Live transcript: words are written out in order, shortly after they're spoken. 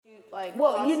Like,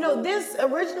 well, you know, this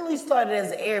originally started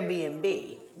as an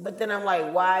Airbnb, but then I'm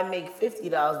like, why make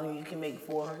 $50 when you can make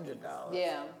 $400?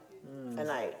 Yeah. A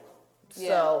night.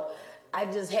 So I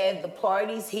just had the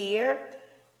parties here,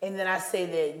 and then I say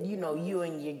that, you know, you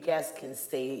and your guests can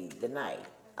stay the night.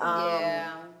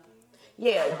 Yeah,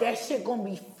 that shit gonna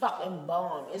be fucking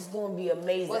bomb. It's gonna be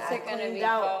amazing. What's it gonna be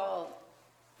called?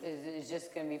 Is it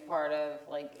just gonna be part of,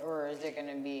 like, or is it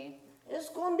gonna be? It's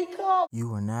gonna be called.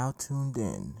 You are now tuned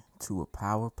in to a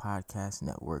Power Podcast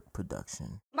Network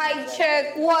production. Mic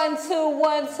check, 1 2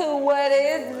 1 2. What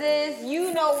is this?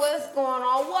 You know what's going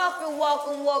on.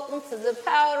 Welcome to the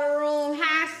powder room.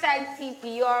 Hashtag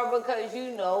TPR, because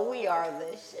you know we are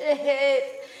the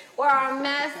shit. Where our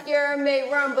mascara may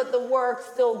run, but the work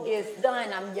still gets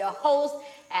done. I'm your host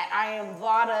at I Am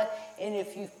Vada, and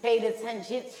if you've paid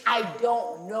attention, I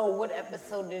don't know what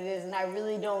episode it is, and I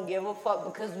really don't give a fuck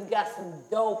because we got some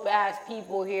dope ass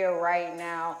people here right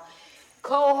now.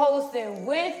 Co-hosting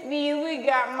with me, we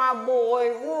got my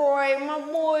boy Roy. Hello.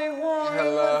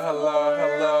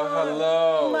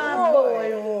 My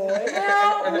boy Roy.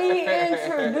 Help me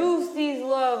introduce these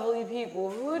lovely people.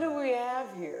 Who do we have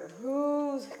here?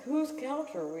 Whose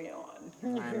couch are we on?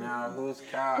 Right now, who's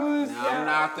couch? I'm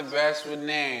not the best with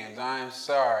names. I'm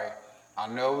sorry. I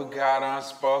know we got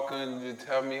UnSpok3n.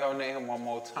 Tell me her name one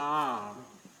more time.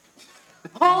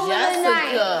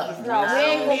 Jessica. No, we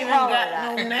ain't even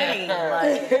got no name.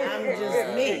 Like, I'm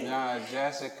just me. Nah,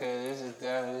 Jessica. This is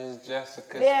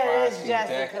Jessica. Yeah, it's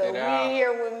Jessica. We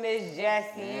here with Miss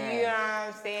Jessie. Yeah. You know what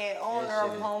I'm saying? Owner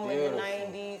of Home in the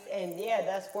 90s. And yeah,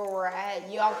 that's where we're at.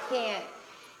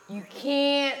 You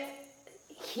can't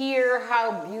hear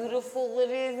how beautiful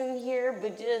it is in here,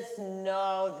 but just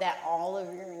know that all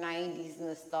of your 90s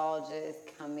nostalgia is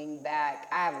coming back.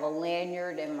 I have a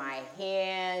lanyard in my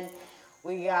hand.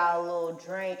 We got a little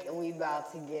drink, and we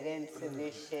about to get into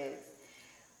this shit.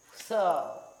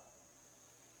 So,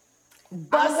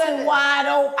 busting wide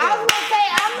open. I was gonna say,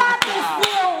 I'm about to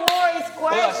steal Roy's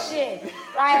question.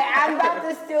 Right, I'm about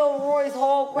to steal Roy's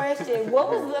whole question.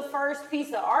 What was the first piece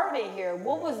of art in here?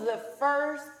 What was the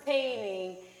first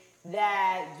painting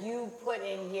that you put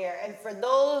in here? And for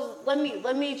those, let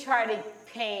me try to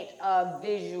paint a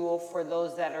visual for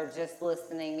those that are just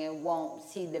listening and won't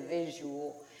see the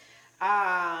visual.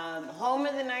 Home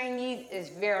in the 90s is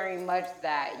very much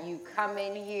that. You come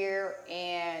in here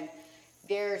and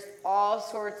there's all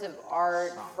sorts of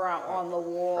art on the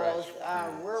walls.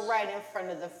 We're right in front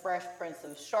of the Fresh Prince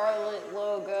of Charlotte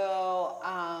logo.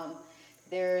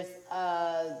 There's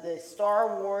the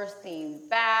Star Wars themed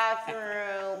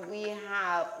bathroom. We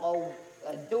have a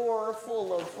door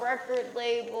full of record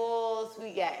labels.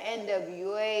 We got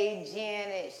NWA,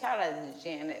 Janet. Shout out to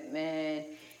Janet, man.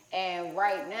 And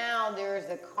right now, there's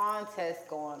a contest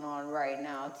going on right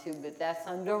now, too, but that's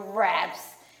under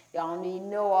wraps. Y'all need to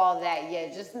know all that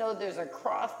yet. Just know there's a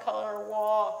cross-color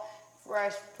wall,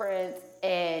 Fresh Prince,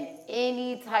 and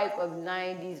any type of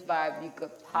 90s vibe you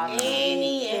could possibly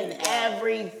Any and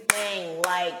everything.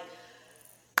 Like,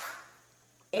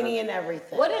 any and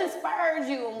everything. What inspired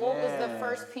you, and what was the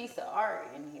first piece of art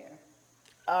in here?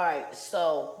 All right,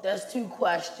 so that's two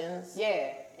questions.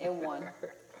 Yeah, in one.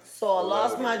 So I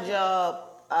lost my job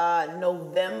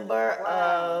November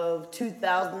of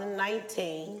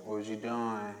 2019. What was you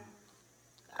doing?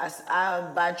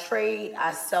 By trade,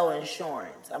 I sell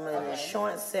insurance. I'm an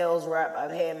insurance sales rep. I've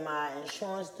had my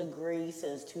insurance degree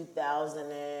since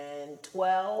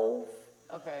 2012.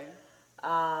 Okay.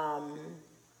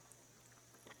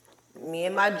 Me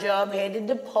and my job had to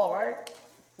depart.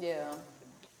 Yeah.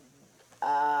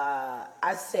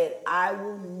 I said, I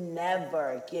will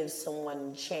never give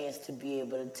someone a chance to be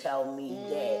able to tell me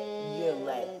that you're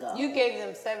let go. You gave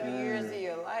them 7 years of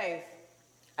your life.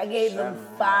 I gave them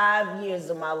 5 years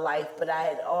of my life, but I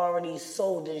had already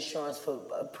sold insurance for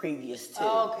a previous 2.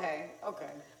 Okay.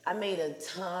 I made a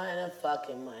ton of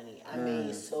fucking money. I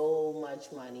made so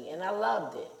much money, and I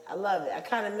loved it. I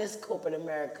kind of miss corporate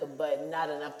America, but not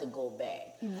enough to go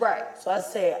back. Right. So I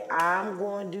said, I'm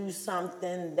going to do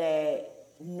something that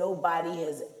nobody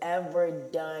has ever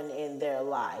done in their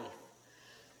life.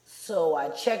 So I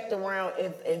checked around.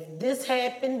 If this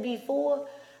happened before,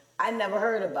 I never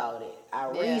heard about it. I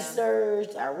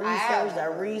researched,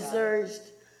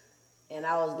 and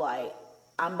I was like,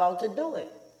 I'm about to do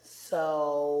it.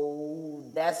 So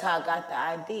that's how I got the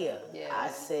idea. Yeah. I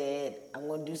said, I'm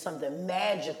going to do something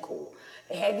magical.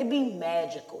 It had to be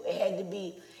magical. It had to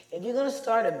be, if you're going to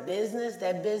start a business,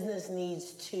 that business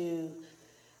needs to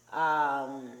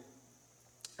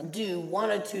do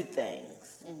one or two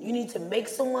things. Mm-hmm. You need to make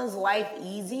someone's life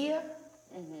easier,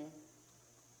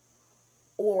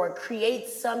 or create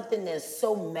something that's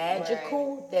so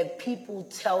magical that people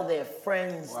tell their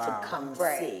friends to come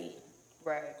see.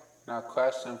 Right. Now,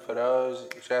 question for those,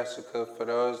 Jessica, for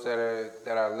those that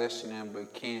are listening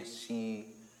but can't see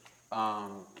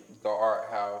the art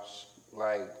house,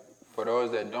 like for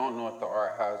those that don't know what the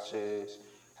art house is,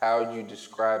 how would you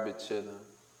describe it to them?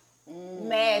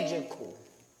 Magical.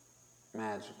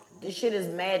 Magical. This shit is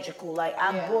magical. Like,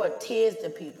 I brought tears to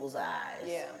people's eyes.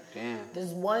 Yeah. Damn. This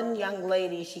one young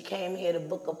lady, she came here to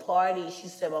book a party. She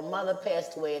said, my mother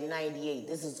passed away in 98.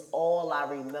 This is all I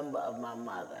remember of my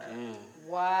mother. Damn.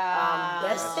 Wow.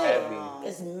 That's it. Heavy.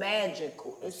 It's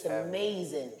magical. It's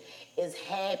amazing. It's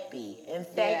happy. In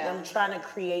fact, I'm trying to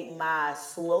create my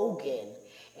slogan,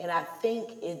 and I think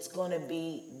it's going to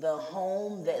be the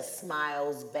home that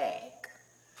smiles back.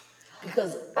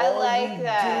 Because all you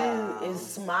do is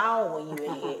smile when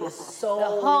you're here. It's so... The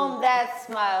home that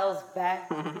smiles back.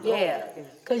 Yeah.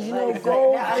 Because, you know,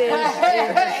 goldfish is a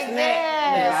snack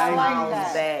that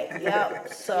smiles back.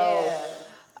 Yep. So...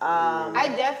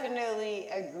 I definitely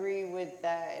agree with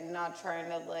that, and not trying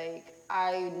to, like,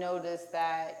 I noticed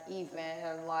that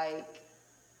even, like,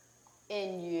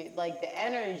 in you, like, the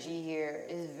energy here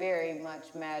is very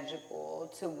much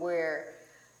magical to where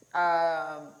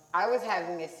I was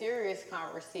having a serious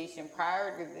conversation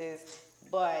prior to this,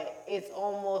 but it's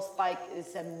almost like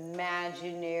this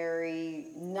imaginary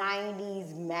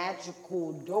 90s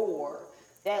magical door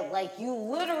that, like, you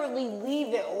literally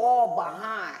leave it all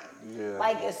behind. Yeah.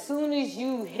 Like, as soon as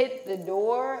you hit the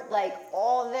door, like,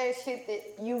 all that shit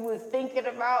that you was thinking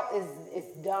about is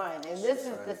done. And this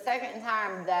is the second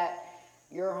time that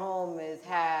your home has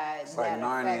had It's that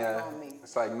like effect Narnia. on me.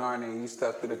 It's like Narnia. You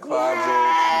step through the closet,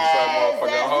 it's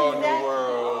like motherfucking whole new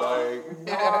world. Like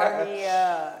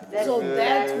Narnia. So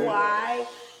that's why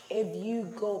if you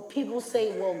go, people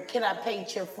say, well, can I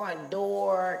paint your front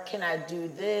door? Can I do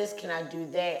this? Can I do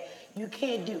that? You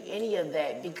can't do any of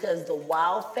that because the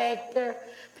wow factor,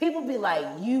 people be like,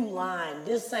 you lying,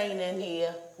 this ain't in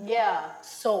here. Yeah.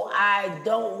 So I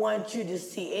don't want you to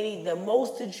see any, the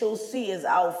most that you'll see is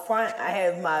out front. I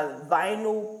have my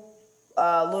vinyl,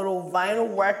 little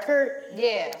vinyl record.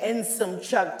 Yeah. And some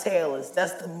Chuck Taylors.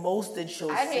 That's the most that you'll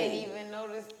see. I didn't even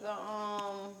notice the,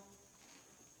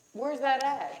 where's that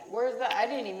at? Where's that? I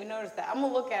didn't even notice that. I'm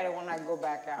gonna look at it when I go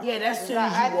back out. Yeah, that's soon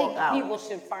as you walk out. I think people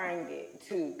should find it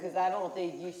too, because I don't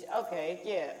think you should. Okay,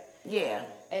 yeah. Yeah.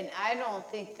 And I don't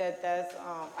think that that's,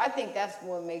 I think that's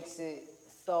what makes it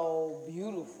so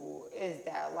beautiful, is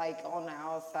that, like, on the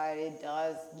outside it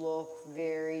does look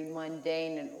very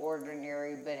mundane and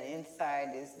ordinary, but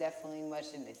inside is definitely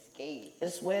much an escape.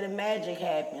 It's where the magic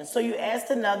happens. So you asked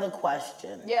another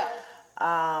question. Yeah.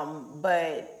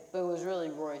 But It was really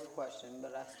Roy's question,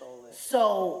 but I stole it.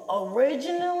 so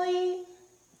originally,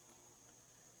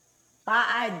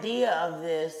 my idea of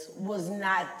this was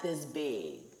not this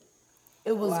big.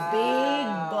 It was big,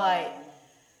 but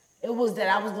it was that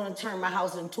I was going to turn my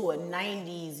house into a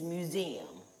 90s museum.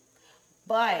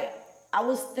 But I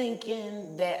was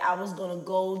thinking that I was going to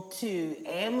go to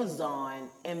Amazon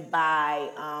and buy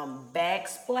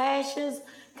backsplashes.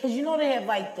 Because you know they have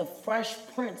like the Fresh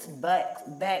Prince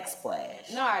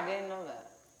backsplash. No, I didn't know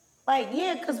that. Like,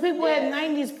 yeah, because people have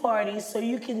 90s parties, so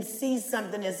you can see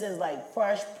something that says like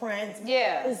Fresh Prince.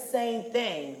 Yeah. It's the same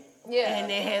thing. Yeah.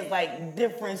 And it has like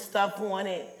different stuff on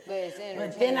it. But it's entertaining.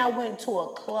 But then I went to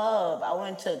a club. I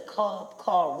went to a club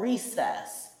called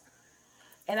Recess.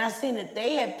 And I seen that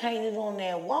they had painted on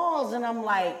their walls, and I'm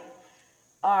like,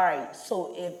 all right,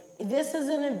 so if this is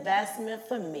an investment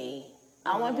for me,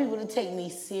 I want people to take me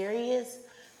serious.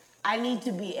 I need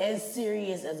to be as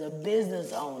serious as a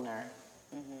business owner.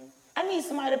 I need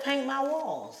somebody to paint my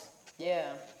walls.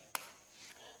 Yeah.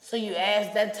 So you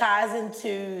asked, that ties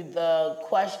into the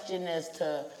question as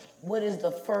to what is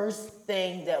the first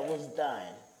thing that was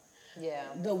done. Yeah.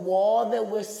 The wall that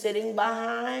we're sitting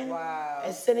behind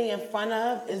and sitting in front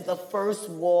of is the first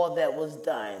wall that was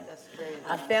done. That's crazy.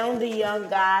 I found a young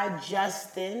guy,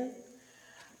 Justin,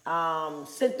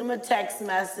 sent him a text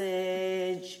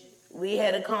message. We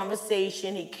had a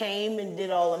conversation. He came and did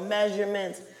all the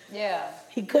measurements. Yeah.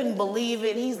 He couldn't believe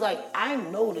it. He's like, I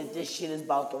know that this shit is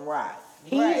about to rock.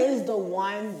 He is the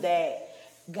one that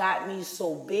got me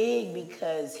so big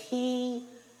because he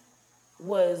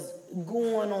was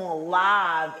going on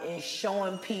live and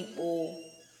showing people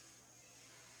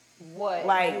what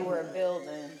like you were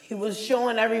building. He was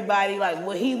showing everybody like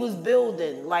what he was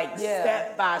building, like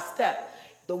step by step.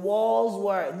 The walls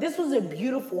were, this was a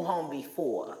beautiful home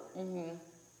before.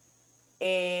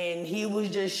 And he was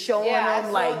just showing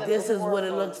them like, this is what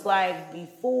it looks like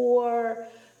before.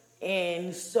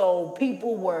 And so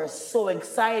people were so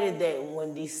excited that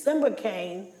when December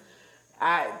came,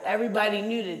 everybody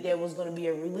knew that there was going to be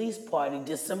a release party,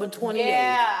 December 28th.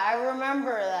 Yeah, I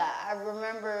remember that. I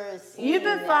remember seeing You've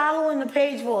been following the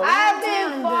page for a long time. I've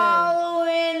been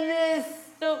following this.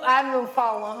 I've been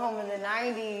following Home in the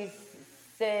 90s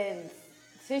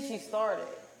since you started.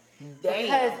 Damn.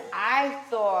 Because I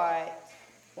thought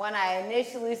when I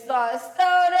initially saw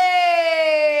Stody.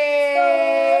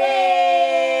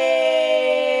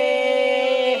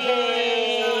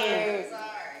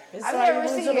 I've never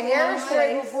seen your hair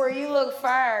straight before. You look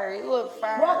fire. You look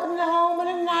fire. Welcome to Home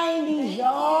in the 90s,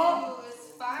 y'all. It's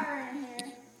fire in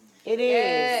here. It is.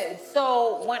 Yeah.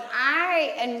 So when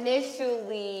I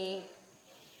initially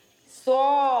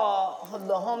saw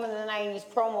the Home in the 90s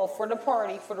promo for the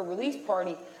party, for the release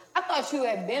party, I thought you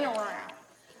had been around.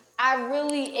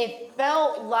 It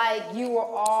felt like you were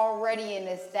already an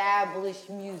established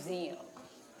museum.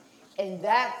 And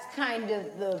that's kind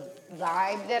of the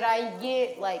vibe that I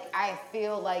get. Like, I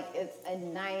feel like it's a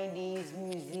 90s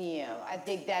museum. I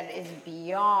think that is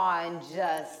beyond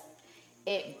just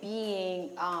it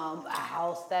being a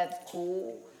house that's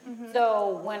cool. Mm-hmm.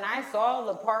 So when I saw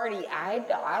the party, I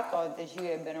thought that you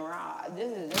had been around.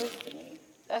 This is news to me.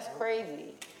 That's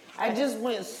crazy. I just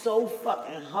went so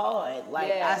fucking hard. Like,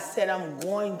 Yeah. I said, I'm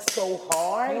going so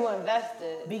hard. You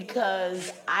invested. Because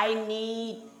I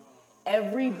need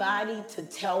everybody to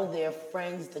tell their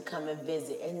friends to come and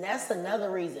visit. And that's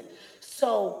another reason.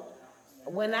 So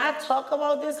when I talk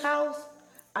about this house,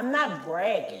 I'm not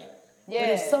bragging. Yeah. But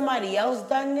if somebody else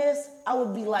done this, I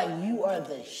would be like, you are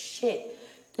the shit.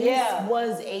 This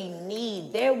was a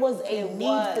need. There was a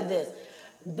need for this.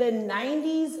 The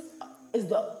 90s is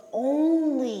the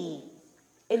only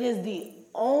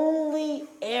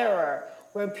era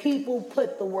where people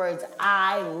put the words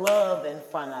I love in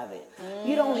front of it.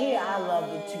 You don't hear I love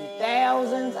the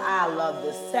 2000s, I love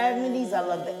the 70s, I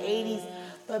love the 80s,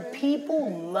 but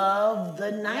people love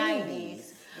the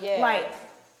 90s. Yeah. Like,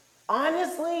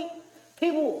 honestly,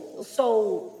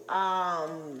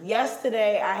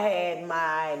 yesterday I had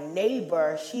my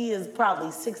neighbor, she is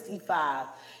probably 65.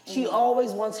 She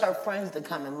always wants her friends to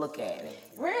come and look at it.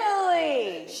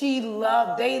 Really? They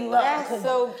love. That's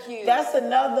so cute. That's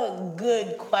another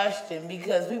good question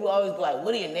because people always be like,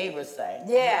 what do your neighbors say?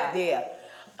 Yeah. Yeah.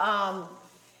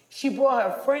 She brought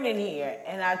her friend in here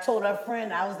and I told her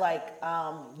friend, I was like,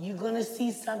 you're gonna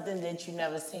see something that you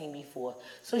never seen before.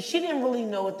 So she didn't really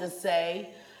know what to say.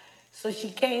 So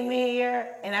she came in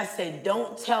here and I said,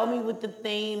 don't tell me what the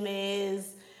theme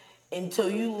is until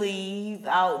you leave.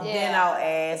 Then I'll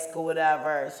ask or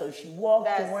whatever. So she walked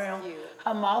around. Cute.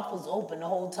 Her mouth was open the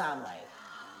whole time, like.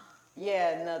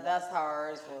 Yeah, no, that's how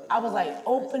ours was. I was like,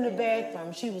 open the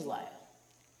bathroom. She was like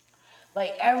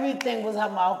everything was her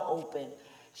mouth open.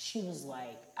 She was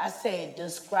like, I said,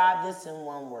 describe this in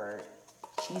one word.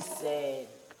 She said,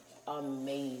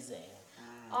 amazing.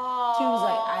 Aww. She was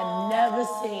like, I've never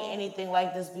seen anything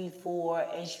like this before.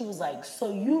 And she was like, so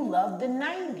you love the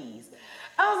 90s.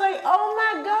 I was like, oh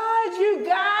my God, you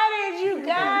got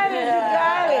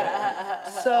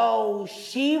it. So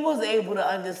she was able to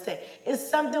understand. It's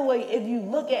something where if you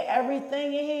look at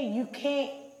everything in here,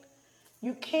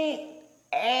 you can't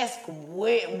ask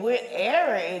what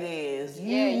era it is.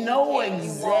 You know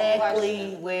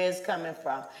exactly where it's coming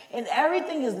from. And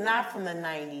everything is not from the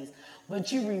 90s.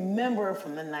 But you remember it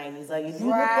from the 90s. Like, if you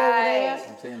look over there,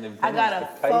 I got a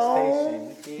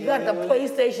phone. You got the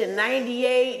PlayStation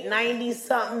 98,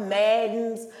 90-something,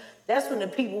 Maddens. That's when the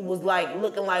people was, like,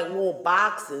 looking like little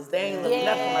boxes. They ain't look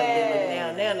nothing like they look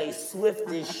now. Now they swift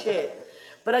as shit.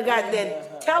 But I got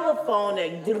that telephone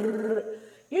that,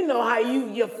 you know how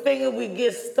your finger would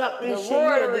get stuck in shit.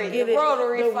 The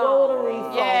rotary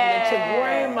phone. That your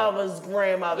grandmother's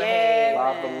grandmother had.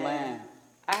 Lava lamp.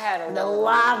 I had the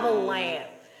lava lamp.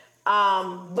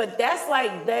 But that's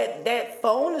like that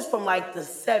phone is from like the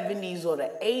 70s or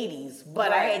the 80s.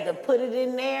 But I had to put it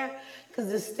in there because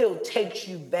it still takes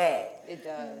you back. It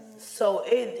does. So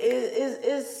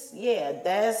it's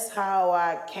that's how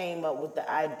I came up with the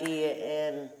idea,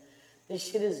 and this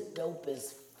shit is dope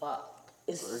as fuck.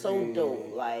 It's so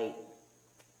dope. Like,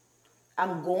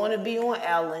 I'm going to be on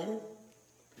Ellen.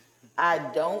 I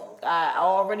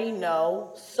already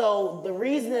know. So the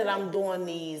reason that I'm doing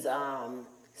these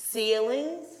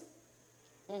ceilings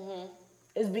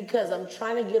is because I'm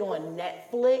trying to get on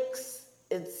Netflix.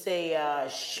 It's a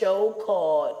show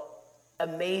called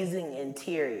Amazing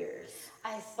Interiors.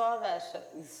 I saw that show.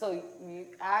 So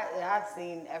I've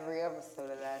seen every episode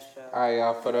of that show. All right,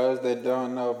 y'all. For those that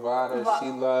don't know, Vada,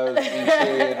 she loves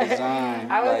interior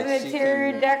design. I was Like, an she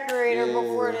interior can- decorator yeah.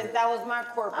 before this. That was my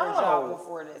corporate job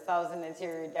before this. I was an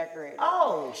interior decorator.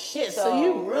 Oh shit! So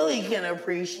you really can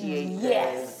appreciate this.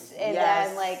 Yes, and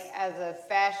then like as a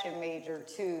fashion major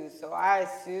too, so I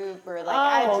super like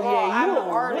I draw. yeah, I'm you an a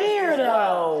artist as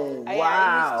well. weirdo. I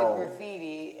Wow. used to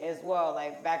graffiti as well,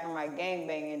 like back in my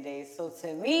gangbanging days. So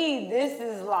to me, this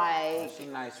is like. She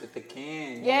nice with the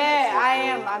can. Yeah, I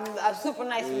am. I'm super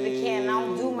nice with the can. I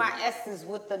don't do my S's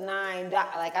with the 9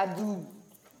 dot. Like I do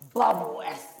bubble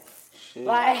S's. Shit.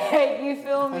 Like you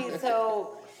feel me?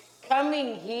 So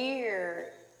coming here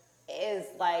is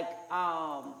like,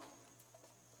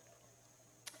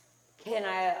 can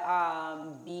I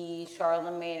be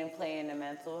Charlamagne and play in the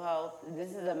mental health?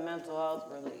 This is a mental health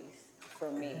release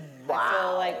for me. Wow. I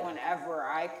feel like whenever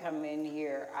I come in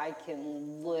here, I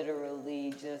can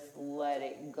literally just let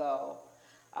it go.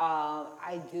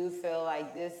 I do feel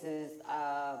like this is,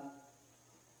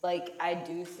 like I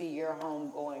do see your home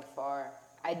going far.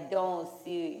 I don't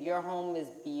see, your home is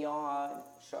beyond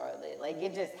Charlotte. Like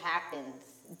it just happens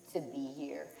to be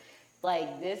here.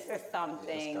 Like this is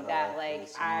something that like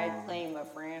I claim a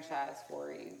franchise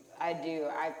for you. I do.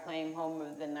 I claim Home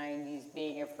of the 90s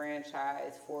being a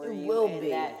franchise for you. It will and be.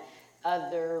 that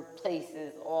other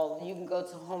places, you can go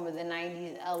to Home of the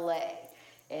 90s LA.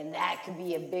 And that could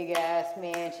be a big ass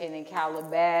mansion in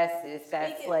Calabasas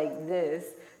that's like this.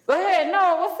 Go ahead,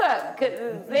 no, what's up?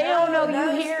 Cause they don't know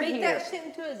you here. Speak that shit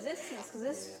into existence, cause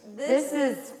This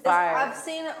is fire. I've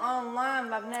seen it online,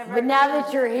 but I've never. But now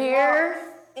that you're here,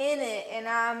 in it, and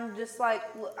I'm just like,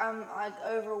 I'm like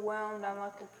overwhelmed. I'm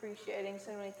like appreciating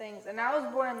so many things. And I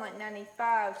was born in like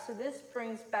 '95, so this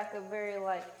brings back a very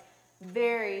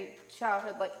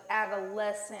childhood, like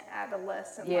adolescent,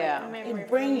 Yeah. like memory. It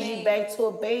brings for me. you back to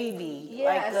a baby.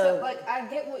 Yeah, so like I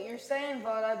get what you're saying,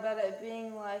 but I bet it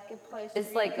being like a place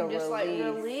It's where like you a can just release.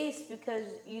 like release, because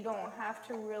you don't have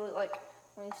to really like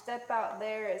when you step out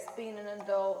there, it's being an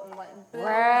adult and like bills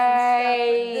Right.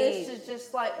 and stuff. But this is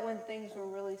just like when things were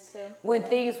really simple. when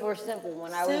things were simple,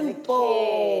 when I was a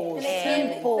Simple. kid.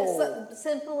 And Simple.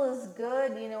 simple is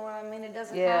good, you know what I mean? It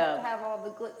doesn't Yeah. have to have all the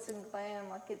glitz and glam.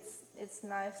 Like it's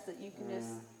nice that you can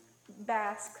just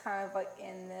bask kind of like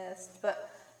in this. But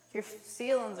your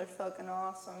ceilings are fucking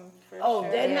awesome for Oh,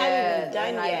 sure. they're not Yeah, even they're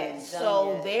done not yet. even done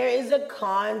So yet. there is a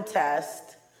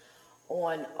contest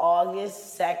on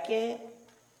August 2nd.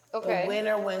 Okay. The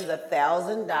winner wins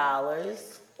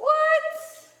 $1,000. What?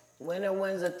 Winner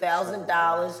wins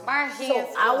 $1,000. My hands So still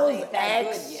I was ain't that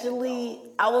good yet,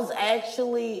 I was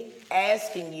actually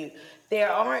asking you.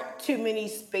 There aren't too many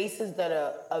spaces that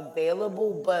are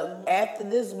available, but after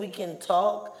this we can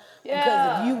talk. Because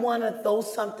Yeah. if you want to throw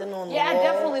something on the Yeah, I wall,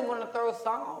 definitely want to throw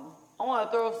some. I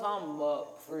want to throw something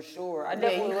up for sure. I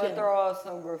definitely you want to can- throw out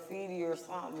some graffiti or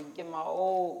something. Get my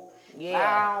old. Yeah.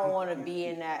 I don't want to be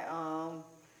in that.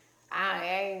 I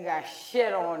ain't got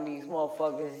shit on these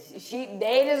motherfuckers.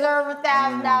 They deserve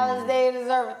 $1,000. They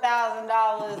deserve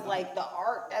 $1,000. Like the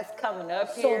art that's coming up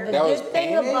So here. the That was good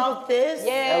thing painted? about this,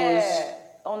 Yeah.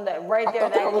 On that right there,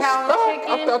 that was cow stuck. and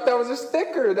chicken. I thought that was a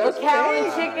sticker. That's Cow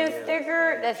and paint. chicken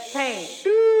sticker, that's paint.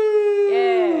 Shoot.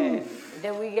 Yeah.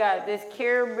 Then we got this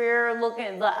Care Bear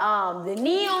looking, the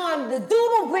neon, the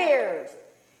Doodle Bears.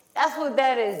 That's what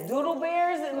that is. Doodle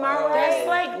Bears, am I right? that's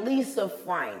like Lisa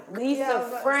Frank. Lisa Yeah, I was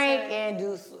about to Frank say.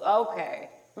 and Okay.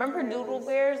 Remember Doodle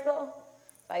Bears though?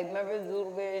 Like remember the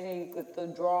Doodle Bears and you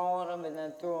could draw on them and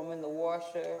then throw them in the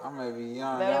washer. I may be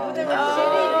young. Yeah, I don't but they were remember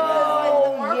shitty that. because like the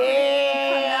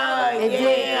marketing Yeah, It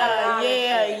did come out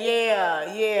and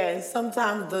yeah. And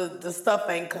sometimes the stuff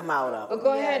ain't come out of it. But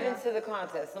go ahead into the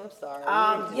contest. I'm sorry. We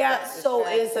just Yeah, got so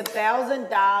it's distracted.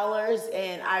 $1,000,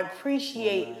 and I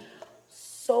appreciate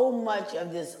so much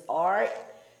of this art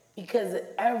because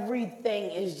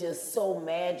everything is just so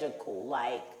magical.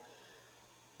 Like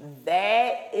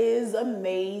that is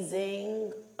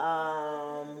amazing.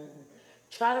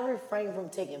 Try to refrain from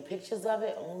taking pictures of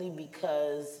it only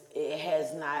because it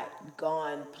has not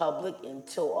gone public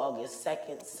until August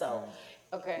 2nd. So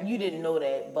Okay. you didn't know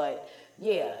that, but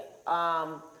yeah.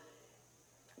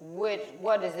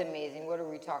 What is amazing? What are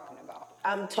we talking about?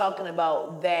 I'm talking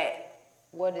about that.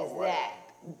 What is that?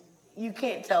 You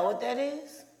can't tell what that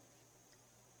is?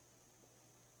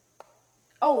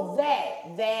 Oh, that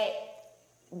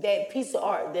piece of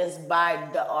art that's by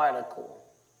the article.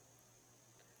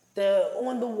 The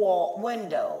on the wall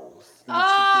windows.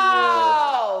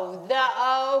 Oh,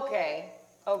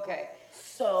 okay.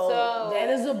 So that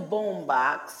is a boom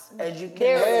box, as you can see.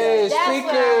 Hey,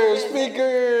 speakers.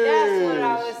 That's what I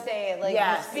was saying, like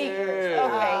the speakers. Yeah.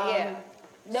 Okay, yeah.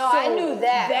 No, I knew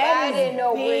that, but I didn't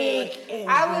know big where. and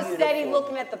I was steady beautiful.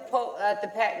 looking at the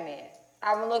Pac-Man.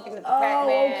 I was looking at the Oh,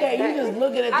 Pac-Man. okay, you just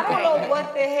looking at the I don't Pac-Man. know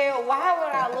what the hell. Why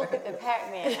would I look at the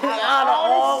Pac-Man? Out of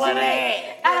all of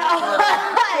that.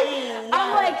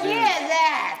 I'm like, yeah,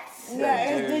 that. Yeah,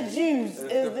 it's the juice.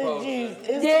 It's the juice.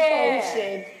 It's Yeah. the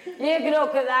potion. Yeah, you know,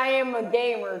 because I am a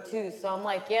gamer too, so I'm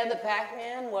like, yeah, the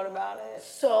Pac-Man. What about it?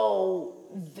 So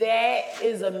that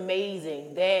is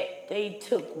amazing. That they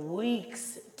took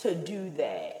weeks to do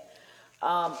that.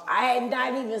 I had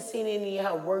not even seen any of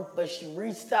her work, but she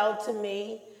reached out to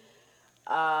me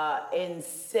and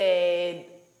said,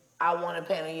 I want to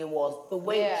paint on your walls. The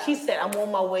way she said, I'm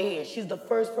on my way here. She's the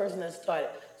first person that started.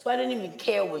 So I didn't even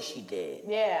care what she did.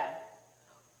 Yeah.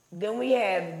 Then we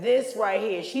have this right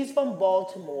here. She's from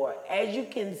Baltimore. As you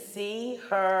can see,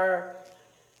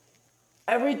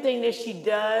 everything that she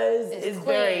does is clean,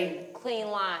 very clean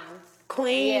lines.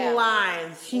 Clean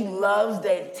lines. She loves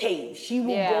that tape. She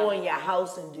will go in your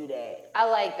house and do that. I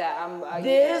like that.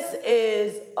 This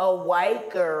is a white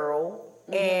girl,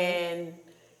 and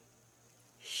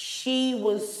she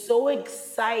was so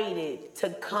excited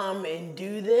to come and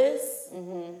do this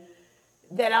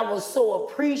that I was so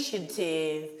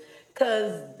appreciative,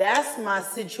 because that's my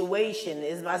situation.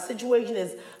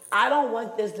 I don't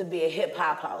want this to be a hip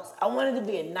hop house. I want it to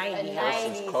be a 90s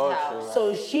house.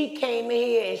 So she came in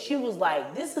here and she was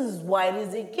like, this is as white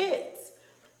as it gets.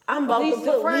 I'm about to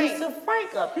put Lisa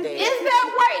Frank up there. Is that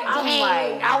right? I'm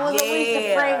like, I was a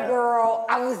Lisa Frank girl.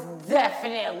 I was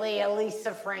definitely a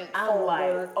Lisa Frank I'm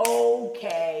like,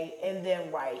 okay. And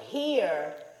then right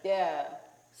here. Yeah.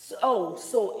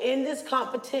 So in this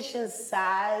competition,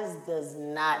 size does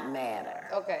not matter.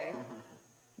 Okay.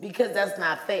 Because that's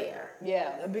not fair.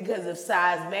 Yeah. Because if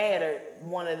size mattered,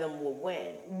 one of them would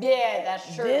win. Yeah,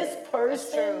 that's true. This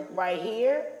person right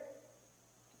here,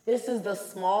 this is the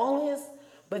smallest,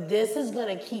 but this is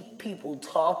gonna keep people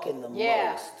talking the most.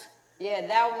 Yeah,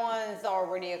 that one's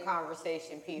already a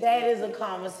conversation piece. That is a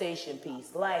conversation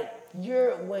piece. Like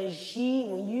when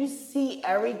you see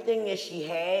everything that she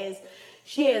has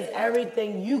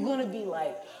everything, you're gonna be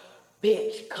like,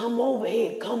 bitch, come over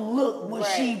here, come look what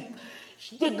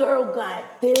the girl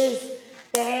got this,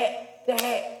 that.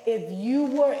 If you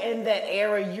were in that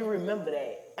era, you remember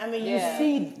that. I mean, you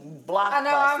see Blockbuster. I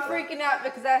know, I'm freaking out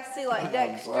because I see like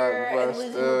Dexter and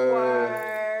Lizzie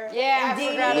McGuire. Yeah, I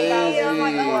forgot about I'm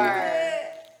like, McGuire.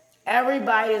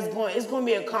 Everybody it's going to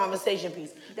be a conversation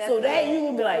piece. Definitely. So that you're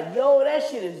going to be like, yo, that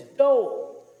shit is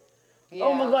dope. Yeah.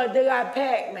 Oh my God, they got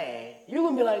Pac-Man. You're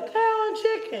going to be like, cow and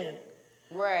chicken.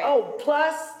 Right. Oh,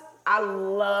 plus, I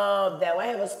love that one. I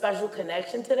have a special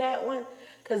connection to that one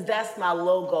because that's my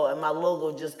logo, and my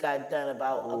logo just got done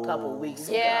about a couple weeks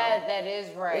ago. Yeah, that is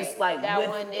right. It's like that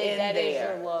one is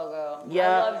your logo.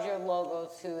 Yeah. I loved your logo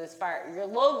too. It's fire. Your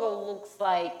logo looks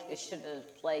like it should have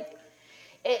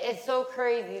it's so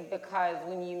crazy because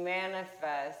when you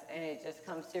manifest and it just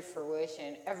comes to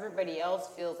fruition, everybody else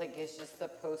feels like it's just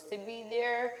supposed to be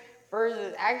there.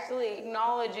 Versus actually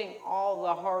acknowledging all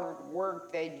the hard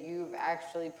work that you've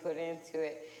actually put into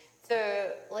it.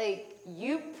 So,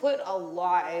 you put a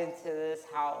lot into this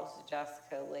house,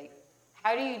 Jessica.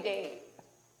 How do you date?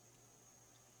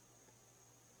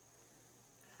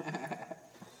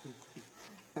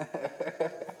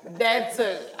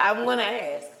 I'm gonna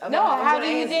ask. How do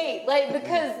you date?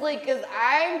 Because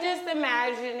I'm just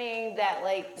imagining that,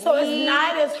 So it's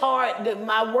not as hard.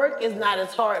 My work is not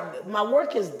as hard. My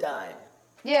work is done.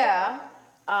 Yeah.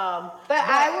 But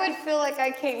I would feel like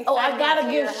I came. I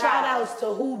gotta give shout outs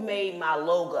to who made my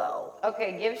logo.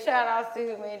 Okay, give shout outs to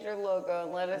who made your logo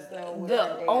and let us know.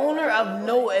 The owner of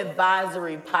No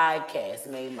Advisory Podcast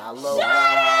made my logo.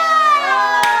 Shout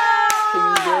out!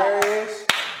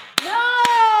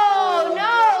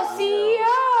 No,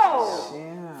 CEO.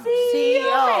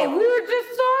 Hey, we were just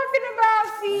talking about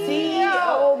CEO.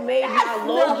 CEO made my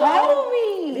logo. The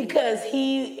homie. Because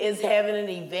he is having an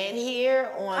event here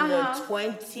on the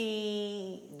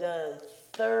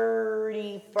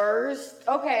 31st.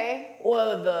 Okay. Or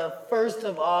the 1st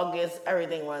of August.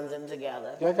 Everything runs in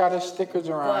together. Y'all got his stickers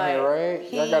around here,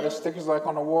 right? Y'all got his stickers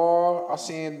on the wall. I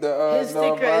seen the his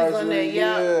sticker is on there,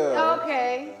 yeah.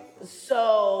 Okay.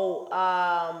 So,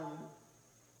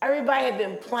 everybody had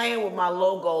been playing with my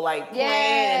logo, playing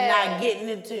and not getting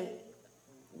into.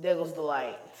 There goes the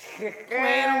light.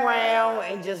 Playing around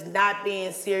and just not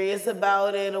being serious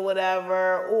about it or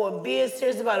whatever, or being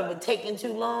serious about it but taking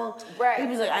too long. Right. He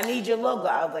was like, I need your logo.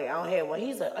 I was like, I don't have one.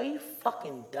 He's like, are you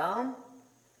fucking dumb?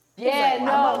 Yeah, like,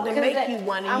 no, I'm about to 'cause make you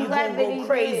one and I'm you glad gonna that go he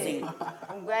crazy. did.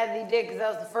 I'm glad that he did because that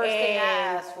was the first thing I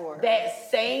asked for. That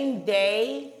same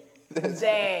day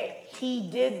that he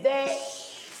did that,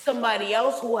 somebody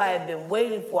else who I had been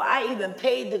waiting for, I even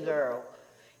paid the girl.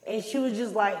 And she was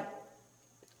just like,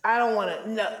 I don't want to,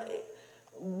 no.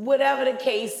 Whatever the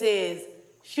case is,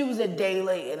 she was a day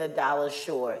late and $1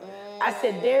 short. I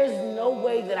said, there's no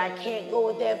way that I can't go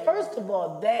with that. First of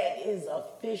all, that is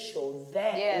official.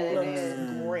 That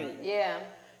looks great. Yeah.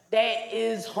 That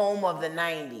is home of the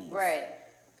 90s. Right.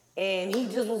 And he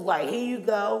just was like, here you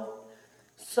go.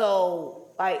 So,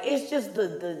 like, it's just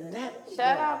the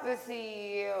Shout out to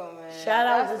CEO, man. Shout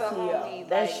out That's to the CEO. homie.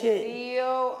 That like, shit.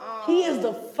 CEO, He is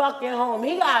the fucking home.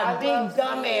 He got I a big love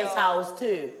dumbass CEO. house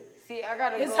too. See, I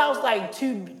gotta His go. house like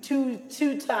two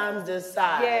times this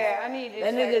size. Yeah, I need to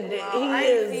That check nigga, him out. he I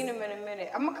is. ain't seen him in a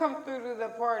minute. I'm gonna come through to the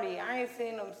party. I ain't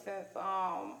seen him since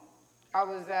I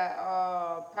was at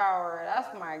Power.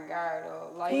 That's my guy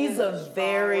though. Like He's a strong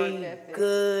very work ethic.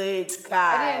 good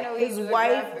guy. I didn't know he His was a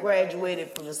wife graphic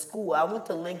graduated from the school. I went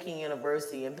to Lincoln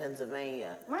University in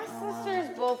Pennsylvania. My sisters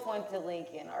both went to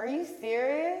Lincoln. Are you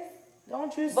serious?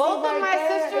 Don't you see Both right of my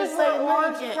there? sisters It were say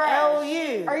orange Lincoln, crush.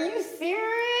 LU. Are you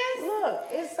serious? Look,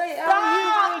 it say LU Stop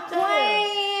right there.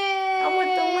 playing. I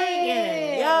went to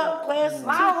Lincoln. Yup, class of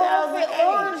My whole 2008.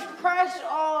 orange crush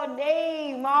all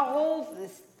day. My whole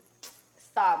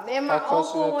stop. Man, my How close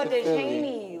uncle is it went to to Philly?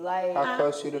 Cheney. Like, How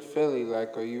close you to Philly?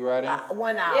 Like, are you riding?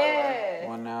 1 hour. yeah.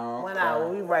 1 hour. 1 hour.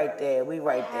 We right there. We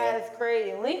right there. That's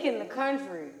crazy. Lincoln, the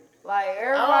country. Like,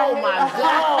 everybody. Oh my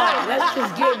God. Let's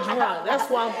just get drunk. That's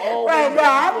why I'm always. Right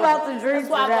now, I'm about to drink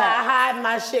That's why to that. I hide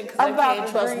my shit because I can't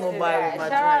trust nobody with my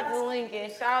Shout out drinks. to Lincoln.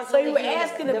 Shout out to So you were Lincoln,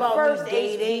 asking the about first me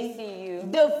dating?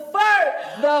 HBCU. The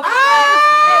first. The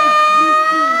first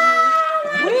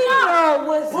HBCU. We know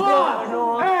what's going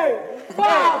on. Hey,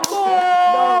 fuck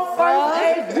the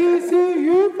first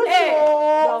HBCU for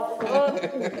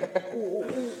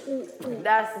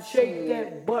That's Shake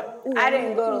that butt. Ooh. I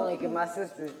didn't go to Lincoln, my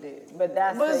sisters did. But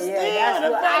that's But the, yeah, still, that's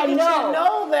the what fact I that you know.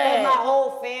 know that. And my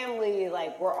whole family,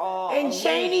 like, we're all. And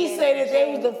Cheney Lincoln said that they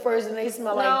Cheney. was the first and they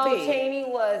smell No, like pee. Cheney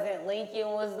wasn't. Lincoln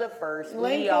was the first.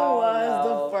 Lincoln we all was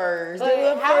know. the first. But They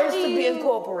were the how first do to be you-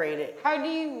 incorporated. How do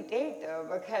you date though?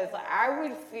 Because like, I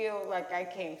would feel like I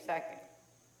came second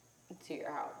to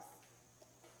your house.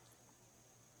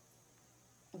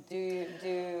 Does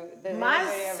My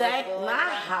anybody ever feel like my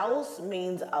that? house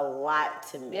means a lot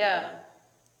to me. Yeah.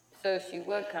 So she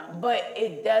would come. But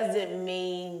it doesn't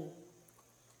mean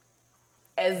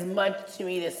as much to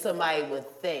me that somebody would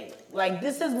think. Like,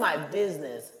 this is my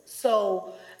business.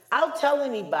 So I'll tell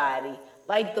anybody.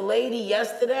 Like the lady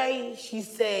yesterday, she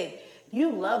said,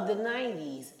 you love the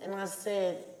 90s. And I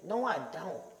said, no, I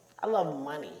don't. I love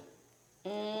money.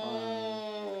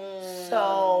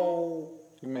 So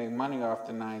You make money off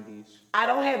the 90s. I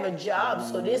don't have a job,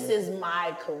 so this is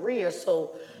my career.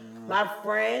 So my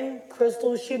friend,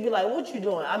 Crystal, she'd be like, what you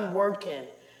doing? I'm working.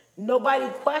 Nobody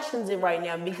questions it right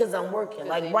now because I'm working.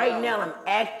 Like right now, I'm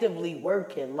actively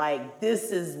working. Like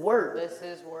this is work. This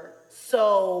is work.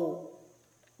 So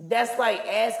that's like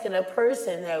asking a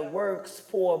person that works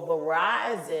for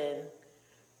Verizon,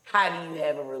 how do you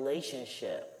have a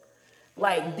relationship?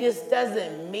 Like this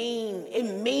doesn't mean, it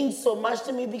means so much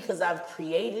to me because I've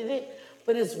created it,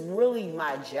 but it's really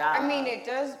my job. I mean, it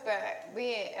does, but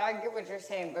I get what you're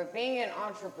saying, but being an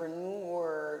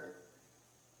entrepreneur,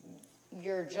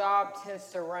 your job tends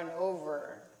to run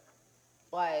over.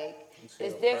 Like,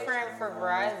 it's different for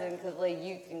Verizon because, like,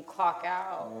 you can clock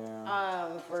out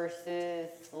versus,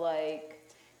 like,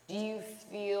 do you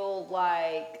feel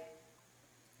like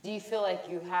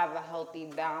you have a healthy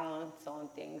balance on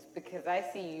things? Because I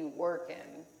see you working.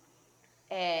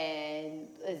 And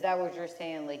is that what you're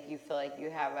saying? Like, you feel like you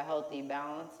have a healthy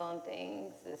balance on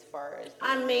things as far as...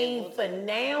 I mean, for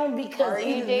now, because Are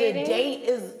you either dating? the date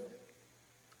is...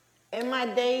 Am I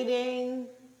dating?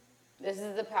 This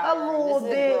is the power. A little this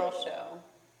is bit. a girl show.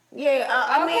 Yeah,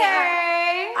 I mean,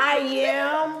 I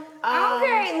am.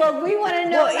 Okay, look, we want to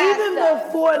know Well, that even stuff.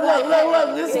 before,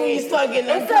 look, this is when you start getting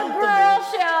It's a uncomfortable. girl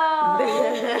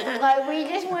show. Like, we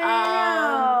just want to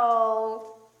know.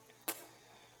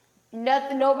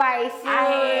 Nothing, nobody serious. I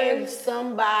have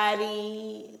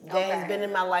somebody that has Okay. been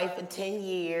in my life for 10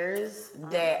 years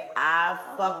that I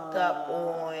fucked up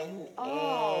on,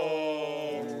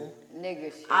 and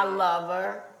Nigga shit. I love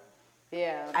her.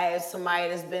 Yeah. I have somebody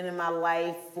that's been in my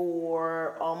life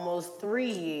for almost 3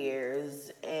 years,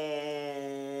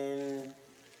 and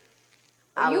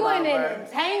I you love in an her.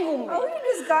 entanglement. Oh,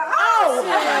 you just got. Oh,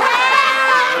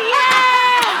 hell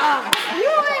yeah!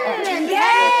 You in an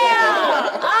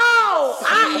entanglement. Oh,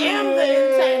 I am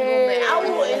the entanglement.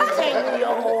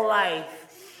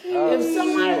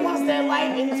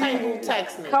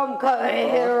 text me. Come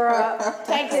hit her up.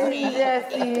 Text me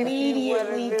Jessie,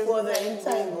 immediately for the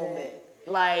entanglement.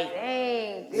 Like,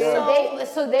 dang. Yeah.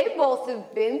 So they both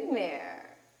have been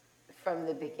there from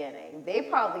the beginning. They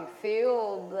probably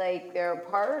feel like they're a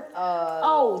part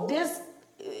of.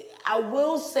 I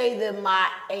will say that my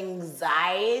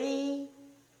anxiety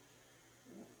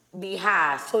be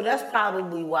high, so that's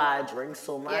probably why I drink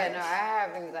so much. Yeah, no, I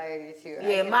have anxiety too.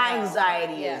 Yeah, my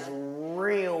anxiety is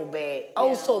real bad.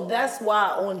 Oh, so that's why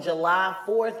on July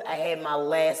 4th, I had my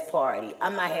last party.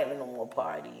 I'm not having no more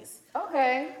parties.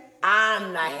 Okay.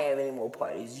 I'm not having any more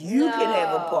parties. You can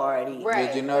have a party. Right.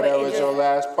 Did you know that was your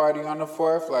last party on the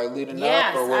 4th, like leading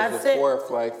up, or was the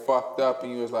 4th like fucked up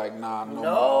and you was like, nah, no more?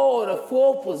 No, the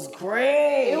 4th was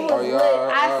great. It was Oh, yeah, lit.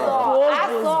 I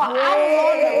was on the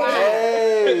line.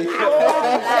 Hey! Shout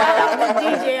out to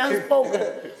DJ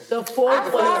UnSpok3n. The 4th I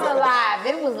was saw the live.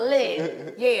 It was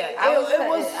lit. Yeah, I it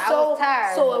was so. was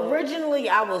tired. So originally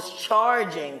I was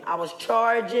charging,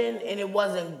 and it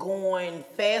wasn't going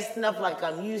fast enough like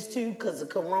I'm used to because of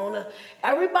Corona.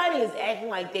 Everybody is acting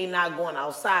like they not going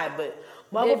outside, but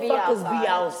motherfuckers be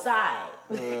outside.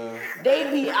 They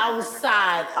be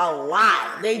outside a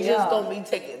lot. They just don't be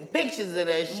taking pictures of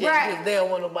that shit because they don't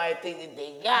want nobody to think that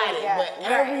they got it. But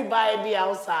everybody be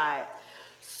outside.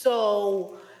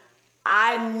 So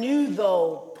I knew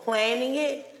though, planning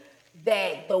it,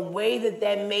 that the way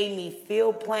that made me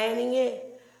feel planning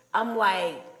it, I'm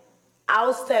like,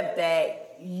 I'll step back.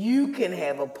 You can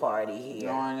have a party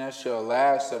here. Knowing that's your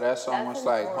last, so that's almost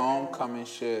like homecoming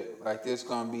shit. Like this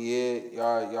gonna be it.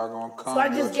 Y'all gonna come. So I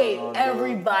just gave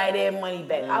everybody their money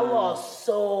back. I lost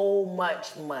so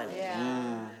much money.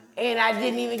 And I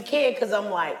didn't even care because I'm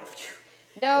like,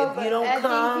 no, if but you don't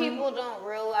I think people don't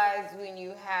realize when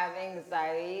you have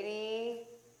anxiety,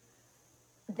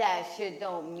 that shit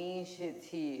don't mean shit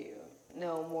to you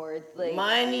no more. It's like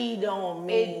money don't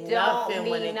mean nothing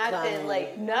when it comes.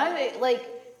 Like nothing. Like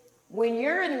when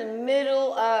you're in the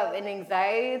middle of an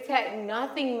anxiety attack,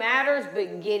 nothing matters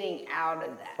but getting out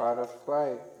of that. Fight or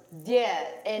flight. Yeah,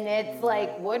 and it's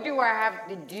like, what do I have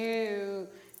to do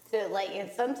to like?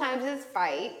 And sometimes it's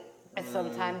fight, and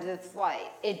sometimes it's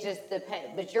flight. It just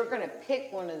depends. But you're gonna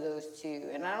pick one of those two,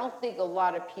 and I don't think a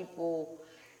lot of people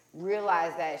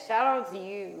realize that. Shout out to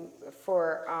you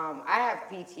for I have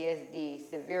PTSD,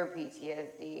 severe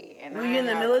PTSD, and were you in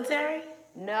the military?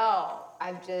 No,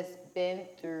 I've just been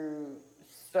through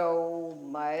so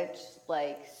much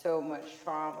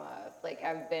trauma. Like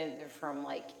I've been from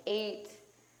like 8.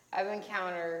 I've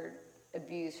encountered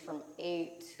abuse from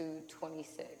 8 to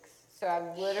 26. So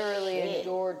I've literally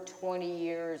endured 20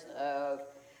 years of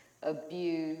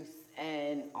abuse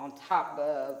and on top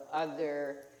of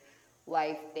other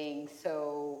life things.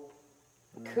 So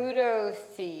kudos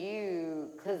to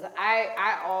you, because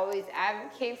I always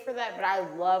advocate for that, but I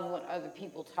love when other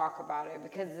people talk about it,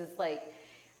 because it's like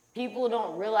people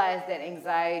don't realize that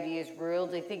anxiety is real.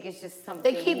 They think it's just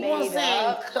something They keep on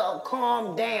saying,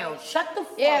 calm down. Shut the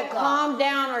fuck up. Calm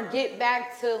down or get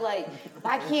back to like,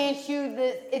 why can't you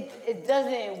this? It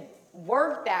doesn't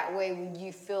work that way when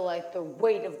you feel like the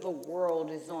weight of the world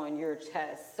is on your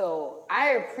chest. So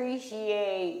I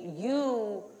appreciate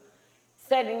you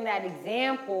setting that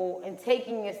example and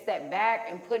taking a step back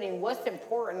and putting what's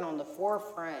important on the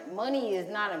forefront. Money is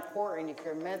not important if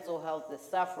your mental health is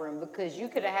suffering, because you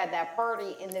could have had that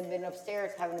party and then been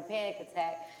upstairs having a panic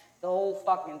attack the whole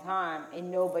fucking time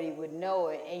and nobody would know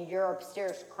it, and you're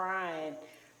upstairs crying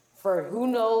for who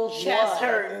knows chest what.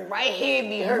 hurting, right here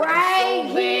be hurting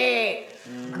right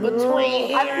so bad. Between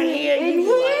here and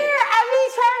here, I be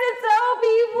trying to tell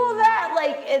people that,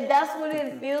 like, and that's what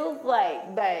it feels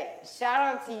like. But shout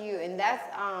out to you, and that's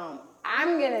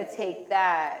I'm gonna take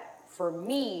that for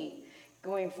me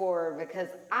going forward, because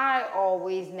I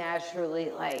always naturally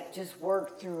like just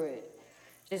work through it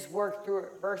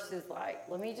versus like,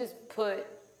 let me just put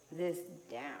this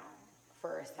down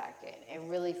for a second and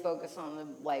really focus on the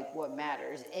like what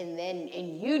matters. And then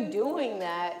in you doing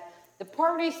that, the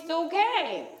party still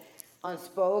came.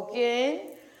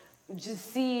 UnSpok3n,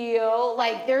 just CEO,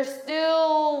 like they're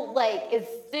still like it's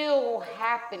still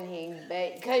happening,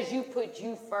 but because you put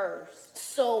you first.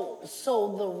 So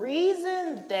the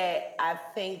reason that I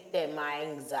think that my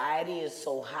anxiety is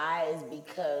so high is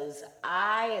because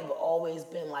I have always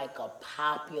been like a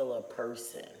popular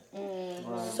person.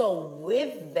 Mm-hmm. Right. So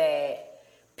with that,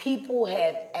 people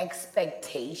have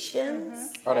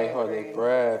expectations. Oh, they hold their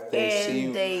breath. They see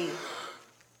you.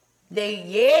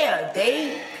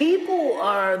 People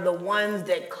are the ones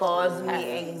that cause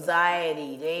me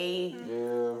anxiety.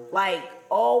 like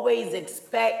always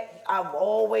I'm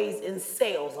always in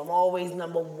sales. I'm always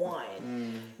number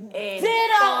one. In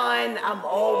fun, I'm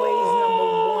always number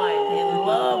one. In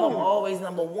love, I'm always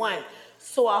number one.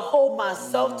 So I hold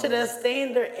myself to that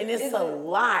standard, and it's a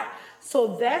lot.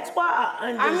 So that's why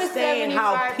I understand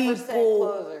how people.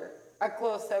 Closer. I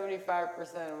close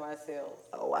 75% of my sales.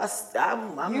 Oh,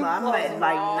 I'm at like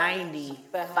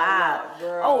 95.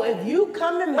 Girl. Oh, if you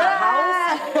come in my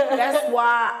house, that's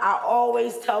why I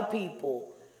always tell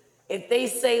people, if they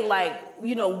say like,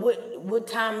 you know, what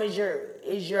time is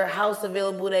your house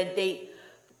available that date?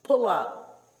 Pull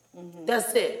up.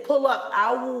 That's it. Pull up.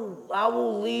 I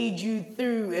will lead you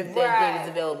through if that date is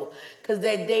available, because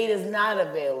that date is not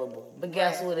available. But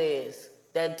guess what it is?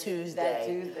 That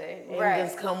Tuesday. And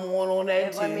just come on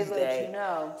that Tuesday. Let me let you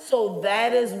know. So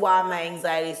that is why my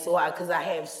anxiety is so high, because I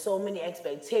have so many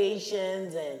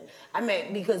expectations, and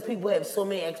because people have so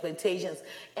many expectations,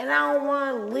 and I don't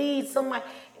want to lead somebody.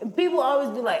 And people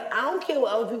always be like, I don't care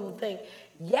what other people think.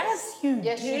 Yes, you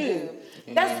do.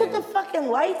 That's what the fucking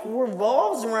life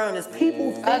revolves around, is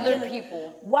people thinking. Other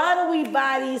people. Why do we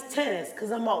buy these tennis? Because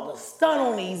I'm about to stun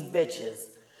on these bitches.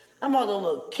 I'm about to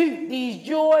look cute. These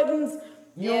Jordans,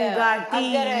 you don't got these.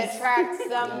 I'm gonna attract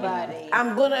somebody.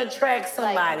 I'm gonna attract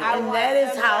somebody, Like, and that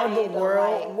is how the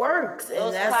world like, works,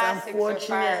 and that's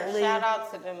unfortunately. Shout out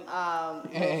to them.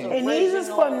 And these is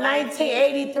from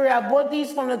 1983. I bought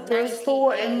these from the thrift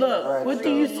store, and look, what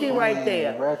do you see right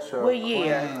there? Retro What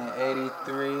year?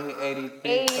 83.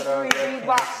 83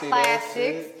 Reebok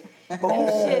Classics. Boom.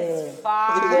 Shit's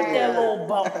fire. Look at that little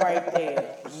bump right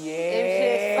there.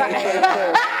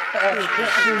 Yeah.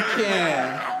 You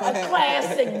can. A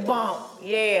classic bump.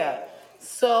 Yeah.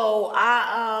 So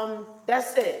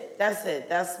that's it.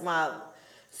 That's my.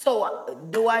 So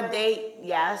do I date?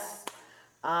 Yes.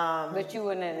 But you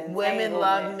in an Women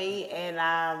love me, and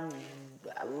I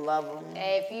love them.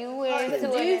 If you went into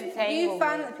Do an you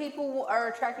find that people are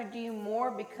attracted to you more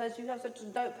because you have such a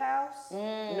dope house?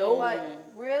 Nope. Like,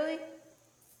 really?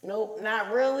 Nope,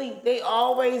 not really. They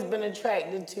always been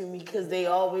attracted to me because they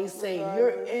always say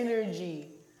your energy.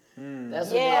 That's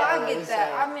what they I always get that.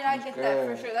 say. I mean, I get that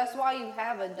for sure. That's why you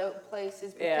have a dope place,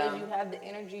 is because you have the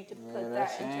energy to put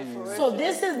that into fruition. So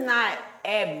this is not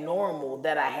abnormal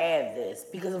that I have this,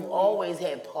 because I've always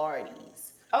had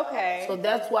parties. Okay. So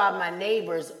that's why my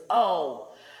neighbors,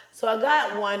 so I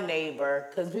got one neighbor,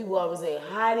 because people always say,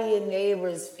 how do your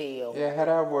neighbors feel? Yeah, how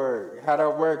that work?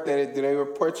 Do they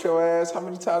report your ass? How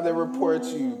many times they report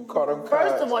you? Call them cops?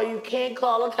 First of all, you can't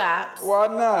call the cops. Why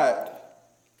not?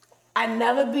 I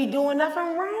never be doing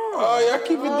nothing wrong. Oh, y'all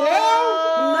keep it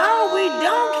down? No, we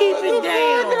don't keep it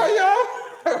down.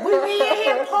 We be in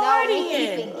here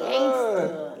partying.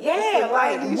 Yeah,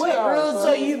 like what?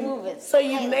 So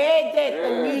you mad that the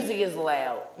music is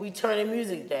loud? We turn the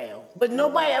music down, but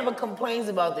nobody ever complains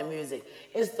about the music.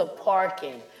 It's the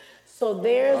parking. So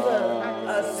there's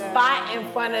a spot in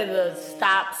front of the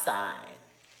stop sign.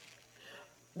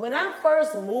 When I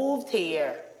first moved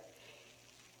here,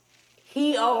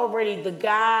 the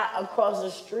guy across the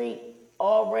street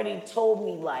already told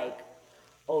me, like,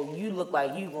 oh, you look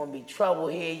like you gonna be trouble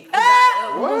here.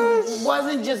 It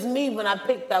wasn't just me when I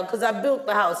picked out, because I built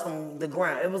the house from the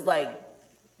ground. It was like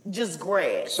just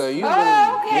grass. So you really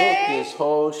built this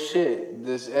whole shit,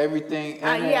 this everything.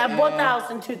 I bought the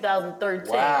house in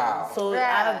 2013. Wow. So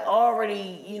I've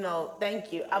already,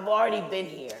 thank you. I've already been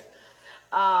here.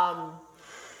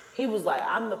 He was like,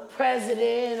 I'm the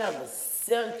president of the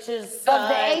such and such. Of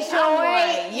the HOA?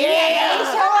 Like,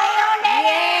 yeah.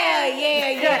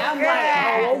 I'm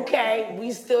like, oh, okay.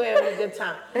 We still having a good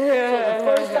time. So the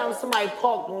first time somebody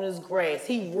parked on his grass,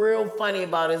 he real funny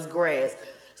about his grass.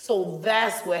 So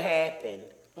that's what happened.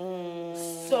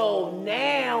 So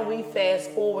now we fast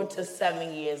forward to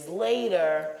 7 years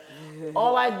later.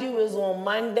 All I do is on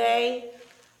Monday,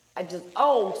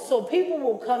 so people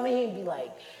will come in here and be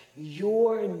like,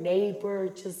 your neighbor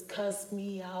just cussed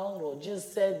me out or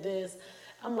just said this.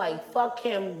 I'm like, fuck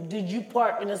him. Did you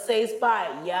park in a safe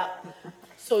spot? Yep.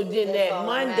 So then that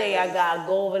Monday, I gotta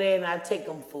go over there and I take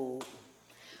them food.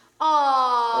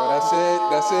 Oh, that's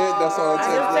it. That's all it takes.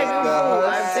 I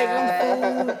take them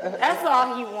food. That's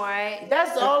all he want.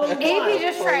 That's all he wants. He be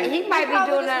just trying. He might be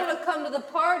doing that. want to come to the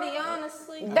party,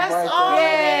 honestly. That's all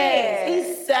it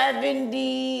is. He's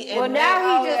 70. Well,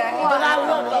 now he just. But I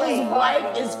love his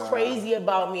wife is crazy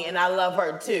about me, and I love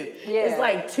her too. Yeah. It's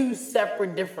like two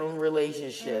separate, different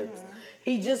relationships.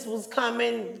 He just was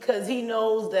coming because he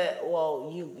knows that.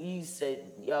 Well, you said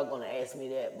y'all gonna ask me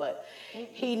that, but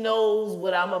he knows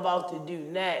what I'm about to do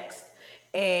next,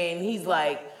 and he's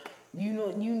like, you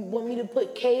want me to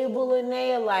put cable in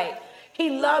there? Like,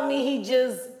 he loved me. He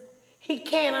just he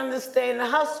can't understand the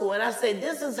hustle. And I said,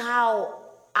 this is how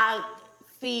I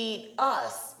feed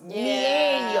us, me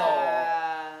and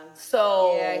y'all.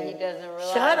 So yeah, he doesn't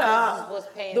realize shut this up. is what's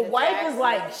paying The the wife taxes. is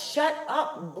like, shut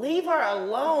up, leave her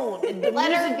alone. The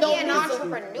Let her music be don't an need to-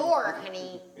 entrepreneur,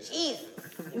 honey. Jeez.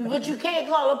 But you can't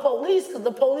call the police because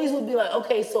the police would be like,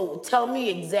 okay, so tell me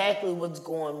exactly what's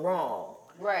going wrong.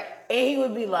 Right. And he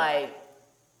would be like,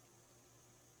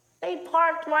 they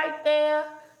parked right there.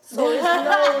 So it's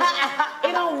no,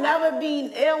 it'll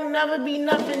never be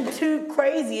nothing too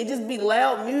crazy. It just be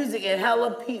loud music and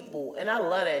hella people. And I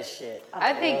love that shit.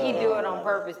 I think he do it on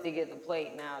purpose to get the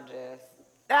plate now, Jess.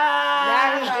 Now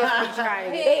Ah, he just be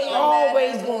trying to get they the plate.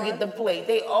 always gonna get the plate.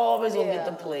 They always gonna get Yeah.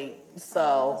 the plate.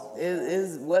 So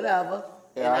it's whatever.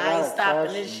 Yeah, And I ain't got a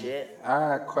stopping this question. shit. I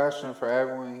got a question for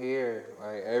everyone here,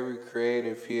 like every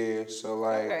creative here. So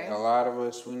like Okay. a lot of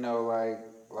us, we know like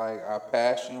our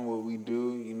passion, what we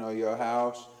do. You know, your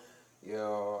house,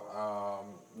 your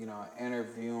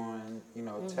interviewing,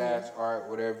 task art,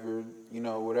 whatever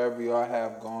whatever y'all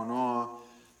have going on.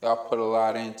 Y'all put a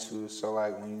lot into. So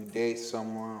like when you date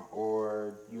someone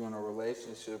or you in a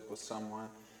relationship with someone,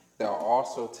 that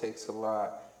also takes a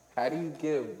lot. How do you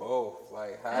give both?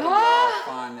 Like how do y'all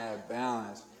find that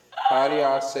balance? How do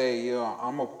y'all say,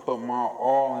 I'm gonna put my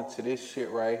all into this shit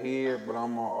right here, but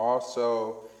I'm gonna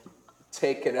also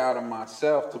take it out of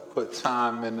myself to put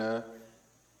time in the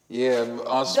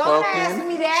unspoken. Don't ask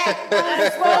me that.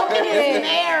 Unspoken is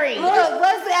married. Look,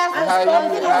 let's ask How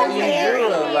do Unspoken you is do it?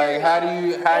 married. Like how do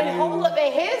you And hold up,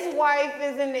 and his wife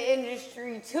is in the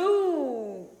industry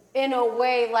too, in a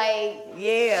way, like,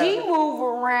 Yeah. she move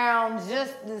around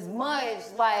just as much.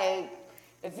 Like,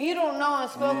 if you don't know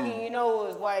Unspoken, you know who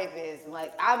his wife is.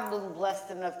 Like, I've been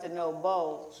blessed enough to know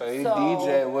both. So you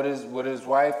DJ, what his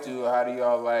wife do? How do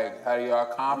y'all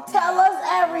compliment? Tell us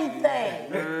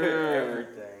everything.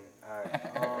 Everything. All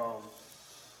right.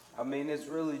 I mean, it's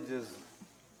really just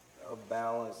a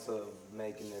balance of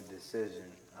making a decision,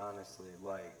 honestly.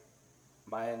 Like,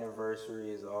 my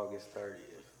anniversary is August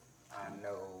 30th. I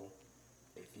know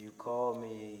if you call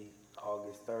me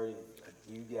August 30th,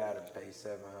 you gotta pay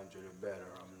 $700 or better.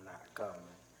 I'm not coming.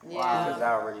 Yeah. Because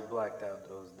I already blacked out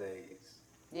those days.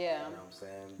 Yeah. You know what I'm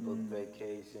saying? Book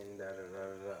vacation,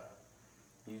 da-da-da-da-da.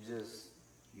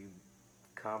 You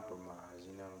compromise,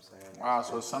 you know what I'm saying? Wow,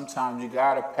 so sometimes you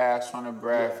gotta pass on the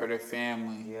bread for the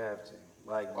family. You have to.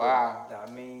 Like, Wow. but,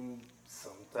 I mean,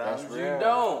 sometimes That's you real.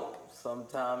 don't.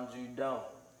 Sometimes you don't.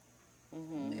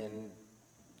 And you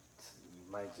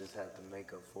might just have to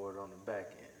make up for it on the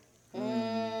back end.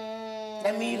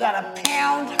 That means you gotta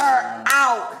pound her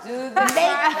out.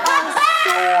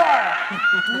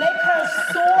 Make her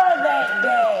sore that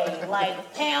day.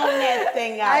 Like pound that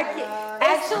thing out.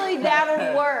 Actually,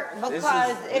 that'll work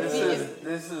because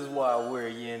This is why we're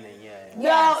yin and yang.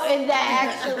 No, and that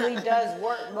actually does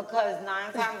work because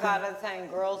 9 times out of 10,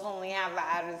 girls only have an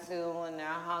attitude when they're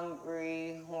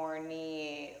hungry,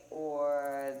 horny,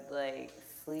 or like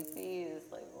sleepy.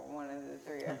 It's like one of the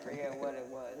three. I forget what it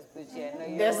was, but yeah, no,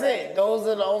 you're That's right. it. Those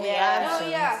are the only Yeah. options. Oh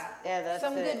yeah. Yeah, that's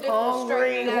Some it. good different Hungry,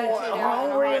 straight attitude out in a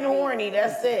hungry and heartbeat. horny.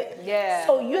 That's it. Yeah.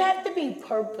 So you have to be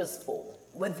purposeful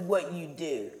with what you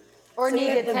do. Or So you need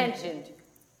have to- attention.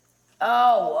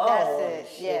 Oh, That's it.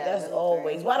 shit, Yeah, that's those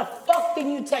always. Why the fuck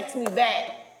didn't you text me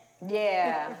back?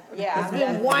 Yeah, yeah. It's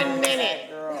been 1 minute,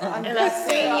 Girl. and I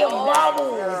seen your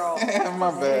bubbles. Girl.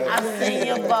 My bad. I seen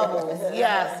your bubbles.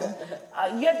 Yes,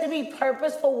 you have to be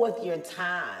purposeful with your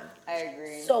time. I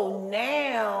agree. So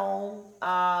now,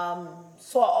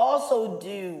 so I also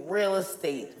do real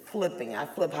estate flipping. I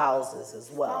flip houses as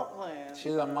well. Stop playing.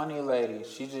 She's a money lady.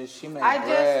 She made I just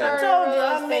bread. started I told you,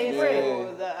 I real make estate bread.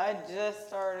 school. I just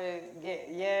started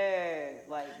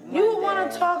like You Monday.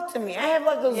 want to talk to me? I have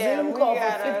like a Yeah, Zoom we call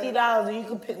gotta- for $50, and you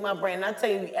can pick my brain. I tell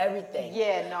you everything.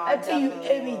 Yeah, no, I tell you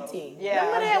definitely will. everything. Yeah,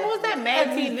 Remember I that? What was that? Mad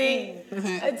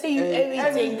TV. I tell you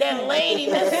everything. That lady,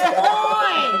 Miss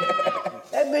Swan.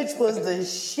 That bitch was the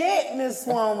shit. Miss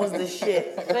Swan was the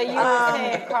shit. So you were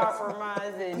saying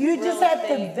compromising. You just have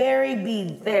to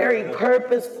be very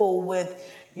purposeful with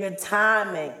your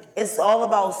timing. It's all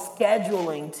about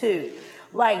scheduling too.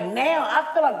 Like now,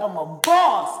 I feel like I'm a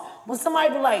boss. When somebody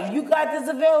be like, you got this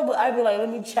available, I be like, let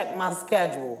me check my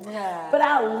schedule. Yeah. But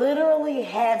I literally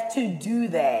have to do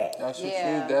that. That's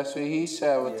what he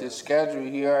said with the schedule.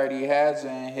 He already has it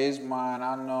in his mind.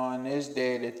 I know on this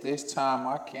date at this time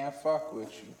I can't fuck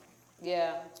with you.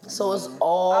 Yeah. So it's I'll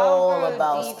all go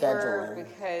about deeper scheduling.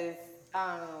 because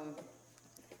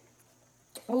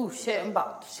oh shit, I'm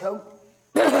about to choke.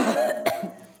 Is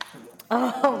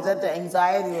that the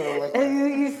anxiety or like?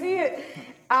 You see it?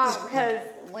 Because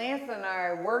Lance and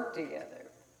I work together.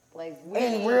 Like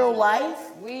In real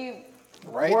life? We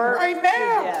Right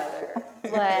now.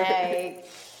 Together. Like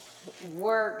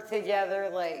work together.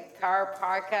 Like our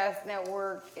podcast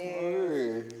network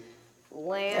is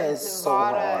Lance,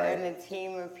 Vada, and a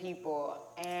team of people,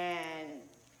 and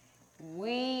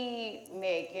we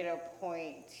make it a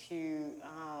point to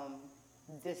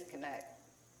disconnect.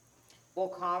 We'll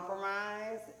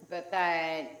compromise, but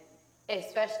then,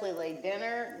 especially like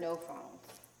dinner, no phones.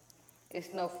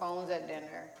 It's no phones at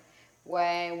dinner.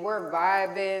 When we're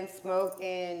vibing,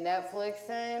 smoking,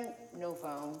 Netflixing, no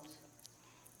phones.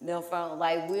 No phone.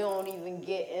 Like we don't even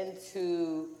get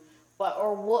into,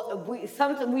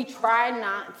 something we try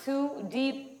not to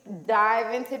deep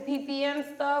dive into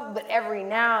PPM stuff, but every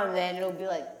now and then it'll be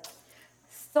like,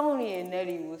 Stoney and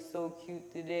Nettie was so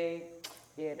cute today.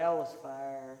 Yeah, that was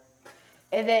fire.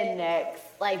 And then next,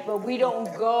 but we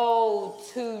don't go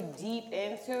too deep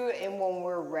into it. And when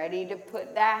we're ready to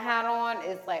put that hat on,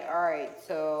 it's like, all right,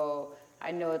 so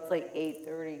I know it's like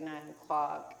 8:30, 9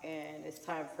 o'clock, and it's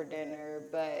time for dinner,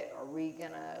 but are we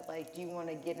gonna, do you want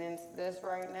to get into this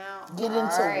right now? Get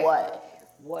into what?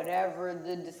 Whatever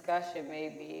the discussion may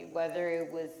be, whether it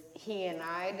was he and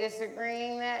I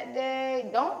disagreeing that day.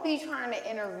 Don't be trying to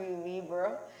interview me,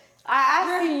 bro.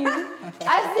 I see you.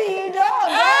 I see you, dog.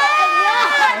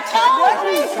 I told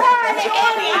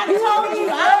you.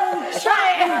 I'm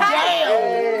trying.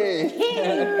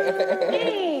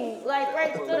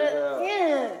 Right to the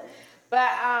end.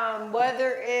 But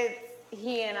whether it's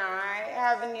he and I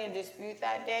having a dispute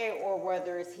that day, or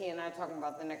whether it's he and I talking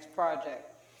about the next project.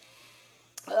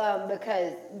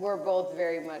 Because we're both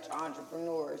very much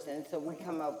entrepreneurs, and so we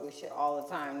come up with shit all the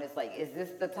time. And it's like, is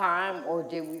this the time, or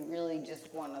did we really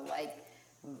just want to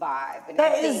vibe? And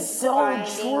that is so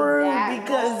true,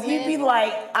 because you be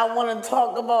like, I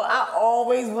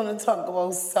always want to talk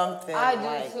about something. I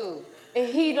do too. And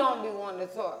he don't be wanting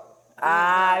to talk.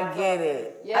 I get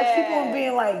it. Yeah. I keep on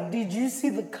being like, did you see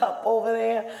the cup over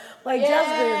there?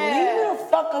 Justin, leave me the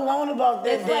fuck alone about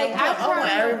this. I want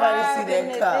everybody to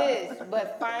see that cup.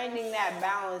 But finding that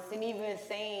balance, and even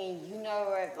saying, you know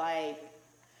what,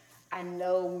 I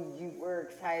know you were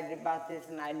excited about this,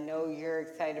 and I know you're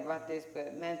excited about this,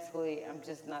 but mentally, I'm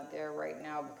just not there right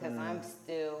now because I'm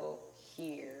still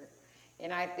here.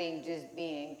 And I think just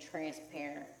being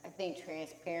transparent. I think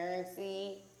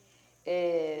transparency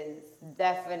is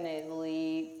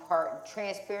definitely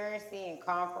transparency and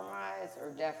compromise are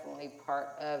definitely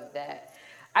part of that.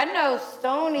 I know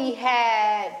Stoney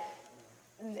had,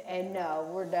 and no,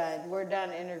 we're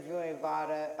done interviewing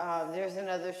Vada. There's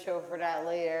another show for that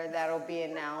later that'll be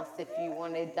announced. If you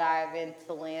want to dive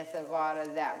into Lance and Vada,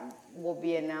 that will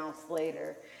be announced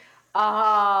later.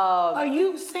 Are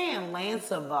you saying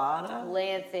Lance and Vada?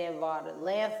 Lance and Vada.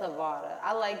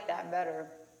 I like that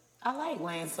better. I like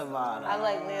Lance and Vada. I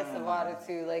like Lance and Vada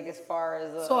too, as far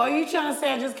as... So are you trying to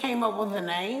say I just came up with a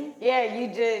name? Yeah, you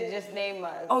did just name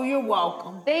us. Oh, you're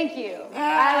welcome. Thank you.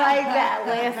 I like that,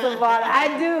 Lance and Vada. I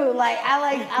do. I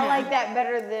like that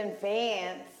better than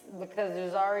Vance, because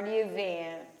there's already a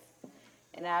Vance,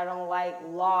 and I don't like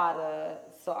Lotta,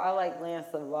 so I like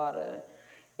Lance and Vada.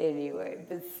 Anyway,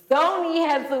 but Stoney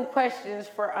had some questions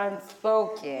for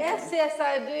Unspoken. Yes,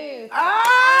 I do.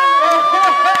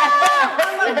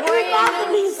 I'm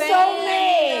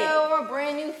a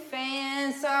brand new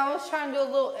fan, so I was trying to do a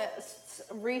little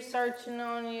researching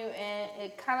on you, and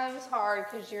it kind of is hard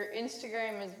because your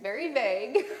Instagram is very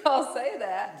vague. I'll say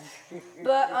that.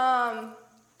 But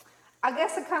I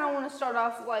guess I kind of want to start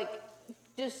off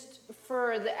just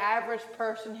for the average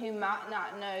person who might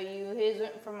not know you, who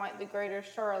isn't from the greater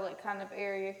Charlotte kind of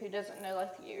area, who doesn't know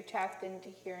that you're tapped into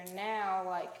here and now,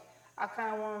 I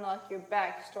kind of want to know your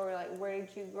backstory, where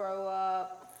did you grow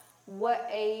up, what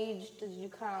age did you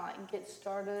kind of get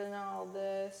started in all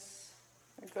this?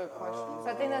 Good question. So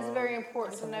I think that's very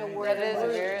important to know where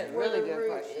the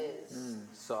root is.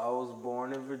 So I was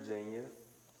born in Virginia.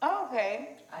 Oh,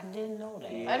 okay. I didn't know that.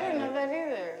 I didn't know that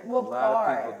either. What A lot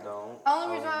part? of people don't.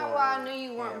 Only reason why I knew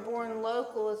you weren't born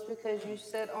local is because you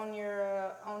said on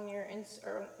your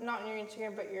not on your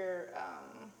Instagram, but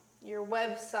your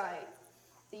website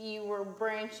that you were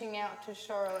branching out to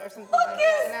Charlotte or something like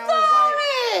that. And I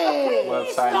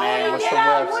was Website name?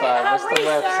 What's the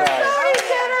website?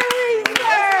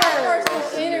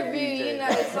 first interview,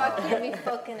 so I couldn't be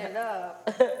fucking it up.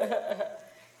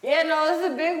 Yeah, no, it's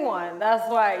a big one. That's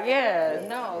why, Yeah,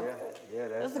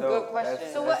 that's a good question.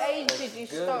 So what age did you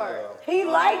start? He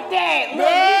liked that. You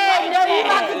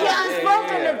about to get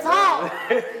Unspoken to talk.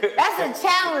 That's a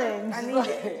challenge. I need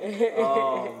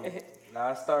it.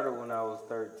 I started when I was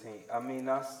 13.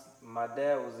 My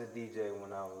dad was a DJ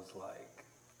when I was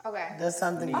Okay. That's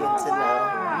something to get Oh, to know.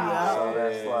 wow. So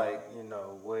that's like,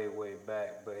 way, way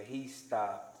back. But he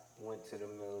stopped, went to the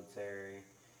military,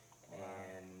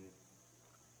 and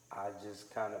I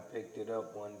just kind of picked it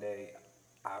up one day.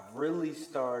 I really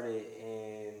started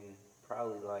in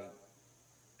probably like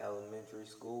elementary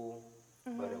school,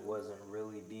 but it wasn't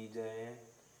really DJing.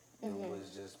 It was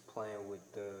just playing with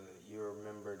you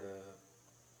remember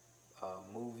the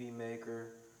movie maker?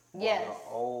 Yes. On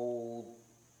the old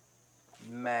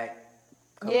Mac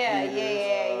Yeah, computers.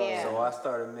 yeah. So I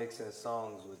started mixing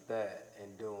songs with that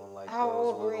and doing like How those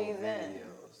old were little you then?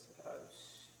 videos. I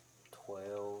was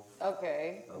 12,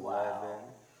 Okay. 11. Wow.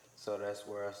 So that's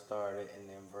where I started, and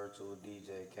then Virtual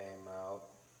DJ came out.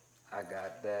 I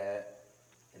got that,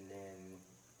 and then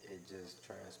it just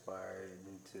transpired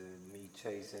into me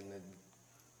chasing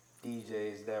the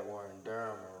DJs that were in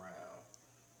Durham around.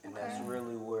 And that's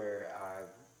really where I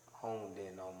honed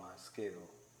in on my skill.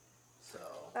 So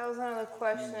That was another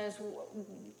question is,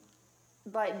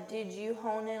 like, did you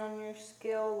hone in on your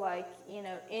skill, like, in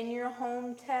your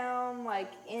hometown,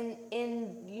 like, in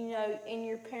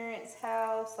your parents'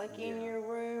 house, like, in your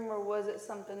room, or was it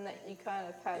something that you kind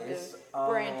of had to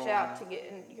branch out to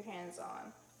get your hands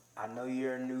on? I know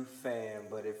you're a new fan,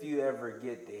 but if you ever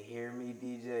get to hear me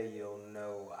DJ, you'll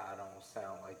know I don't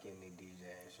sound like any DJ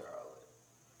in Charlotte.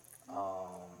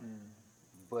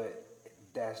 But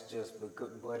that's just because,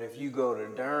 but if you go to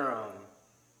Durham,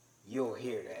 you'll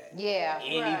hear that. Yeah.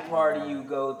 Any party you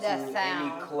go to, That any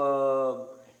sound. club,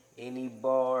 any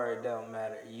bar, it don't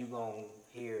matter. You gonna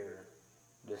hear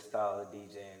the style of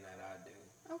DJing that I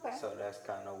do. Okay. So that's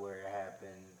kind of where it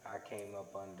happened. I came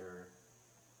up under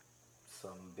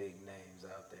some big names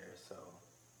out there, so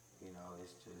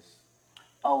it's just.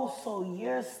 Oh, so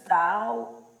your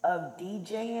style of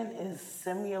DJing is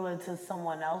similar to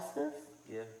someone else's?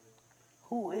 Yeah.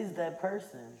 Who is that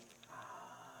person?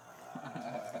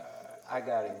 I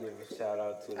gotta give a shout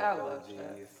out to the I love OG.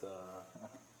 that. It's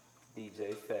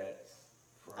DJ Fats.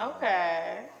 From,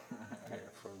 Okay.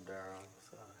 from Durham.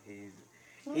 So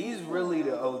he's really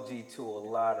the OG to a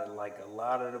lot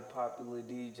of the popular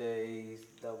DJs,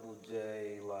 Double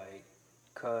J, like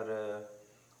Cutter,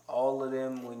 all of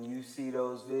them. When you see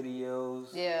those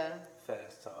videos, Yeah.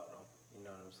 Fats taught them. You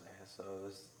know what I'm saying? So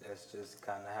that's just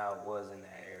kind of how it was in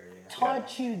that area.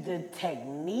 Taught you the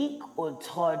technique or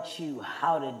taught you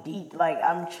how to like,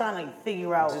 I'm trying to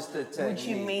figure out Just the what you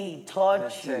technique. mean he taught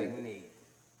The you. technique.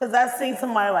 Because I seen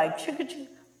somebody like, chicka.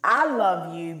 I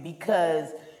love you because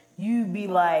you be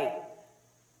like,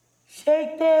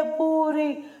 shake that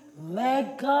booty,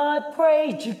 let God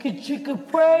praise, chicka,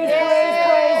 praise.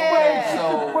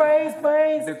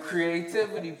 The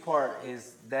creativity part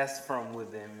that's from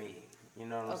within me. You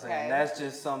know what I'm saying? That's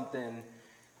just something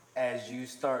as you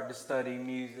start to study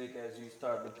music, as you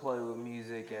start to play with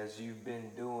music, as you've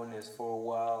been doing this for a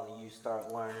while and you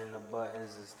start learning the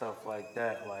buttons and stuff like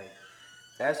that, like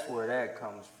that's where that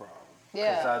comes from.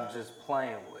 Yeah. Because I'm just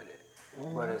playing with it.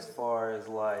 But as far as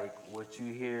like what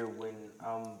you hear when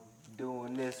I'm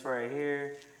doing this right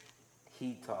here,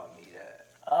 he taught me that.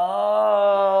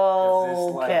 Oh, 'Cause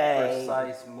it's okay. like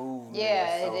precise movement.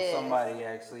 Yeah, so it is. somebody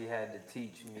actually had to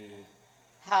teach me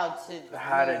How to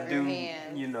how move to your do,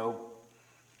 hands. you know what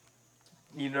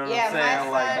Yeah, I'm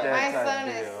saying? Like that my type son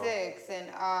deal. is 6,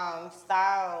 and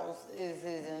Styles is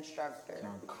his instructor.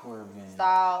 Corbin.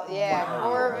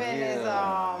 Corbin is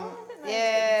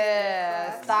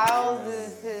Styles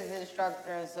is his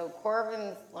instructor, and so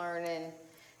Corbin's learning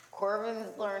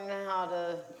how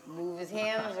to move his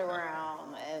hands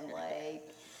around and like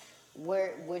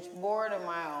which board am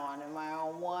I on? Am I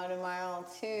on 1? Am I on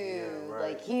 2? Yeah, right.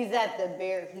 Like he's at the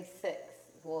bare. He's 6.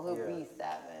 Well, he'll be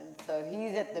 7. So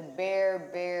he's at the bare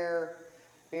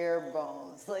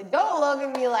bones. Like, don't look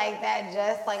at me like that,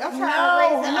 Jess. Like, I'm trying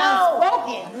to raise an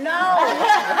unspoken.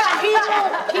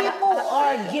 People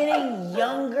are getting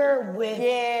younger with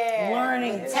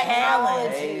learning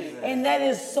talent. And that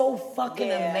is so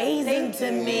fucking amazing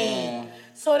to me.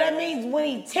 So that means when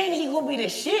he's 10, he gonna be the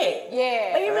shit.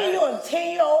 Yeah. Like, you mean you're a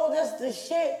 10-year-old, that's the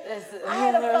shit? I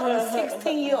had a fucking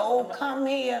 16-year-old come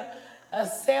here, a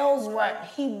sales rep,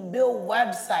 he built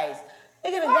websites.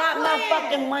 Nigga done got my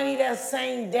fucking money that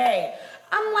same day.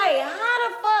 I'm like, how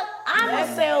the fuck? I'm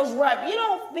a sales rep. You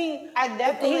don't be. I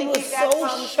definitely he was think that so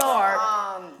comes sharp.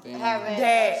 from having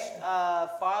a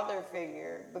father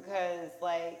figure because,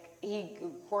 like,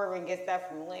 Corbin gets that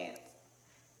from Lance.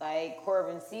 Like,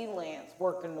 Corbin see Lance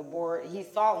working the board. He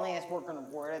saw Lance working the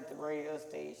board at the radio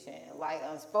station. Like,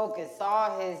 Unspoken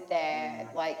saw his dad,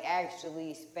 like,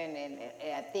 actually spinning.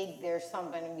 And I think there's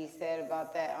something to be said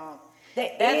about that.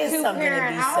 There is something to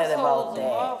be said about that.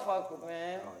 Motherfucker,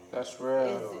 man. Oh, That's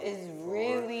real. Is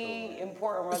really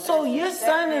important. So your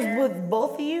son is with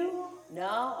both of you?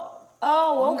 No.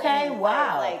 Oh, okay.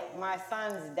 Wow. Like my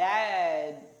son's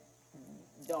dad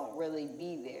don't really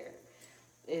be there.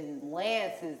 And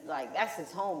Lance is like, that's his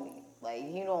homie. Like,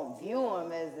 you don't view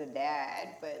him as a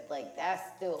dad, but like that's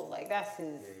still like that's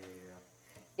his.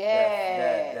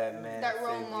 Yeah. That man. That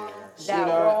role model. That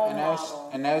role model.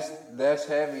 And that's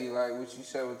heavy, like what you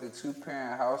said with the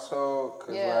 2-parent household.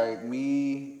 Cause like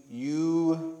me,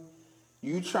 you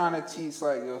trying to teach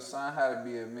like your son how to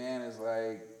be a man is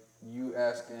like you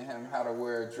asking him how to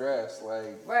wear a dress.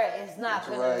 Like Right, it's not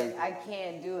gonna. like, I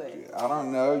can't do it. I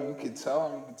don't know. You can tell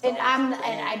him. And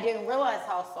I didn't realize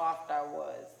how soft I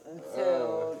was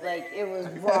until like it was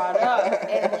brought up,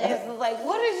 and Lance was like,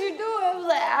 "What did you do?" I was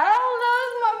like, "I don't know,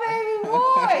 it's my baby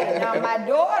boy." Now my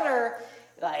daughter,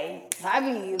 like, I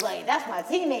mean, like that's my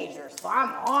teenager, so I'm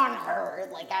on her.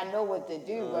 Like I know what to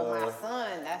do, but my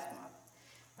son, that's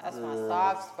my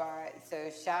soft spot. So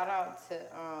shout out to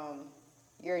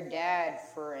your dad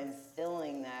for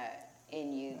instilling that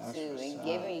in you too, and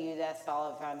giving you that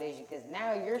solid foundation. Because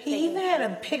now you're He even had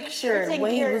a picture taking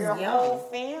when he care was of your young. whole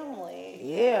family.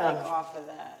 Yeah. Like off of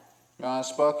that.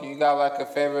 UnSpok3n, you got like a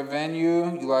favorite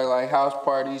venue? You like house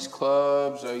parties,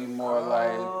 clubs, or you more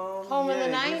like Home in the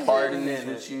 90s. parties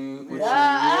with you?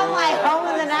 I'm like home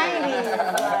in the 90s.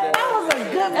 Like, That was a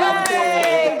good one.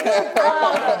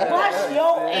 Wash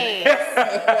your ass.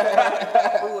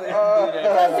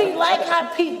 Because he like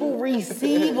how people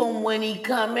receive him when he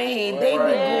come in. They be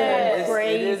going It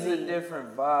crazy. is a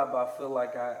different vibe. I feel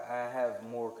like I have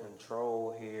more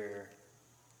control here.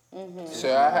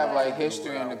 So I have like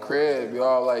history in the crib,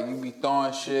 y'all. Like you be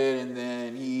throwing shit, and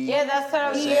then yeah, that's what I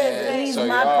was saying. He's So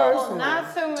my y'all- person.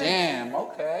 Not so much. Damn.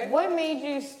 Okay. What made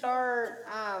you start,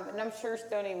 and I'm sure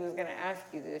Stoney was going to ask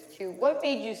you this too, what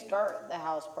made you start the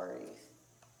house parties?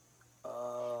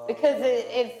 Because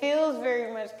it feels very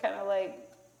much kind of like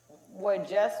what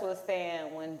Jess was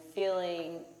saying when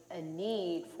feeling a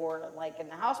need for, like, and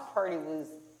the house party was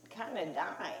kind of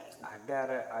dying. I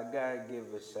gotta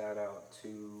give a shout out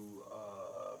to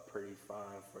Pretty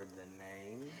Fine for the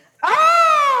name.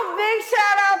 Oh, big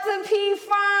shout out to P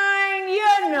Fine,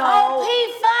 you know. Oh, P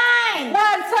Fine.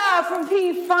 What's up from P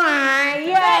Fine?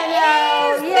 You That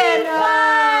know, is you P. know.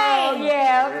 Fine.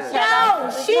 Yeah. shout out Yo,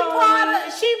 to she Tony. part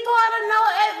of No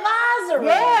Advisory.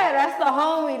 Yeah, that's the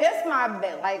homie. That's my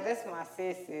like. That's my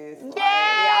sisters. Like,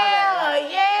 Yeah,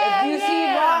 y'all yeah, If you see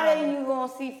yeah. Rada, you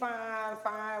gonna see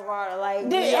fine Rada.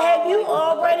 Like, Have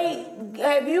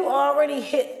you already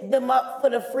hit them up for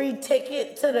the free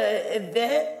ticket to the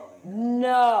event?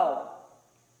 No.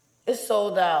 It's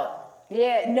sold out.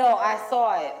 Yeah, no, I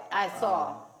saw it. I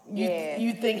saw. Yeah.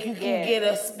 You think you can Yeah. get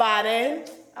a spot in?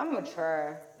 I'm gonna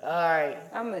try. All right.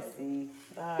 I'm gonna see.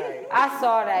 All right. I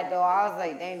saw that though. I was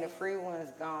like, dang, the free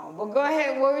one's gone. But go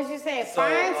ahead. What was you saying?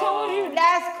 Fine told you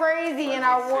that's crazy, and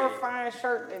I wore a fine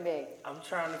shirt today. I'm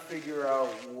trying to figure out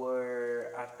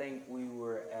where I think we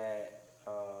were at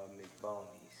McBoney's.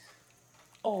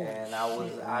 Oh, And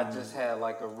I just had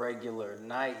like a regular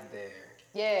night there.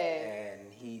 Yeah.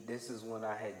 And this is when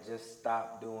I had just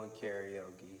stopped doing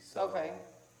karaoke. So Okay.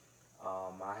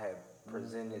 I had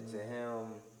presented to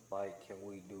him, like, can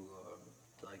we do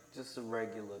just a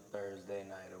regular Thursday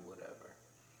night or whatever.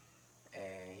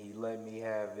 And he let me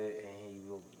have it, and he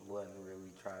wasn't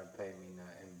really trying to pay me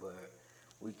nothing. But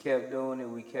we kept doing it,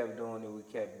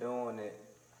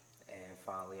 and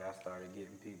finally I started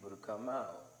getting people to come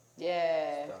out.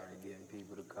 Yeah. And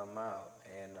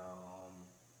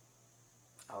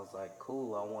I was like,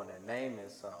 cool, I want to name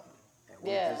it something. And we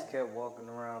Yeah. just kept walking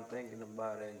around thinking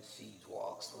about it, and she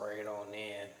walks right on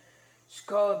in. She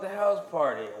called it the house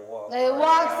party and walked It right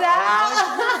walks out.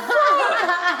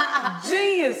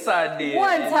 Genius idea.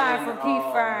 One And time then, for P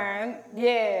Fine.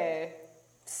 Yeah.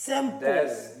 simple.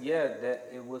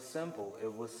 It was simple.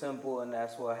 It was simple, and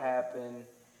that's what happened.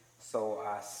 So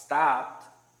I stopped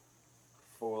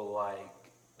for like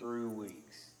 3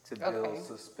 weeks to build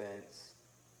suspense.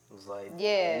 It was like,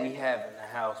 we having a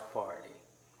house party.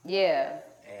 Yeah.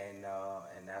 And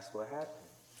that's what happened.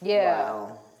 Yeah.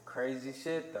 Wow. Crazy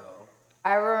shit though.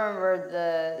 I remember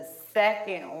the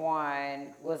second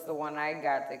one was the one I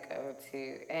got to go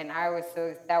to, and that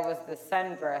was the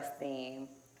sundress theme.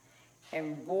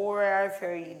 And boy, I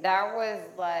tell you, that was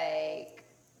like,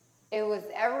 it was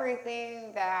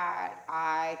everything that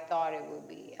I thought it would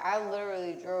be. I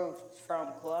literally drove from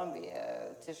Columbia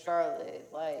to Charlotte,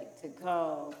 like, to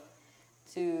come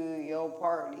to your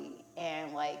party,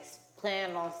 and like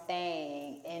planned on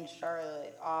staying in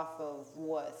Charlotte off of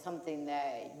something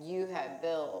that you had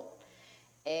built.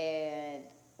 And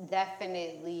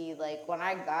definitely, like, when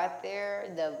I got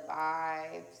there, the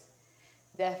vibes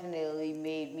definitely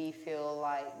made me feel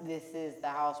like this is the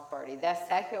house party. That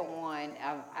second one,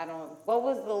 I don't, what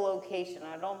was the location?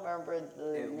 I don't remember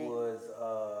the It name. was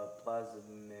Plaza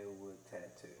Millwood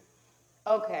Tattoo.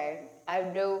 Okay, I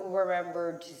don't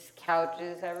remember just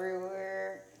couches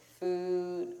everywhere,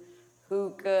 food,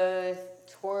 hookahs,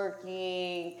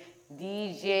 twerking,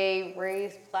 DJ,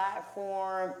 raised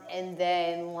platform, and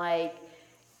then like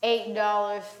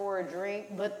 $8 for a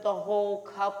drink, but the whole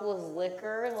cup was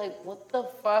liquor. Like, what the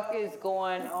fuck is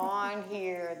going on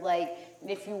here? Like,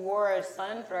 if you wore a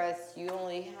sundress, you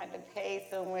only had to pay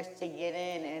so much to get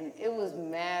in, and it was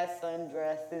mad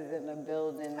sundresses in the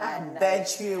building that night. I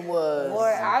bet you it was.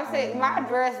 Boy, I say my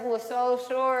dress was so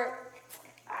short.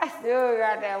 I still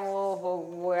got that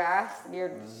motherfucker. Boy, I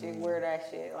scared the shit. Wear that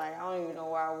shit. Like, I don't even know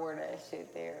why I wore that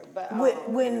shit there. But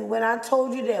When I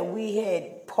told you that we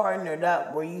had partnered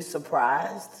up, were you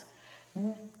surprised?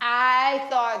 I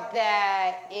thought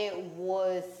that it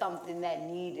was something that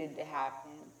needed to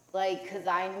happen. Like, because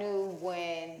I knew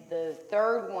when the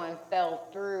third one fell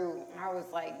through, I was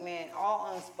like, man,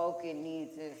 all Unspoken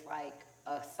needs is like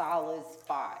a solid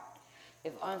spot.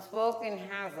 If Unspoken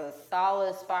has a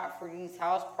solid spot for these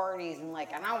house parties, and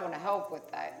I want to help with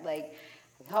that, like,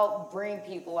 help bring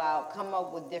people out, come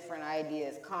up with different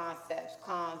ideas, concepts,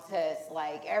 contests,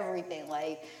 like everything.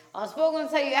 Like, Unspoken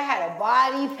tell you, I had a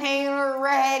body painter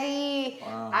ready.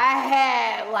 Wow. I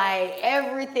had like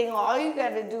everything. All you got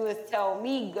to do is tell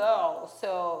me go.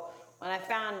 So when I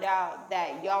found out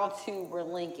that y'all two were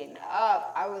linking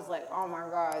up, I was like, oh my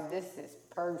God, this is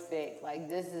perfect. Like,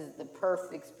 this is the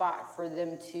perfect spot for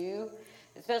them too,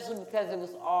 especially because it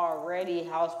was already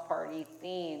house party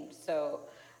themed. So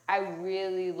I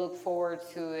really look forward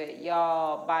to it.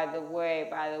 Y'all, by the way,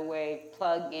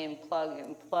 plug in.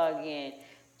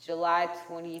 July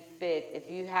 25th. If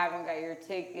you haven't got your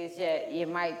tickets yet, you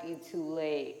might be too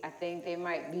late. I think they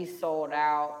might be sold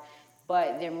out,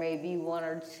 but there may be one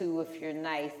or two if you're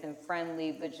nice and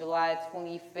friendly. But July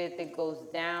 25th, it goes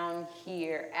down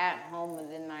here at Home of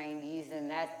the 90s, and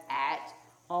that's at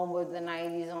Home of the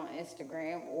 90s on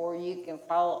Instagram, or you can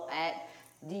follow at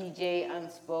DJ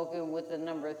Unspoken with the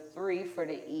number 3 for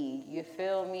the E. You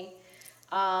feel me?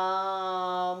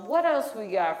 What else we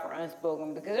got for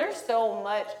Unspoken? Because there's so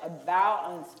much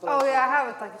about Unspoken. Oh yeah, I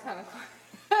have like a ton of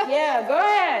questions. Yeah, go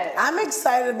ahead. I'm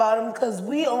excited about them because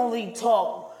we only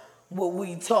talk what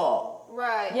we talk.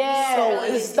 Right. Yeah. So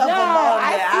it's stuff about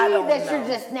that I don't see that know. you're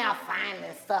just now finding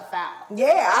stuff out.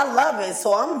 Yeah, I love it.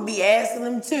 So I'm gonna be asking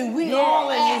them too. We all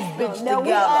in this bitch together.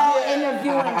 We all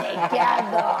interviewing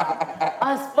together.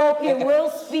 Unspoken will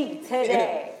speak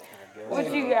today.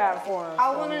 What you got for him?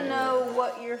 I want to know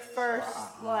what your first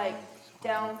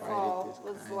downfall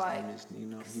was like.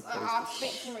 I'll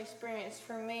speak from experience.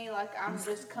 For me, I'm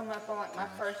just coming up on my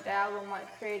first album,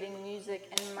 creating music,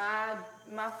 and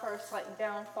my first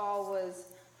downfall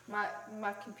was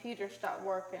my computer stopped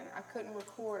working. I couldn't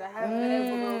record. I haven't been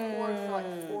able to record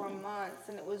for 4 months,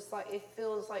 and it was it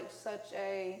feels like such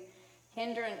a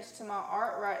hindrance to my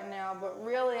art right now. But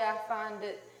really, I find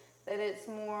that it's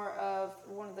more of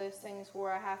one of those things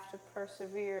where I have to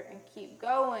persevere and keep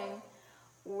going,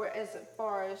 as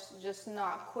far as just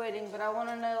not quitting. But I want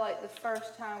to know the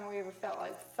first time where you ever felt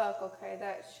fuck, okay,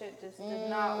 that shit just did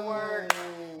not work.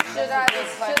 Should I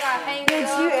hang it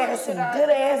up? You asked some good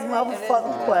ass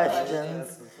motherfucking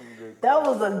questions. That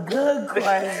was a good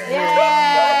question.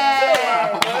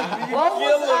 Yeah. What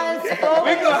was Unspoken?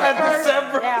 We're gonna have to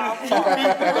separate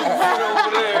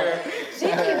over there. She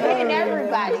keep hitting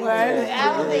everybody.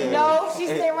 I don't think, no, she's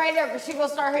staying right there, but she gonna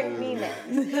start hitting me next.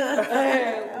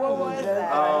 What was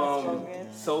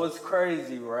that? So it's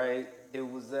crazy, right? It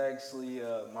was actually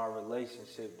my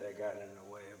relationship that got in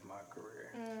the way of my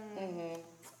career.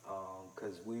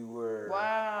 Because we were,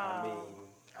 wow. I mean,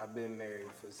 I've been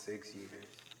married for 6 years,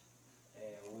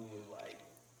 and we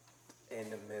were in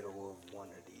the middle of one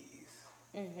of these.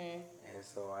 And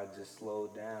so I just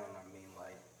slowed down. I mean,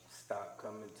 stop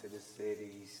coming to the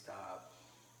city, stop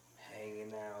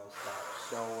hanging out, stop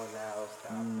showing out,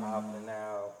 stop popping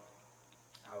out.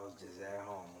 I was just at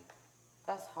home.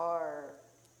 That's hard.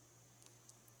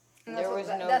 And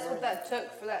that's what that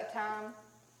took for that time.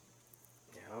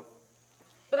 Yep.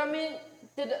 But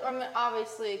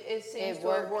obviously it seems to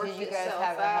have worked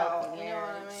itself out. You know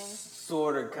what I mean?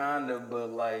 Sort of, kind of, but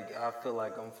I feel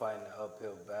like I'm fighting an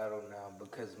uphill battle now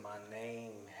because my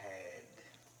name had.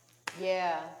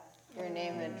 Yeah, your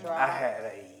name had dropped. I had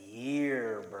a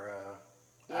year, bruh.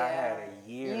 Yeah. I had a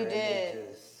year. You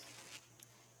did.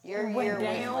 Your year was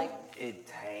down? It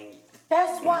tanked.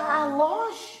 That's why I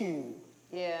lost you.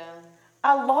 Yeah.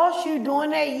 I lost you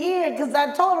during that year because I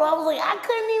told her, I was like, I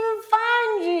couldn't even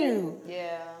find you.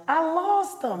 Yeah. I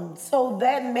lost them. So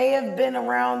that may have been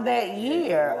around that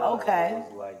year. Okay.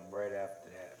 It was like right after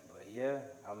that. But yeah,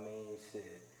 I mean,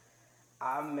 shit.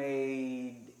 I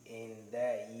made in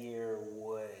that year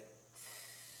what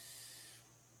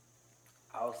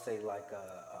I'll say like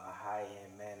a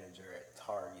high-end manager at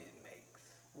Target makes.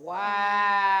 Wow.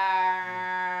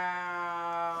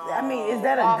 I mean, is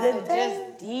that a Off good of thing?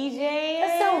 Just DJing?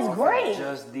 That sounds great.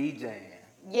 Just DJing.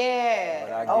 Yeah.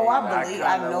 But I believe,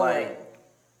 I know it.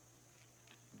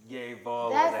 Gave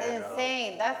all That's of that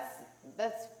insane.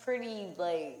 That's pretty,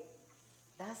 like,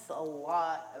 that's a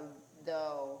lot of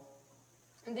dough.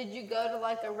 And did you go to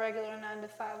like a regular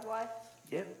 9-to-5 life?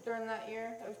 Yep. During that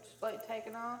year of just like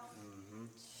taking off?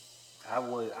 I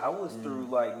was through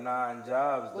like 9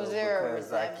 jobs Was though, there a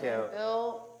because I resentment kept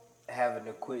built? having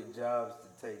to quit jobs to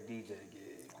take DJ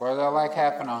gigs. Whereas I like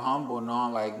having a humble,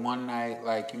 knowing like one night,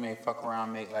 like you may fuck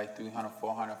around, make like 300,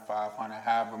 400, 500,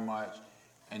 however much,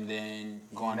 and then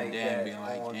going to day and being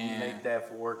like, You damn. make that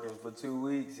for working for 2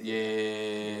 weeks.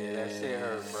 Yeah. That shit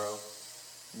hurt, bro.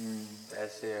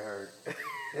 That shit hurt.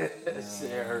 That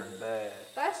shit hurt bad.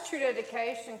 That's true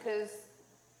dedication because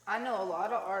I know a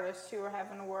lot of artists who are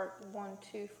having to work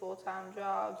 1-2 full-time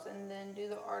jobs and then do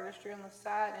the artistry on the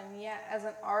side. And yeah, as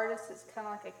an artist, it's kind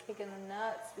of like a kick in the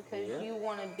nuts because you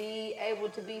want to be able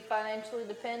to be financially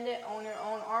dependent on your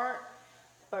own art.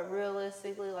 But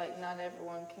realistically, like, not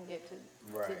everyone can get to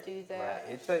do that.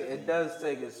 Right. It does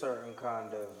take a certain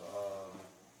kind of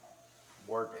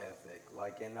work ethic.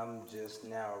 Like, and I'm just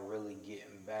now really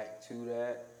getting back to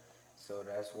that. So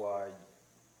that's why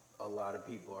a lot of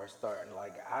people are starting.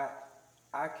 Like,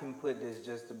 I can put this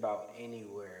just about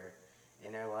anywhere.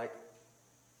 And they're like,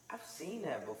 I've seen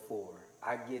that before.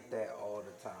 I get that all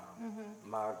the time.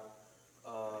 My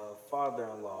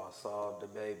father-in-law saw the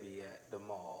baby at the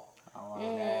mall.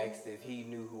 And asked if he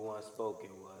knew who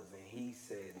UnSpok3n was, and he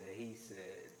said that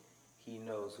he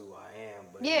knows who I am,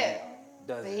 but he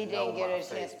doesn't he know didn't get my a chance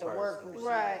face to work with personally. you.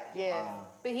 Right. Yeah.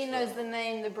 But he knows the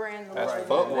name, the brand, the That's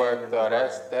logo. footwork though.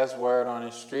 That's word on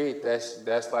the street.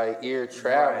 That's like ear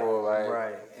travel.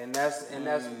 Right. And that's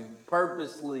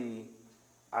purposely.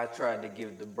 I tried to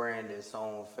give the brand its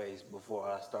own face before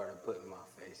I started putting my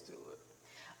face to it.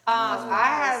 I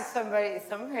had somebody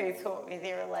told me,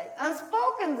 they were like,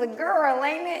 UnSpok3n's a girl,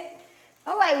 ain't it?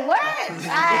 I'm like, what?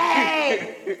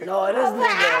 No, it is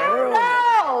I don't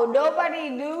know. Nobody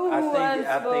knew who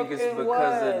I think it's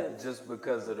was.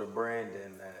 because of the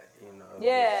branding that, you know.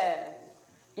 Yeah.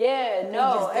 Yeah,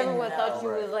 no, just didn't everyone thought know.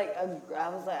 you was like, I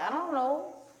was like, I don't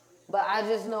know. But I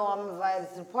just know I'm invited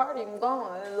to the party. I'm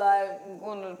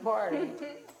going to the party.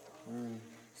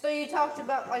 So you talked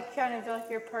about like kind of like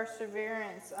your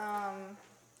perseverance.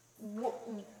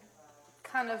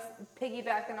 Kind of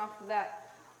piggybacking off of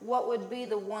that, what would be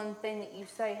the one thing that you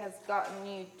say has gotten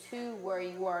you to where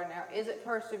you are now? Is it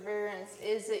perseverance?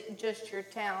 Is it just your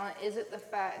talent? Is it the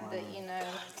fact that, you know,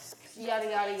 yada,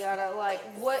 yada, yada? Like,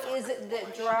 what is it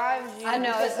that drives you? I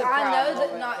know, Because it's a I know problem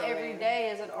that not for every me.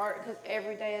 day as an art, because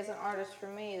every day as an artist for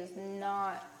me is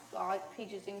not like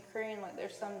peaches and cream. Like,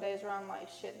 there's some days where I'm like,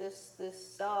 shit, this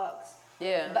sucks.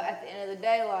 Yeah. But at the end of the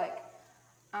day, like,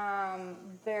 I'm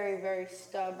very, very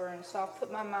stubborn. So I'll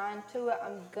put my mind to it.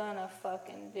 I'm gonna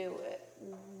fucking do it.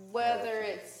 Whether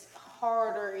it's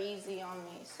hard or easy on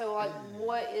me. So, like,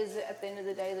 what is it at the end of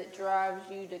the day that drives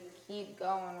you to keep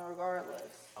going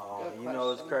regardless? You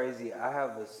know, it's crazy. I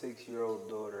have a 6-year-old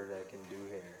daughter that can do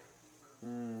hair.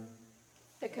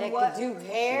 That They what? could do She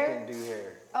hair. can do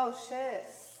hair. Oh, shit.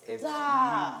 If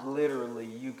Stop.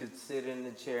 you could sit in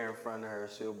the chair in front of her,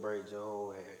 she'll braid your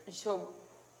whole hair. She'll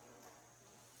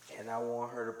And I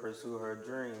want her to pursue her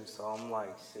dreams, so I'm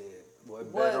like, shit, what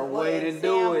What better way to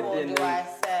do it example than do to I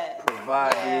set?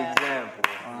 provide Yeah. the example?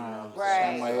 You know? Right.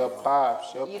 Same way your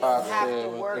pops You don't said. have to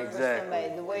work Exactly. for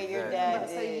somebody the way your Exactly. dad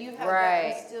So did. you have Right.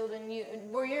 that instilled in you.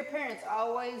 Were your parents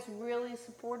always really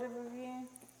supportive of you?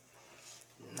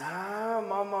 Nah,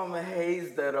 my mama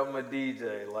hates that I'm a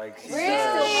DJ. Like, she Really?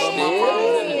 does. But my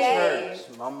mom's in the Yeah.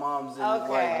 church. My mom's in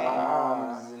Okay. my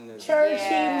mom's in the Churchy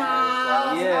Yeah.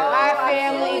 mom. Yeah. My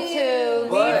family too.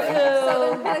 But- Me too.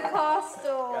 Southern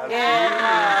Pentecostal.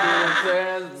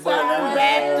 Southern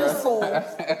Baptist school.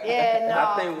 Yeah, no.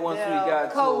 I think once we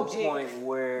got to a Kojic. point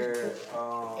where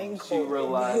she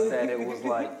realized that it was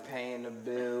like paying the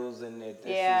bills and that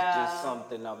this is just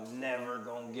something I'm never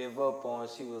gonna give up on,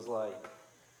 she was like,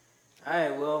 all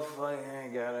right, well, fuck, I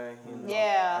ain't gotta, you know,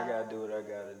 Yeah. I gotta do what I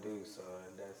gotta do. So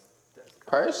that's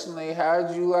Personally, how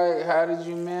did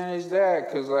you manage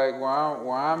that? Cause like where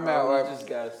I'm at, bro, like you just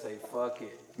gotta say fuck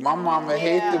it. My mama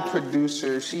hate the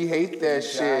producer. She hate that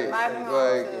shit. My mom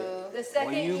Like, too. The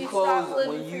second When you you close- stop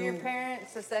living when for you- your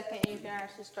parents, the second you can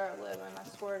actually start living. I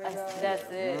swear to God. That's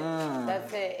it.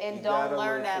 That's it. And You don't gotta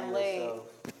learn live that for late. yourself.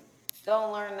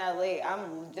 Don't learn that late.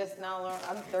 I'm just now learning.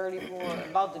 I'm 34,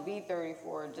 about to be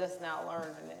 34, just now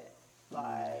learning it.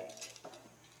 Like,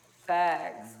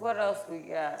 facts. What else we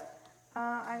got?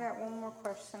 I got one more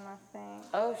question, I think.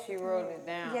 Oh, she wrote it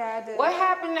down. Yeah, I did. What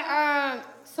happened?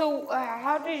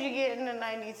 How did you get into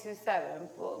 92.7?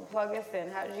 Plug us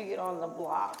in. How did you get on the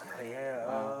block?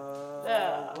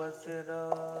 Yeah. Was it,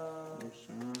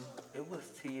 it was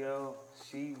T.O.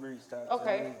 She reached out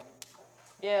Okay. to me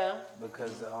Yeah.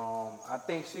 because I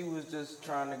think she was just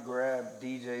trying to grab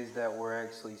DJs that were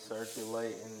actually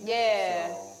circulating.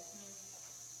 Yeah.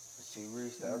 So she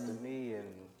reached out to me, and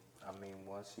I mean,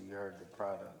 once she heard the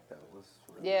product, that was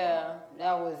really Yeah,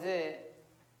 that was it.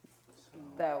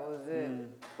 That was it.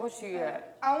 What you got?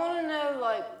 I want to know,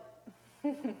 like,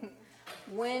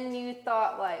 when you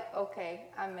thought, like, okay,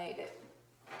 I made it.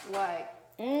 Like,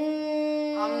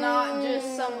 I'm not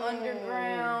just some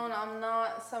underground. I'm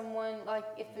not someone, like,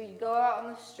 if you go out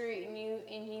on the street and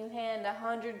you hand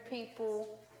 100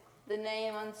 people the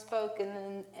name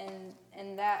Unspoken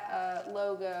and that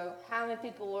logo, how many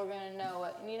people are gonna know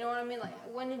it? You know what I mean? Like,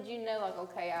 when did you know, like,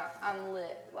 okay, I'm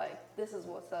lit. Like, this is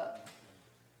what's up.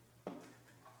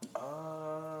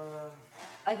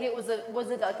 Like, was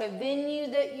it like a venue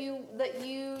that you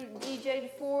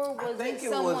DJ'd for? Was it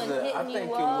someone hitting you up? I think it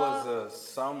was a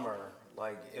summer.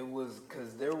 Like, it was,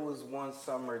 because there was one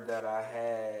summer that I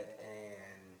had,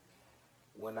 and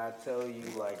when I tell you,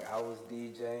 like, I was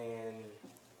DJing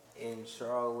in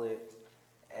Charlotte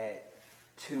at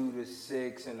 2 to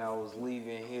 6, and I was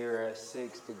leaving here at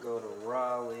 6 to go to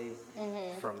Raleigh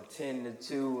from 10 to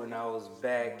 2, and I was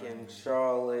back in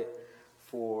Charlotte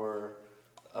for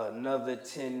another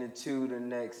 10 to 2 the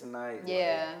next night.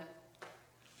 Yeah.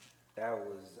 Like, I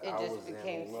was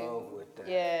in love with that.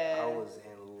 Yeah. I was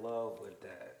in love with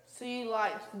that. So you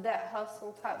liked that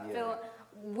hustle type feeling.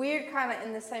 We're kind of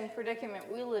in the same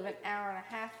predicament. We live an hour and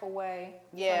a half away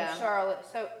from Charlotte.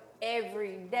 So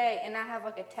every day, and I have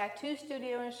like a tattoo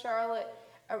studio in Charlotte,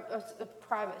 a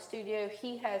private studio.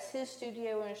 He has his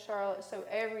studio in Charlotte. So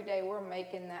every day we're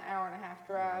making that hour and a half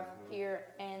drive here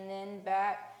and then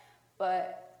back.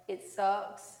 But it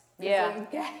sucks. Yeah.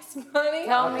 Gas money.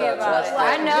 Tell me about it.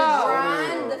 I The know.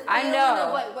 grind, the feeling I know.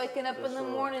 of like waking up in the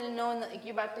morning and knowing that like,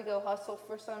 you're about to go hustle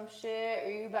for some shit or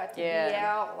you're about to be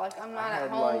out. Like, I'm not at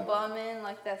home bumming.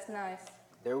 Like, that's nice.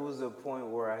 There was a point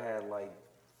where I had like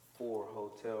 4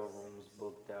 hotel rooms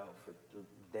booked out for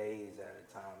days at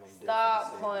a time. In Stop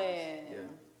different playing. cities.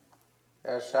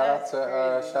 Yeah.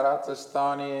 yeah, shout out to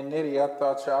Stoney and Nitty. I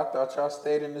thought y'all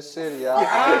stayed in the city.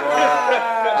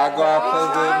 I go out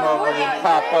places, motherfuckers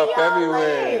pop up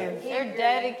everywhere. You're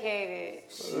dedicated.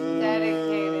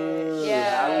 Dedicated.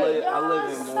 Yeah. I live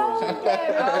in Mooresville.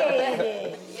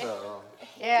 Dedicated. So,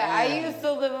 Yeah, I used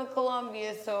to live in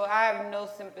Columbia, so I have no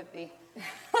sympathy.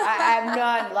 I have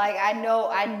none. Like, I know.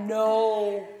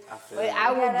 But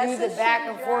I would do the back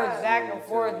and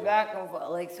forth.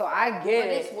 Like, so I get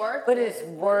it. It's worth but it. it's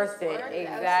worth it. Absolutely,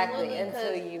 Exactly.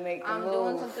 Until you make the I'm move.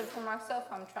 doing something for myself.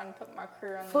 I'm trying to put my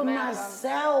career on the For map.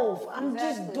 myself. I'm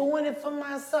just Exactly. doing it for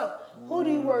myself. Who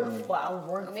do you work for? I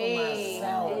work Me. for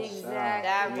myself. Exactly.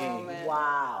 That moment.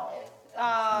 Wow.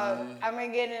 I'm gonna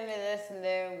get into this, and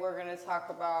then we're gonna talk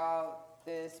about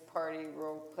this party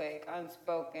real quick.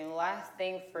 Unspoken. Last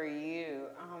thing for you.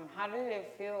 How did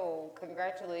it feel?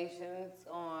 Congratulations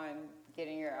on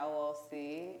getting your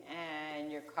LLC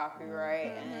and your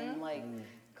copyright and like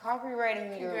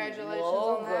copyrighting your Congratulations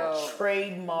logo. on that.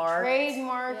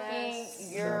 Trademarking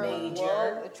Yes. your Major.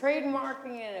 logo.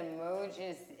 Trademarking an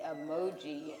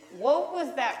emoji. What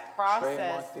was that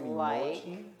process Trademarking like?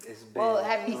 emoji? it's been Well,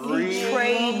 have you 3 seen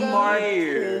Trademark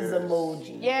years. is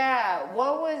emoji. Yeah,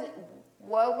 what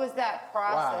was that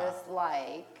process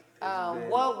like?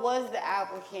 What was the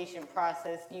application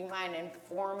process? Do you mind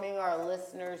informing our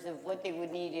listeners of what they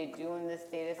would need to do in the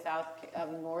state of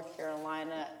North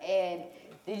Carolina? And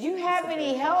did you have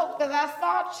any help? Because I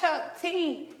saw Chuck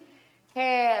T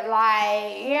had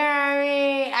like, you know what I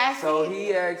mean? So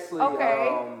he actually,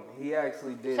 he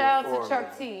actually did Shout it out for to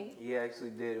Chuck me. T. He actually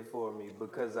did it for me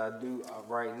because I do.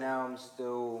 Right now, I'm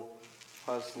still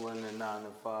hustling a 9 to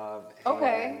 5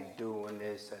 and doing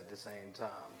this at the same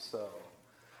time. So,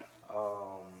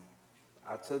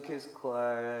 I took his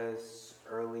class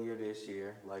earlier this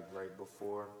year, like right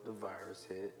before the virus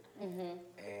hit,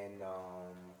 and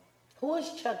Who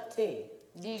is Chuck T?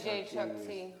 DJ Chuck is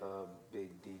T. a big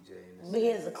DJ in the He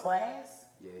has a class?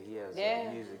 Yeah, he has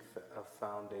a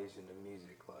foundation of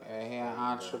music class. Yeah, he an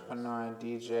entrepreneur and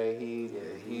DJ.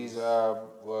 He's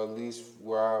well, at least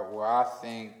where I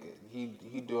think he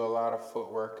do a lot of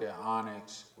footwork at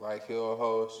Onyx. Like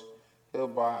he'll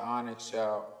buy Onyx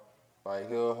out. Like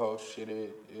he'll host shit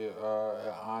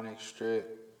at Onyx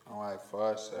Strip. And like for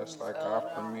us, that's like our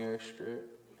premier strip.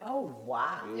 Oh,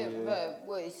 wow. Yeah, but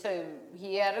wait, so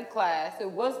he had a class. So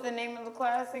what's the name of the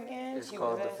class again? It's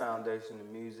called the Foundation of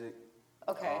Music.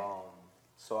 Okay.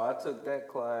 So I took that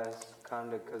class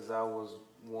kind of because I was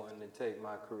wanting to take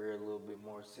my career a little bit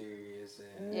more serious.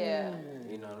 And,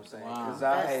 you know what I'm saying? Because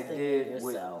I had did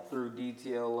through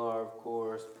DTLR, of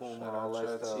course, Puma, all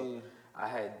that stuff. I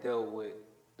had dealt with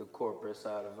the corporate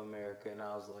side of America, and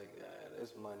I was like,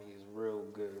 this money is real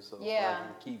good. So if I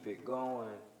can keep it going,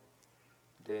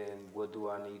 then what do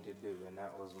I need to do? And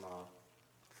that was my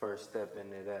first step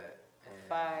into that. And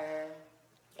Fire.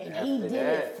 And he did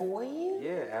it for you?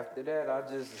 Yeah, after that, I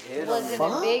just hit him. Was it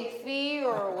a big fee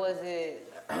or was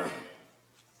it?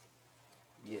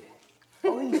 Yeah.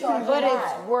 Oh, he charged But you it's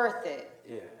high. worth it.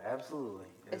 Yeah, absolutely.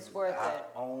 It's worth I it.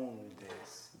 own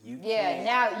this. You Yeah, can't.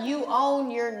 now you own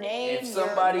your name. If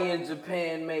somebody in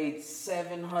Japan made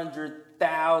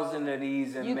 700,000 of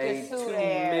these and You could made sue $2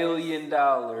 their ass. million,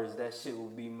 that shit will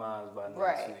be mine by next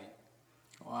Right. week.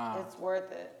 Wow. It's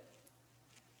worth it.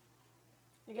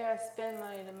 You gotta spend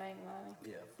money to make money.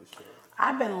 Yeah, for sure.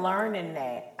 I've been learning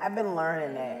that. I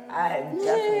have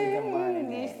definitely been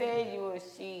learning You that. said you was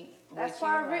cheap. That's but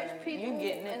why you rich learning. people You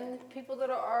getting it. and people that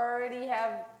already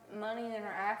have money and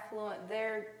are affluent,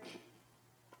 they're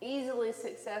easily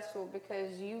successful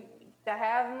because to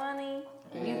have money,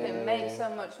 you can make so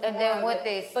much more. And then of what it.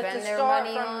 they But to spend their start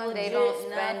money from on, they legit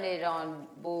don't spend nothing- it on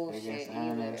bullshit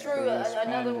either. True. They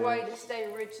spend Another it. way to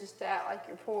stay rich is to act like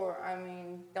you're poor. I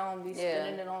mean, don't be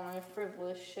spending it on any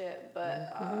frivolous shit.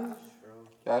 But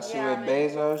Y'all see Yeah, what I mean-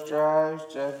 Bezos drives?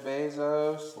 Jeff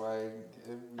Bezos? Like,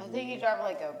 I think he drive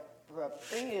like a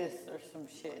Prius or some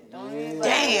shit. Don't he? Like,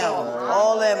 Damn,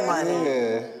 all that money.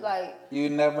 yeah. Like, You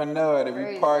never know it. If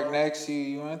Crazy. you park next to you,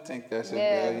 you wouldn't think that's a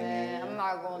yeah, billionaire. man. I'm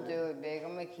not gonna do it big. I'm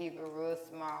gonna keep it real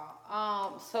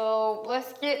small. So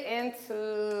let's get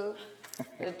into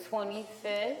the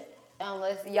 25th.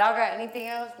 Unless y'all got anything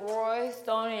else, Roy,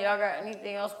 Stoney, y'all got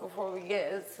anything else before we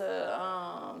get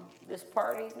into this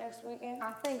party next weekend?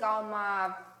 I think all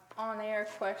my on-air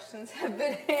questions have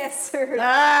been answered.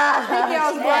 Ah, All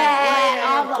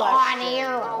the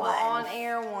on-air All the ones.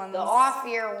 on-air ones. The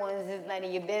off-air ones is none of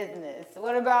your business.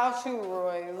 What about you,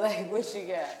 Roy? Like, what you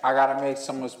got? I gotta make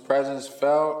someone's presence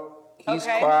felt. He's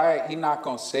Okay. quiet. He not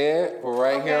gonna say it. But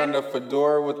right here on the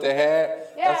fedora with the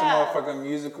hat, that's a Yeah. motherfucking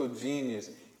musical genius.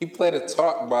 He played a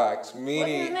talk box, What's his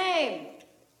meaning name?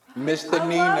 Mr.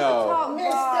 Nino.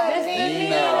 Mr.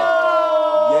 Nino.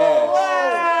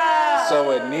 Yes. So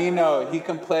with Nino, he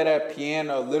can play that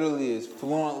piano literally as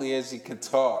fluently as he can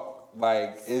talk.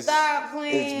 Like it's Stop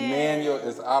playing. it's manual,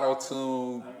 it's auto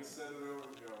tune.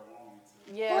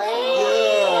 Yeah.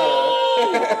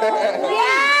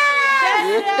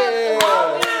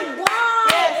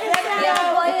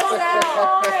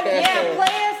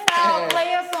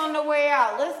 Play us on the way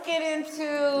out. Let's get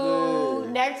into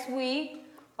next week.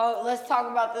 Let's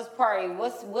talk about this party.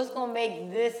 What's gonna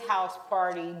make this house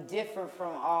party different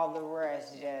from all the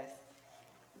rest, Jess?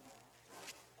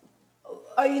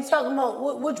 Are you talking about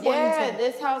which one? you Yeah, talking-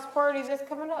 this house party that's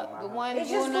coming up. The one It's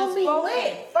you just and gonna be UnSpok3n.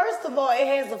 lit. First of all, it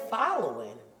has a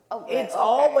following. Okay, It's okay.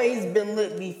 always been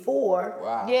lit before.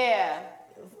 Wow. Yeah.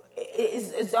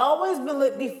 It's always been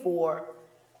lit before.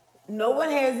 No one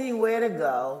has anywhere to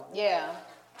go. Yeah.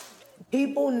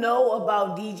 People know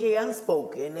about DJ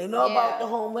UnSpok3n. They know Yeah. about the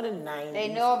home of the 90s. They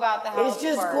know about the house It's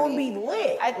just party. gonna be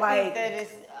lit. I think like, that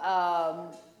it's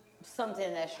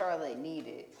something that Charlotte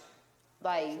needed.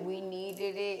 Like, we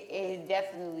needed it. It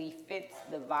definitely fits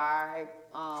the vibe.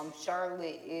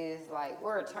 Charlotte is like,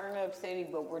 we're a turn-up city,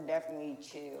 but we're definitely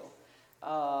chill.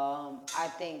 I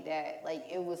think that, like,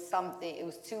 it was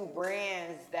two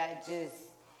brands that just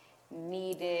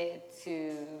needed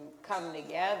to come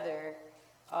together.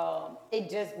 It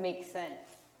just makes sense.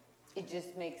 It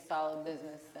just makes solid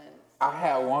business sense. I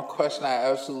had one question I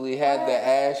absolutely had to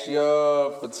ask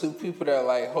y'all for two people that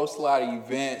like host a lot of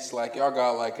events. Like y'all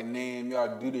got like a name,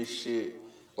 y'all do this shit.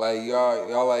 Like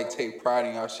y'all like take pride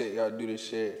in y'all shit. Y'all do this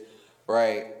shit,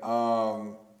 right?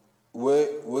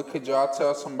 What could y'all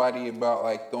tell somebody about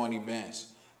like throwing events?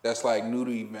 That's like new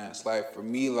to events. Like for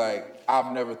me, like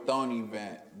I've never thrown an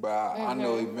event, but I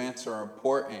know events are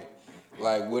important.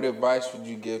 Like what advice would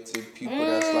you give to people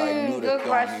that's like new to good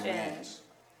throwing question. events?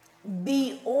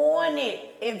 be on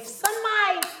it. If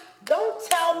somebody, don't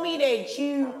tell me that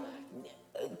you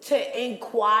to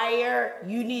inquire,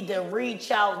 you need to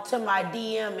reach out to my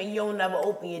DM and you'll never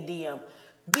open your DM.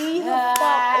 Be the fuck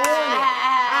on it.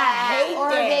 I hate or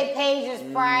that. Or their page is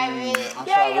private.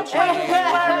 Yeah, your page is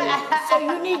private. So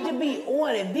you need to be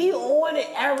on it. Be on it,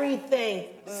 everything.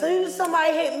 Soon as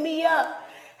somebody hit me up,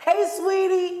 hey,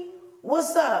 sweetie,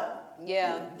 what's up?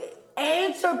 Yeah.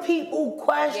 Answer people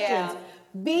questions. Yeah.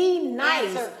 Be nice.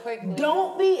 Answer quickly.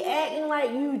 Don't be acting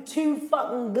like you too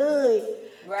fucking good.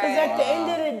 Because at the end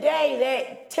of the day,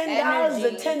 that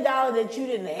 $10 is $10 that you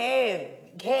didn't have.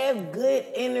 Have good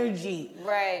energy.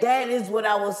 Right. That is what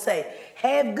I will say.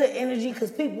 Have good energy because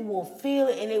people will feel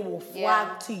it and they will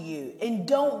flock to you. And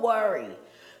don't worry.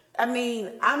 I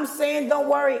mean, I'm saying don't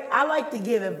worry. I like to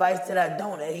give advice that I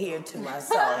don't adhere to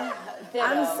myself.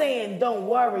 I'm saying don't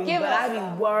worry, but I be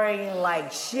worrying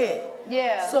like shit.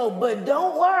 Yeah. So, but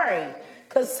don't worry.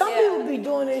 Because some people be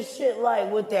doing this shit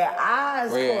like with their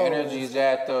eyes Where your closed. energy's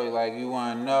at though, like you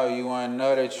wanna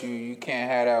know that you can't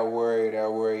have that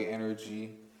worry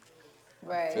energy.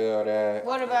 Right. Feel that.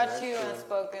 What about you,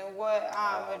 Unspoken? What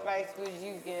advice would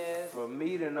you give? For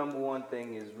me, the number one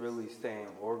thing is really staying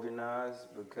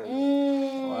organized because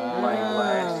like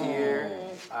last year,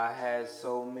 I had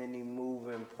so many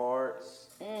moving parts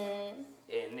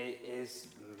and it's,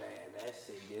 man, that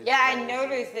shit gets I crazy.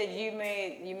 noticed that you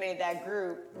made that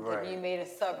group. Right. You made a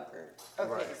subgroup. Okay,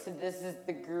 Right. so this is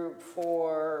the group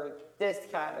for this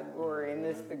category, and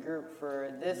this is the group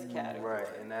for this category. Right,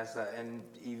 and and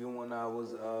even when I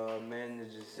was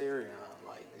managing Syrian,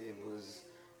 like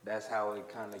that's how it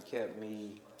kind of kept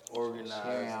me organized.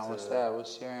 Syrian, what's that?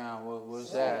 What's Syrian?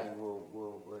 What's that?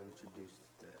 We'll introduce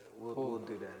that. We'll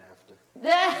do that after.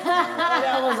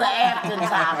 That was an after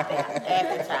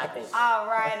topic. All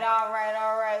right.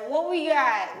 What we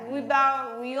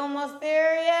got? We almost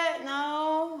there yet?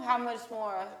 No? How much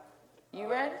more? You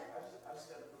ready?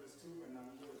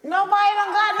 Nobody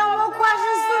done got no more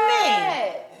questions for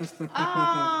me.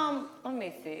 Let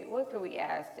me see. What could we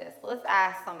ask this? Let's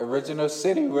ask something. Original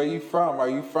city, where you from? Are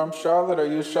you from Charlotte? Are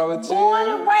you a Charlottean? Born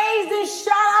and raised and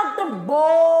shout out the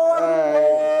boy.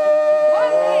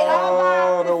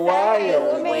 Oh, the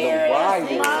wire.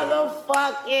 Weirdest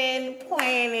motherfucking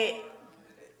planet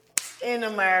in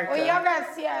America. Well, y'all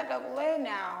got CIAA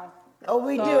now. Oh,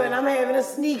 we do, and I'm having a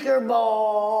sneaker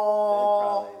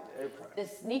ball. The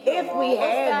sneaker If ball. we What's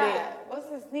have that? What's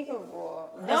the sneaker ball?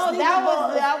 No, sneaker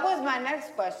that ball was my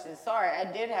next question. Sorry, I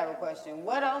did have a question.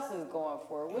 What else is going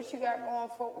forward? What you got going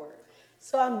forward?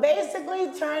 So I'm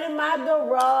basically turning my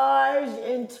garage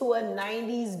into a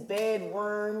 90s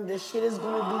bedroom. The shit is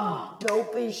gonna be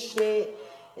dope as shit.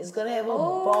 It's gonna have a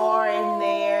bar in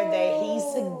there that he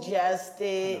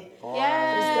suggested.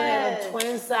 Yes. It's gonna have a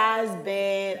twin size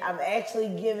bed. I'm actually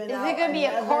giving Is out it gonna be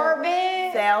a car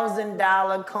bed?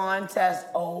 $1,000 contest.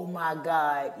 Oh my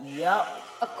God. Yup.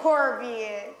 A car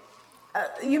bed.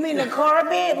 You mean a car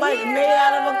bed, like made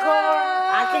out of a car?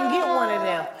 I can get one of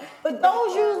them. But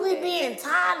those usually be in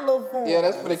toddler form. Yeah,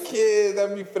 that's for the kids.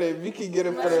 That be for the. We can get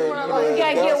it for the. You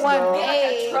gotta get one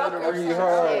big.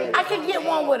 I could get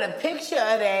one with a picture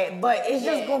of that, but it's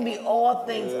just gonna be all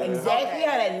things exactly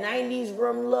how that 90s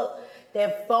room look.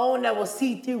 That phone that will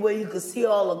see through where you could see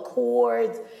all the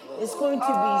cords. It's going to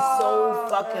be so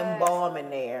fucking bomb in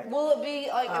there. Will it be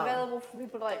like available for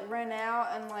people to like rent out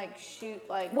and like shoot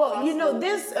like? Well, you know,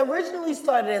 this originally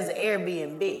started as an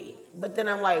Airbnb, but then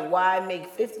I'm like, why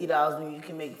make $50 when you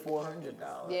can make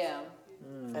 $400 Yeah.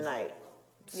 a night?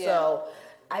 Yeah. So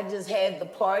I just had the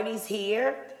parties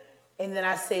here, and then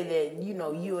I say that, you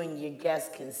know, you and your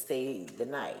guests can stay the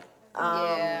night.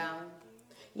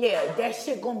 Yeah, that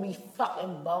shit gonna be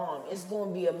fucking bomb. It's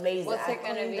gonna be amazing. What's it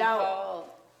gonna cleaned be out. called?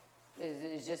 Is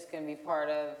it just gonna be part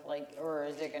of like, or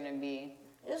is it gonna be?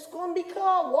 It's gonna be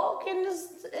called walk in the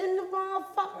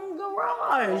motherfucking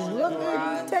garage. Look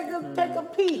at, take a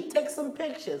peek, take some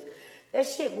pictures. That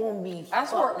shit gonna be.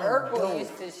 That's where fucking Urkel dope.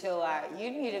 used to chill at.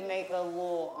 You need to make a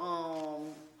little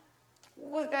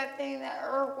what was that thing that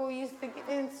Urkel used to get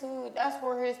into? That's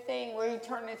where his thing, where he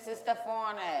turned into stuff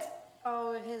on at.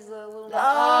 Oh, his little.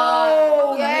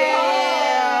 Oh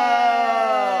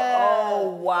yeah. Oh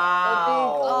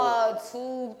wow. The big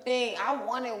tube thing. I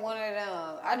wanted one of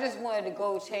them. I just wanted to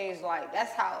go change like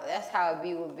that's how it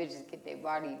be when bitches get their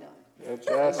body done. Yeah,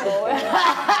 Jessica.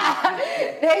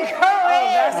 They go in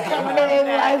That's coming in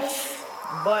like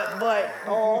but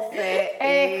all fat.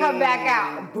 and they come back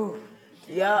out. Boom.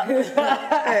 Yeah.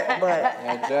 But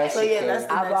Yeah, Jessica. so yeah, that's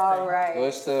the I'm next all thing. right.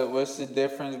 What's the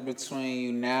difference between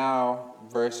you now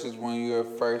versus when you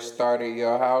first started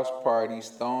your house parties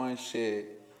throwing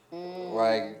shit?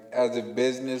 Like as a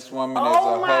businesswoman,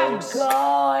 Oh as a my host.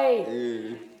 God.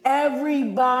 Yeah.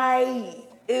 Everybody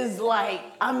is like,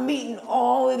 I'm meeting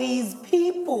all of these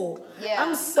people. Yeah.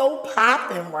 I'm so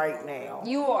popping right now.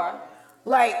 You are.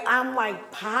 Like, I'm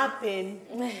like popping,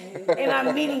 and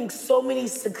I'm meeting so many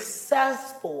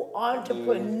successful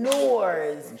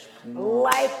entrepreneurs,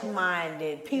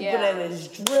 like-minded, people that is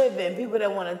driven, people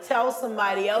that want to tell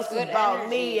somebody else Good about energy.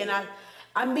 me, and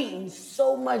I'm meeting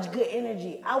so much good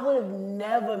energy. I would have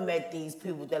never met these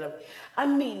people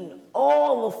I'm meeting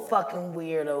all the fucking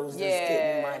weirdos that's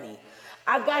getting money.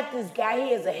 I got this guy,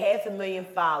 he has 500,000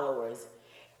 followers,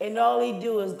 and all he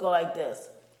do is go like this.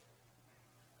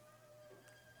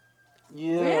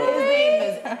 Yeah. His name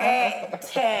is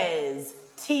 @Tez,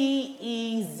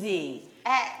 Tez.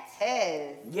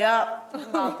 @Tez. Yup. I'm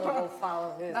about to go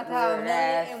follow his That's how weird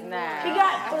ass now. He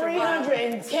got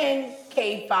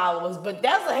 310K followers, but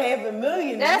that's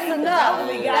 500,000. That's enough.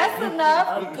 That's enough.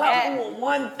 A couple with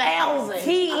 1,000.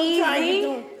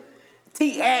 T-E-Z?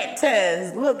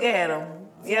 @Tez. Look at him.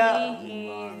 Yup.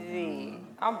 T-E-Z.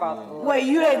 I'm about to Wait,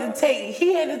 he had to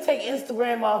take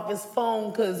Instagram off his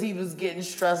phone because he was getting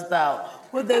stressed out.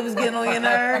 What they was getting on your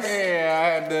nerves? Yeah, I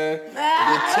had to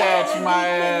detach my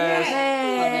ass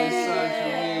from this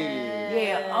social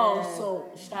media. Yeah,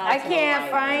 so shout out I to can't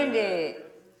the find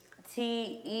it.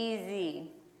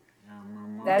 T-E-Z.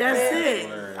 That's it.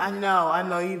 I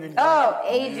know you've been. Oh,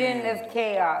 Agent of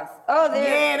Chaos. Oh, there.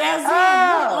 Yeah, that's Oh.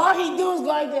 it. All he do is go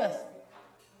like this.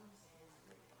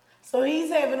 So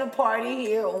he's having a party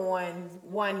here on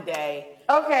one day,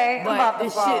 Okay, I'm but about to the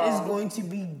shit follow. is going to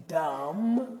be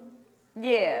dumb.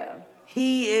 Yeah.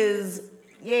 He is,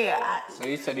 So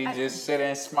you said he just sit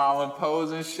and smile and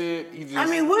pose and shit? He just I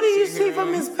mean, what do you sit see here from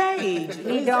and- his page?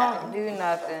 He don't do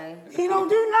nothing. He don't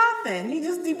do nothing. He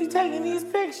just be taking these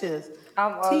pictures.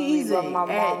 I'm ugly, but my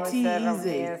mama said I'm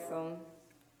T-E-Z. handsome.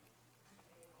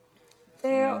 He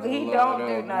don't do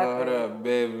Load nothing. up,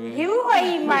 baby. He look like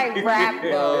he might rap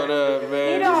Load though. up,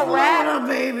 baby. He don't Hold rap. up,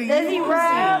 baby. Does he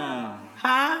rap? Yeah.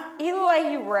 Huh? He look like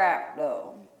he rap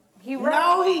though. He rap.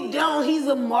 No, he don't. He's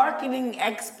a marketing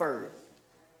expert.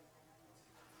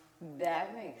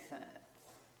 That makes sense.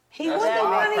 He went to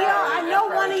one of y'all. I know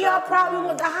one of y'all probably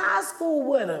went to high school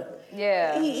with him.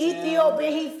 Yeah. He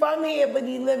Ethiopian. He from here, but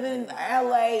he live in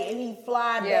LA and he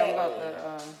fly Yeah, I'm back.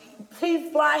 about to.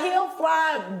 He'll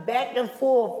fly back and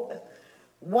forth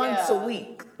once a Yeah.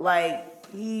 week. Like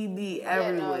he be Yeah,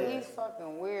 no, everywhere. he's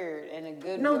fucking weird in a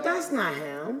good No, way. that's not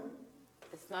him.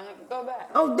 It's not him. Go back.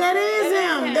 Oh, that is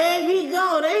him. him. There he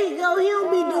go. There he go. He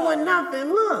don't be doing nothing.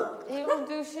 Look, He don't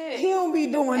do shit. he don't be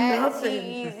doing At nothing.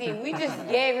 T-E-Z. We just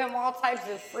gave him all types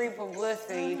of free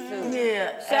publicity too.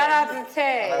 Yeah. Shout out to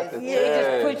Tez. to He just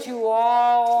Tez. put you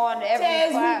all on every Tez,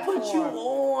 we platform. put you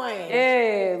on.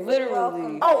 Yeah,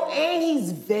 literally. Oh, and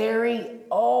he's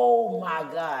oh my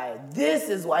God. This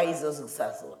is why he's so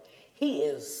successful. He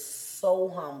is so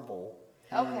humble.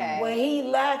 Okay. When he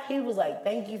left, he was like,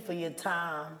 thank you for your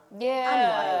time.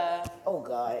 Yeah. I'm like, oh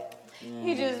God.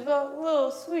 He just wrote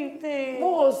little sweet things.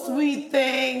 More sweet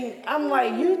thing. I'm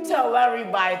like, you tell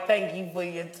everybody thank you for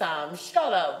your time.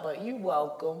 Shut up, but you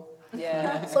welcome.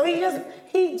 Yeah. So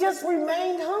he just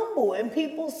remained humble, and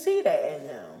people see that in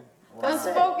him.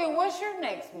 Unspoken, what's your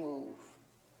next move?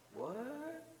 What?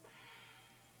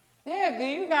 Yeah, 'cause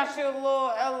you got your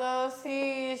little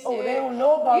LLC and shit. Oh, they don't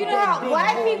know about You know that how big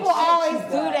black boy people shit always you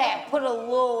do got. that. Put a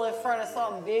little in front of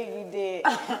something big you did.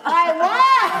 Like,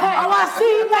 why? Oh, I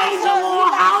see you made your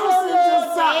little houses or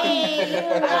something.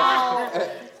 You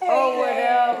know, or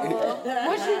whatever.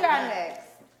 What you got next?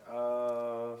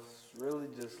 Really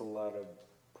just a lot of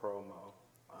promo.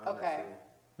 Honestly. Okay.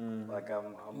 Like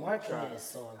I'm Marketing trying. is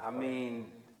so I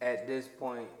mean, at this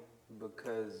point,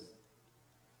 because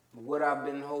what I've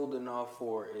been holding off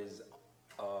for is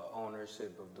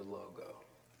ownership of the logo.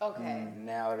 Okay.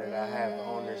 Now that I have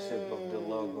ownership of the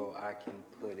logo, I can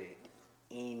put it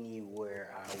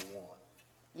anywhere I want.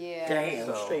 Yeah. Damn,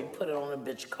 So- straight put it on a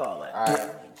bitch collar. All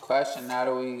right, question. Now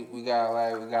that we got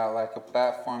like a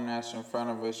platform that's in front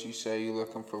of us, you say you're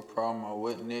looking for promo.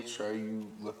 What niche are you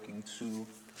looking to?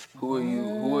 Who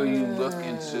are you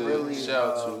looking to Really,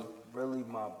 sell to? really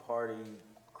my party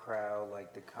crowd,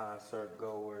 like the concert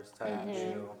goers type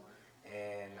deal,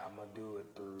 and I'm gonna do it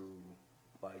through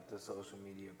like the social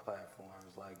media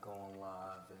platforms, like going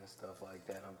live and stuff like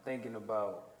that. I'm thinking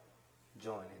about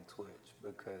joining Twitch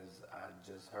because I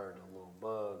just heard a little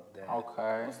bug that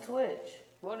Okay. What's Twitch?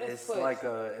 What is it's Twitch? like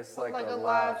a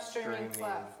live streaming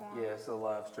platform. Yeah, it's a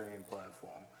live streaming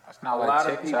platform. It's not A like lot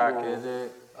of TikTok, people- is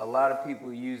it? A lot of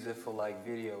people use it for like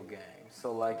video games.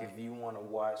 So like if you want to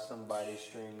watch somebody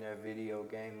stream their video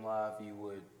game live, you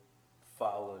would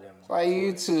follow them. It's like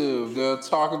YouTube. They'll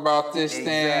talk about this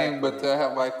thing, Exactly. but they'll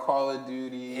have like Call of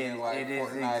Duty and like It is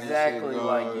Fortnite exactly and shit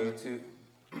like going. YouTube.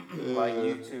 Like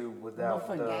YouTube without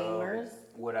But for gamers?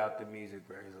 without the music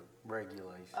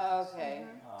regulations. Okay.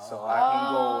 So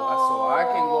I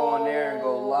can go on there and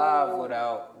go live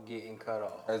without getting cut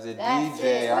off. As a That's DJ,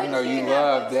 it. I know Twitch you can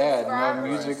love have, that. No subscribers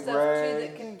music and stuff too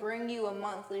that regs. can bring you a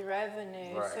monthly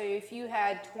revenue. Right. So if you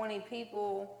had 20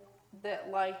 people that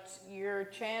liked your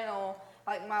channel,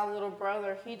 like my little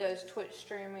brother, he does Twitch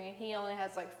streaming and he only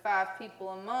has like 5 people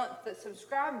a month that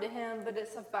subscribe to him, but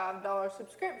it's a $5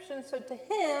 subscription. So to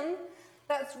him,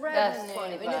 that's revenue. That's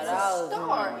 $25 and it's a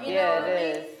start. You know Yeah, what I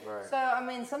it mean? is. Right. So I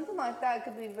mean, something like that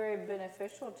could be very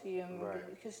beneficial to you, Right.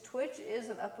 because Twitch is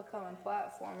an up-and-coming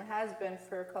platform. It has been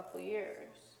for a couple of years.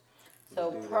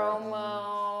 So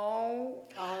promo,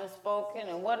 unspoken,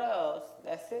 and what else?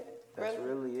 That's it? That's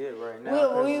really it right now.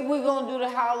 'cause We gonna do the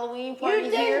Halloween party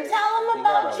You here? didn't tell them You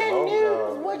about got a your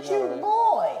logo. news, what You you got a-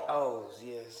 bought. Oh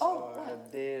yes. Oh,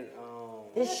 I did.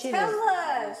 This shit Tell is.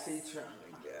 us. She trying to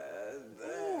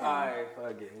Alright,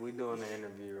 fuck it. We doing the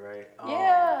interview, right?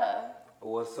 Yeah.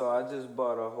 Well, so I just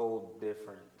bought a whole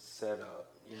different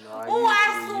setup. You know, I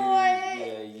I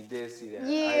usually use, yeah, you did see that.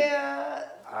 Yeah.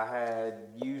 I had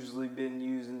usually been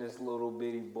using this little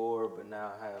bitty board, but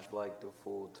now I have like the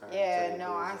full turntable. Yeah,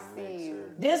 no, I and see you.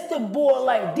 mixer. This the board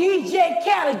like DJ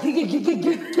Khaled.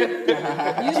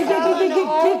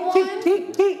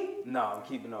 No, I'm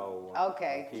keeping the old one.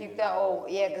 Okay, I'm keeping keep that the old.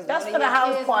 Yeah, because That's for the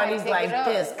house parties like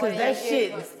this, cause that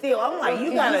shit still. I'm like,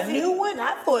 you got a new one?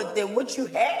 I thought that what you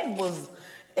had was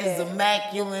as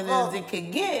immaculate as it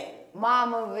could get.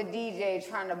 Mom of a DJ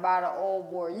trying to buy the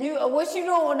old board. What you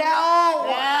doing with that old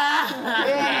one?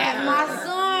 Yeah, my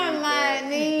son might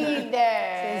need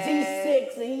that. Cause he's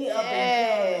 6 and he up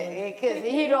and Yeah, because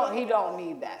he don't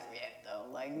need that yet though.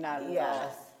 Like not at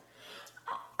Yes.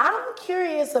 I'm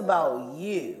curious about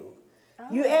you.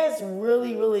 You asked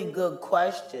really, really good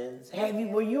questions.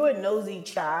 Were you a nosy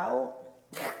child?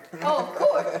 Oh, of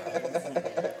course.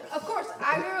 Of course.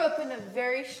 I grew up in a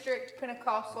very strict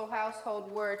Pentecostal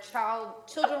household where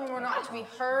children were not to be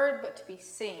heard but to be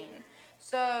seen.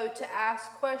 So to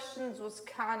ask questions was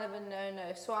kind of a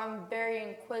no-no. So I'm very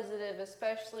inquisitive,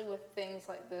 especially with things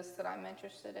like this that I'm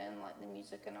interested in, like the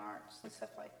music and arts and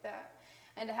stuff like that.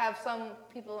 And to have some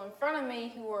people in front of me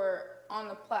who are on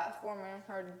the platform and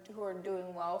who are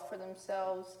doing well for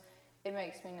themselves, it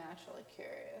makes me naturally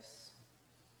curious.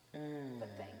 But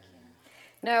thank you.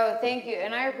 No, thank you,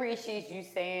 and I appreciate you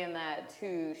saying that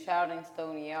too, shouting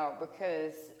Stoney out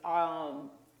because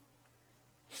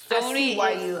Stoney see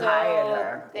why is you so, hired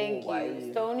her. Thank Why you.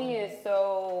 you- Stoney is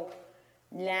so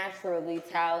naturally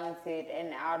talented,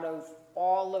 and out of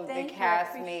all of Thank the you, I castmates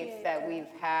appreciate that that.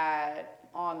 we've had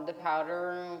on the Powder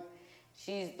Room,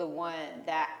 she's the one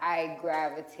that I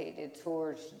gravitated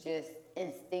towards just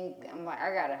instinct. I'm like,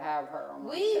 I gotta have her on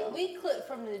my show. We clicked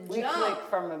from the We jump. clicked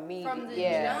from immediate, From the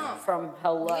jump. from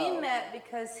hello. We met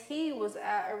because he was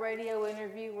at a radio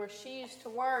interview where she used to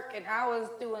work, and I was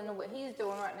doing what he's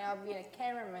doing right now, being a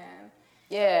cameraman.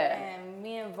 Yeah. And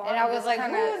me and Vaughn And I was just like,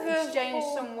 kind who is of this exchanged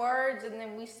fool? some words, and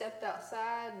then we stepped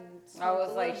outside and I was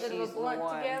smoked a like, little bit she's of the a blunt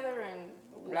one. together, and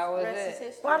That was rest is it.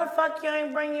 history. Why the fuck you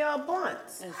ain't bring your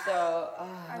blunts? And so, I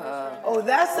just ran Oh,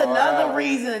 that's another up.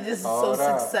 reason that this is so Hold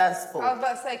up. successful. I was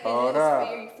about to say, Hold because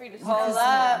up. you're free to hold say.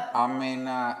 up. I may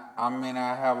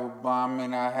not have a bomb, I may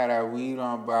not have that weed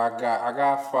on, but I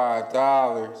got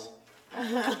 $5. I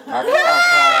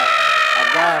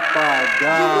got $5.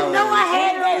 You know I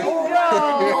had that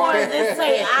on and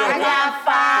say I got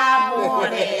 5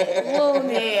 on it.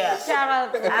 Yeah. Shout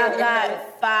out to I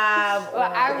got 5 Well,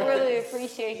 on I it. really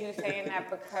appreciate you saying that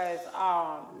because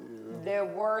there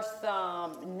were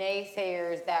some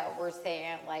naysayers that were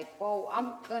saying like, well,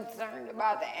 I'm concerned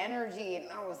about the energy. And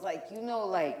I was like,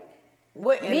 like,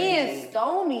 What me energy? and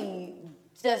Stoney,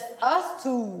 just us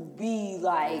two be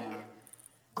like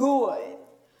good.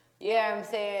 You know what I'm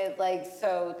saying? Like,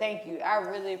 so thank you. I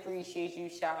really appreciate you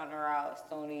shouting her out,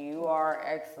 Stoney. You are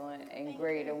excellent and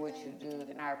great at what you do,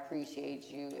 and I appreciate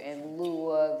you. In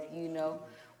lieu of,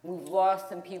 we've lost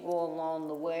some people along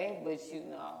the way, but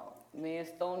me and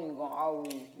Stoney gonna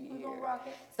always be here. gonna rock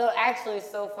it. So actually,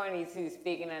 it's so funny too.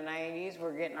 Speaking of '90s,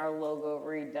 we're getting our logo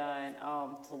redone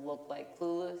to look like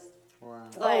Clueless. Wow.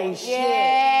 Like, Oh, shit.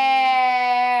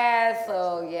 yeah.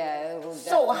 So yeah. It was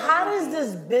So how does definitely-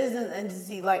 this business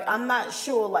entity, like, I'm not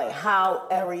sure, like, how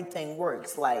everything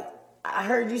works. Like, I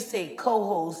heard you say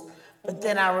co-host, But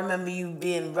then I remember you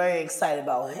being very excited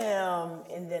about him,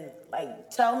 and then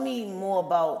tell me more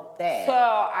about that. So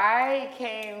I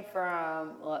came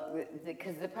from,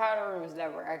 because the powder room's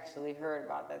never actually heard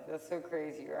about that. That's so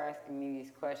crazy you're asking me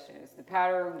these questions. The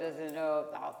powder room doesn't know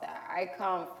about that. I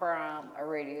come from a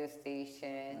radio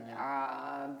station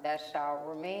that shall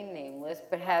remain nameless,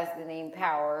 but has the name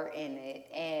Power in it,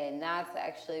 and that's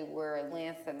actually where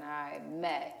Lance and I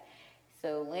met.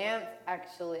 So Lance,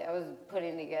 actually, I was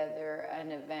putting together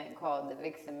an event called the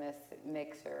Vixen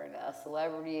Mixer, a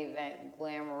celebrity event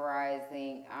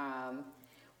glamorizing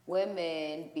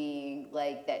women being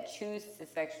that choose to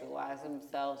sexualize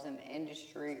themselves in the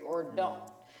industry or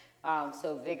don't.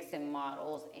 So Vixen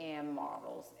models and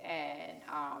models, and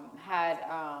had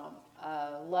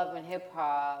a Love and Hip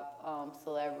Hop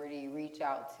celebrity reach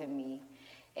out to me.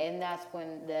 And that's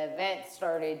when the event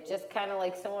started, just kind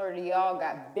of similar to y'all,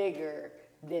 got bigger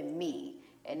than me.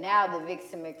 And now the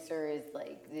Vixen Mixer is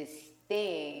this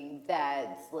thing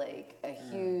that's a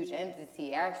huge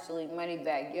entity. Actually,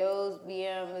 Moneybagg Yo's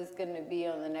BM is going to be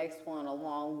on the next one,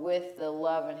 along with the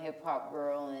Love and Hip Hop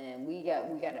girl, and we got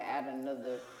to add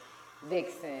another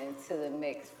Vixen to the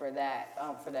mix for that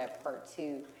part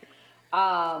too.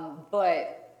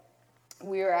 But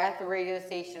we were at the radio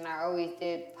station. I always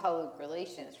did public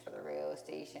relations for the radio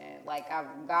station.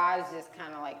 God's just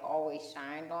kind of always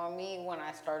shined on me when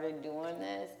I started doing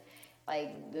this.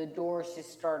 The doors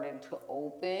just started to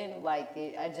open.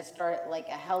 I just started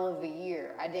a hell of a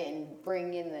year. I didn't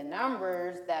bring in the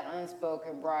numbers that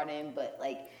Unspoken brought in, but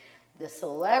the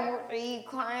celebrity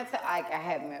clients, I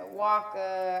had met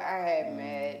Waka, I had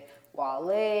met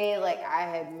Wale, I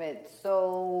had met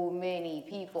so many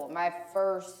people. My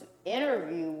first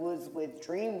interview was with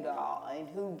Dream Doll, and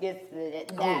who gets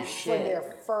that for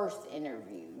their first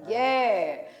interview?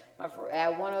 Yeah, at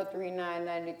 103.9,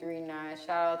 93.9.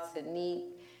 Shout out to Neek,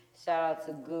 shout out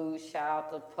to Goose, shout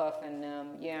out to Puff and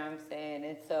them. You know what I'm saying?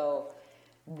 And so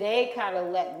they kind of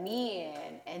let me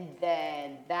in, and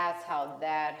then that's how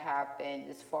that happened.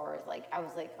 As far as I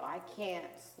was oh, I can't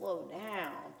slow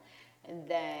down. And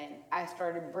then I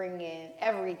started bringing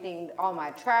everything, all my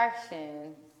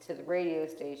traction to the radio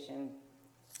station.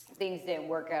 Things didn't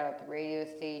work out at the radio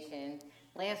station.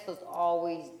 Lance was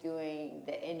always doing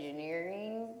the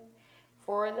engineering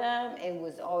for them and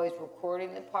was always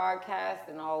recording the podcast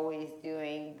and always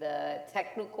doing the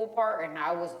technical part, and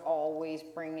I was always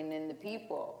bringing in the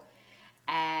people.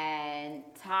 And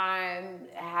time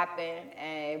happened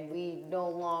and we no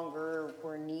longer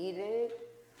were needed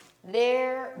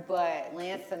there, but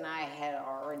Lance and I had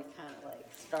already kind of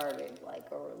started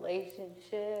a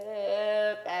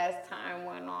relationship. As time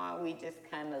went on, we just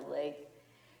kind of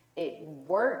it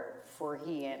worked for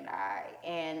he and I.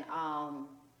 And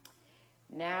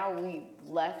now we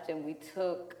left and we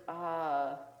took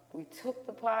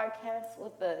the podcast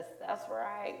with us. That's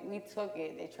right. We took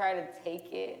it. They tried to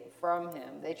take it from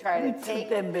him. They tried to take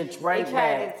that bitch right They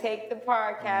back. tried to take the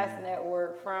podcast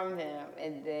network from him,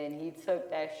 and then he took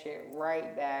that shit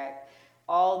right back.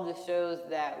 All the shows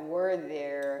that were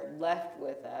there left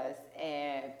with us,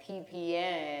 and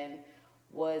PPN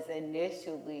was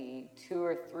initially 2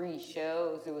 or 3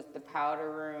 shows. It was the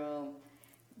Powder Room,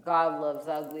 God Loves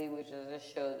Ugly, which is a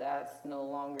show that's no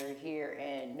longer here,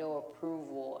 and No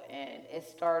Approval. And it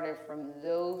started from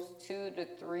those 2 to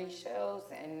 3 shows,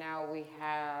 and now we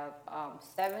have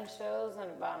 7 shows in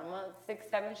about a month, 6,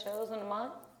 7 shows in a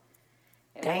month.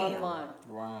 In Damn. 1 month.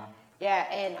 Wow. Yeah,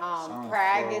 and Sounds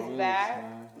Prague 4 is weeks, back.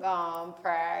 man.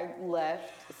 Prague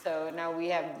left, so now we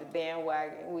have the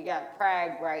bandwagon. We got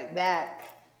Prague right back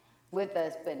with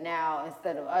us, but now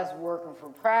instead of us working for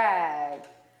Prague,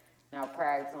 now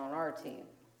Prague's on our team.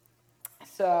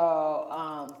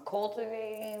 So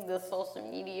cultivating the social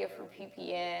media for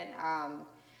PPN,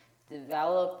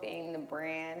 developing the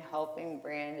brand, helping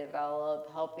brand develop,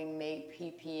 helping make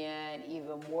PPN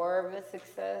even more of a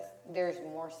success. There's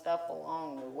more stuff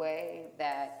along the way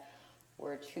that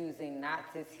we're choosing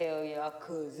not to tell y'all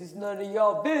because it's none of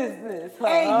y'all business.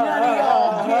 Ain't none of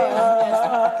y'all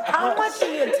business. How much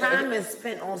of your time is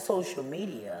spent on social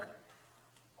media?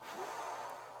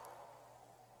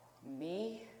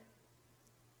 Me?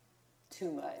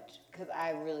 Too much, because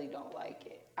I really don't like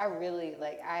it. I really,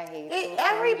 I hate social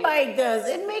Everybody media. does.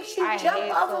 It makes you I jump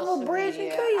hate off of a social bridge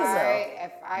media. and kill yourself.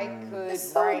 If I could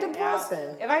It's so right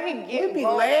depressing. now, if I could get We be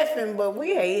both- laughing, but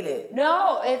we hate it.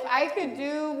 No, if I could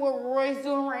do what Roy's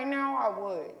doing right now, I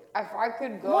would. If I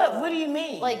could go. What do you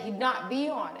mean? Not be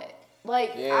on it.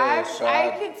 Like, Yeah, so I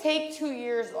could take 2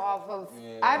 years off of.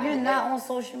 You're not on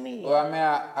social media. Well, I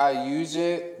mean, I use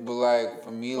it, but like for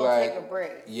me, We'll like take a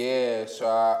break. yeah. So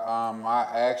I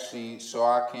actually so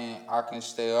I can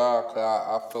stay off. 'Cause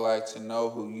I feel like to know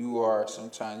who you are,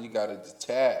 sometimes you gotta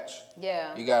detach.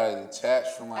 Yeah. You gotta detach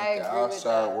from I like the agree with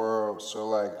outside that. world. So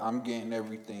like I'm getting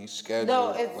everything scheduled. No,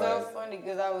 it's like, so funny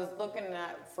because I was looking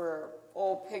for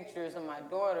old pictures of my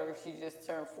daughter. She just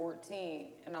turned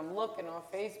 14, and I'm looking on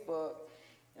Facebook,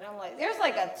 and I'm like, there's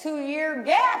like a 2-year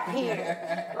gap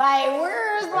here. Like,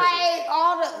 where's like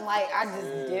all the I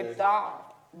just dipped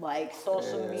off like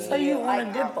social media. So you want like,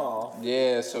 to dip off?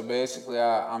 Yeah, so basically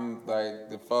I'm like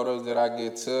the photos that I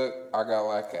get took, I got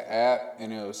like an app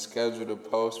and it will schedule the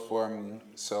post for me.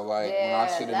 So like when I Yeah,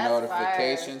 see the that's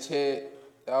notifications hit,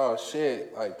 oh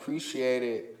shit, like appreciate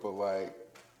it, but like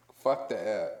fuck the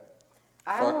app.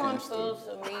 I'm Fuck on Insta.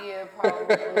 social media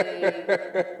probably.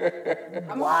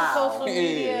 I'm on social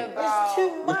media It's about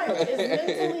too much. It's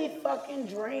mentally fucking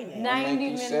draining. 90 make you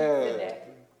minutes sad. a day.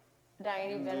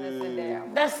 90 minutes a day.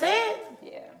 That's it?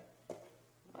 Yeah,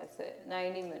 that's it.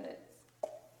 90 minutes.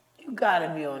 You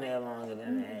gotta be on there longer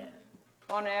than that.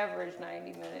 On average,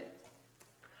 90 minutes.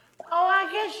 Oh,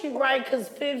 I guess you're right, because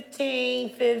 15,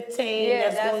 Yeah,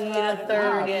 that's when you that's get a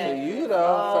what I 30. For you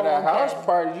though, for the okay. house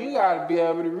party, you gotta be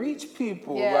able to reach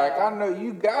people. Yeah. Like I know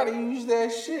you gotta use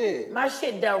that shit. My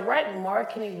shit, direct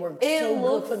marketing works It so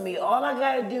looks- good for me. All I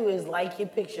gotta do is like your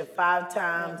picture 5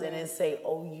 times and then say,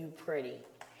 oh, you pretty.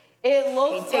 It And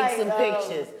looks take like some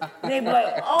pictures. And they be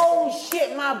like, oh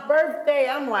shit, my birthday.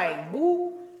 I'm like,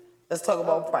 boo. Let's talk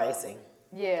about pricing.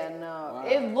 Yeah, no.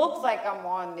 It looks like I'm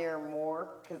on there more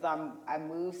because I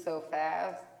move so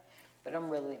fast, but I'm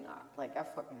really not. Like, I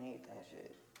fucking hate that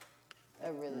shit. I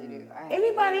really do. I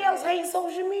Anybody else hate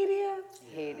social media?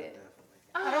 hate it.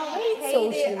 I don't hate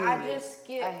social it. I media. just I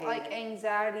get hate like it.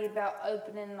 anxiety about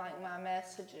opening like my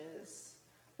messages.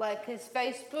 Like, cause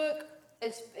Facebook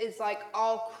is like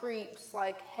all creeps.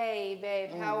 Like, hey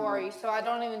babe, how are you? So I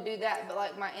don't even do that. But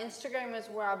like my Instagram is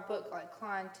where I book like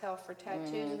clientele for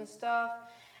tattoos and stuff.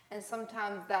 And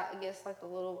sometimes that gets like a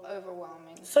little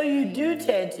overwhelming. So you do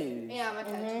tattoos. Yeah, I'm a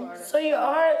tattoo artist. So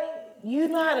you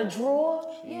know how to draw?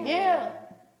 Yeah.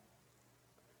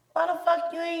 Why the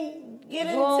fuck you ain't get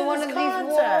into Doing one this of these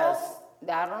contest? walls.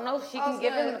 I don't know. She I can was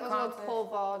give him the gonna contest. pull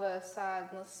Valda aside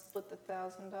and let's split the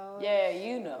 $1,000. Yeah,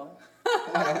 you know.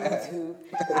 I do.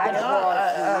 I draw.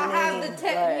 I have the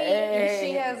technique and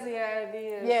she hey. has the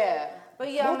ideas. Yeah.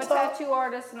 But yeah, I'm We'll a talk. tattoo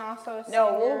artist and also a singer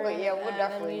No, we'll and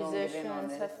definitely a gonna get musician in on and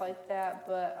this. stuff like that.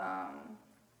 But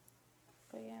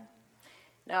yeah.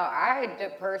 No, I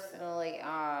personally,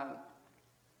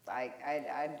 like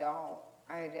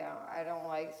I don't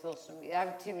like social media. I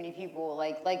have too many people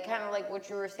like kind of like what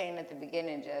you were saying at the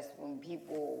beginning, Jess. When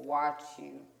people watch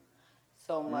you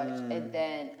so much, and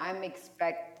then I'm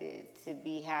expected to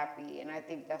be happy, and I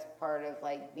think that's part of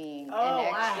like being an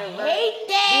extrovert. I hate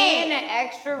that. Being an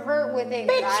extrovert with Bitch,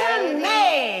 anxiety. I'm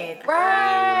mad.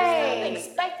 Right. Stop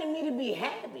expecting me to be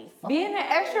happy. Being an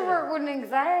extrovert with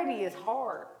anxiety is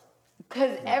hard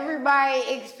because everybody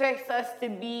expects us to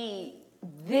be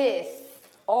this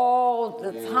all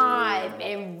the time.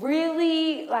 And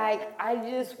really, like, I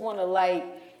just want to, like,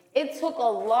 it took a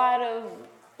lot of,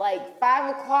 like,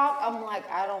 5 o'clock, I'm like,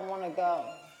 I don't want to go.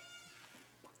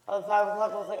 At 5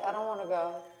 o'clock, I was like, I don't want to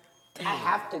go. I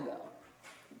have to go.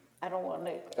 I don't want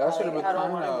to. That's what it I don't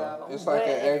become want to though. go. It's like But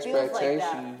an it feels like that.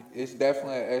 expectation. It's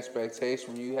definitely an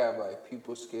expectation when you have like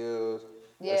people skills.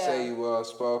 They Yeah. say you well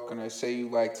spoken. They say you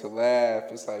like to laugh.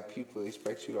 It's like people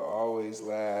expect you to always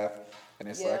laugh, and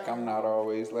it's like Yeah. I'm not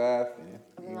always laughing.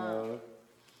 You know.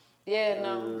 Yeah,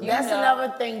 no. You That's know.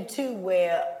 another thing too,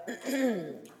 where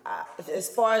as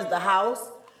far as the house,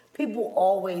 people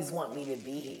always want me to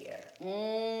be here.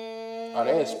 Oh,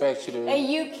 they expect you to. And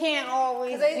you can't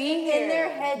always They, be here. in their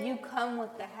head, you come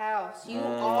with the house. You are.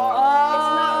 It's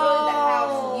not really the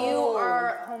house. You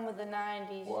are home of the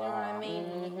 90s. You know what I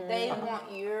mean? They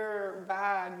want your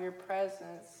vibe, your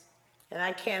presence. And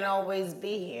I can't always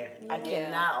be here. I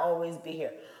cannot always be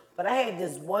here. But I had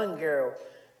this one girl,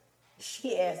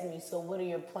 she asked me, so what are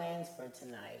your plans for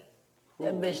tonight?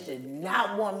 That bitch did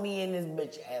not want me in this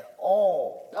bitch at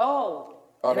all. Oh,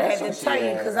 Oh, And I that's had what to tell she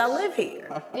you because I live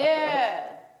here. yeah.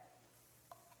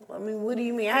 I mean, what do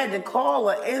you mean? I had to call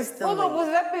her instantly. Hold on, was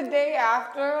that the day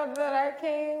after that I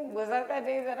came? Was that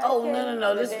day that I Oh, came?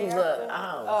 no. The This day was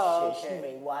after? shit. okay. She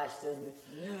may watch this.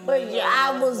 But yeah,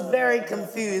 I was very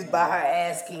confused by her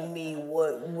asking me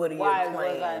what are Why your plans?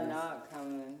 was I not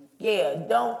coming?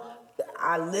 Yeah,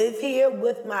 I live here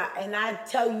and I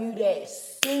tell you that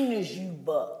soon as you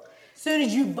book, soon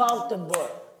as you bought the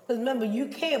book, Because remember, you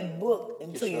can't book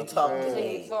until you talk to Until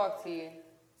me. he talk to you.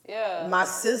 Yeah. My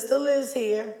sister lives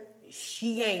here.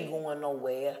 She ain't going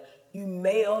nowhere. You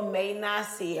may or may not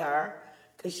see her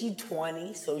because she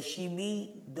 20, so she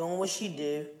be doing what she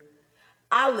do.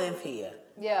 I live here.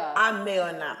 Yeah. I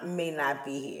may not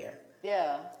be here.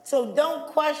 Yeah. So don't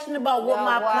question about what Yeah,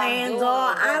 my what I'm plans doing,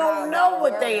 are. I don't know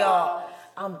what they are. whereabouts.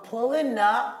 I'm pulling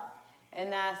up,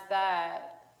 And that's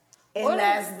that. and What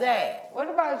that's that. What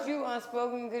about you,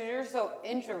 Unspoken? Because you're so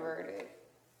introverted.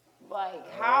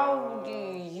 Like, how do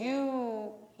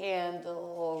you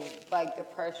handle like the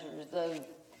pressures of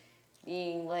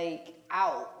being like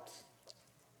out?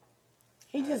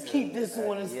 He just keep this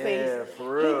on his Yeah, face.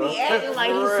 for real. He be acting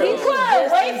like For he's real. He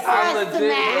couldn't wait for I us to legit,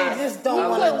 match. He just don't I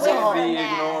wanna legit talk. be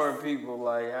Mass. ignoring people.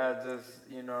 Like, I just,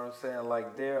 you know what I'm saying?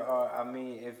 Like, there are, I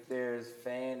mean, if there's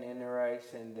fan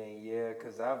interaction, then yeah,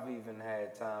 because I've even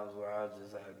had times where I was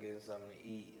just out getting something to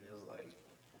eat, and it's like,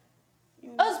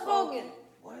 Unspoken.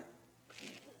 what?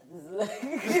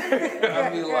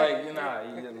 I'd be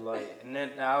like, and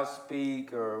then I'll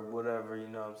speak or whatever, you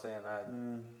know what I'm saying? I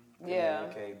Yeah.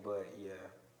 communicate, but yeah.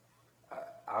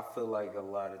 I feel like a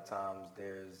lot of times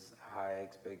there's high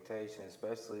expectation,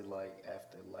 especially like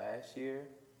after last year.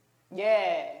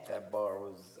 Yeah. That bar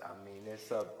was, I mean,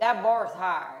 it's up. That bar's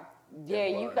high. Yeah, That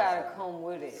you bar is gotta high. come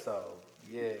with it. So,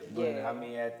 yeah, but Yeah. I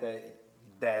mean,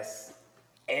 that's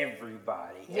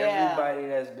everybody. Yeah. Everybody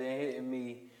that's been hitting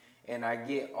me, and I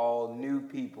get all new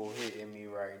people hitting me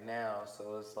right now,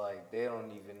 so it's like they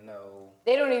don't even know.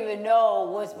 They don't even know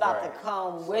what's about Right. to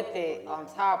come with So, it yeah. on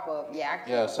top of. Yeah, I can't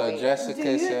Yeah, so wait. Jessica Do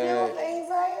you deal with said,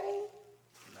 anxiety?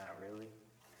 Not really.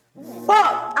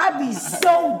 Fuck, I'd be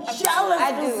so jealous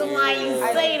I when do. somebody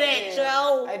I say do that, too.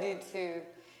 Joe. I do too.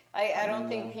 I don't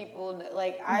think people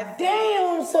like I.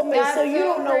 Damn, so That's you so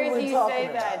don't know what crazy we're you talking say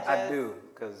about. that, I Jess. do,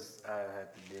 because I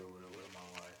had to deal with it with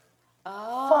my wife.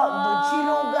 Oh, Fuck, but you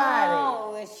don't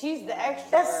got and she's the extrovert.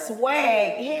 That's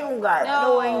swag. He don't got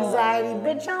no anxiety.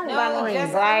 Bitch, I don't got no Jess,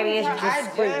 anxiety. It's I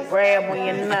just straight grab on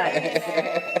your nut.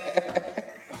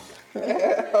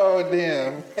 oh,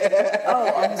 damn.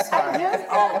 Oh, I'm sorry. Just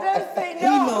got done saying, He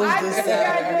no, knows I this just side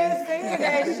got of me. done saying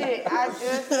that shit.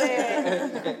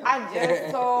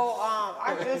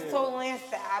 I just told Lance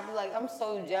that I'd be like, I'm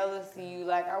so jealous of you.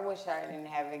 Like, I wish I didn't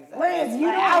have anxiety. Lance, you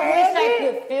like, don't I have wish I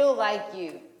it? could feel like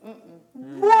you.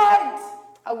 What?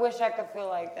 I wish I could feel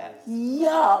like that.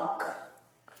 Yuck.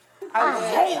 I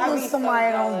hate I'd when be so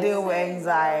somebody don't jealous. deal with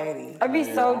anxiety. I'd be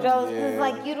so jealous because, Yeah.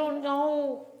 like, you don't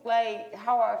know, like,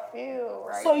 how I feel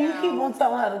right So now. you keep on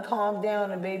telling her to calm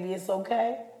down and baby, it's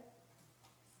okay?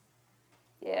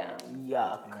 Yeah,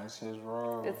 Yuck. That's his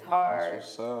role. It's hard.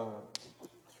 That's what's up.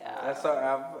 yeah. That's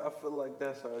I feel like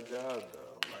that's our job,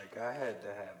 though. Like, I had to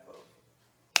have both.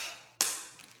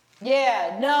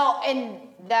 Yeah, no, and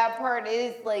that part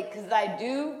is like, because I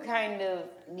do kind of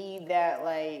need that,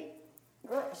 like,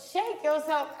 girl, shake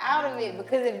yourself out of it,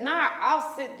 because if not,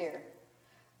 I'll sit there.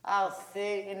 I'll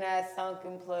sit in that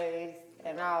sunken place,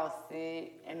 and I'll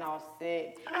sit, and I'll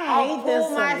sit. I'll hate this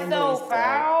pull sunken myself place, though.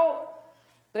 out,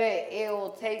 but it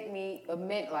will take me a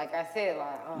minute, like I said,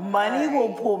 like, Money all will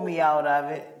right. pull me out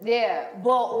of it. Yeah,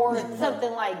 but or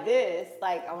something like this.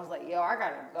 Like I was like, yo, I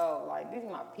gotta go. Like these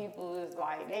my people is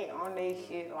like they on their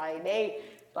shit. Like they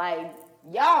like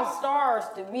y'all stars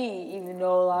to me. Even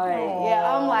though like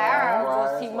yeah, I'm like I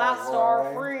gotta go see my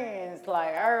star friends.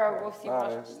 Like I gotta go see my.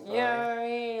 You know what I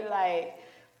mean? Like,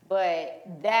 but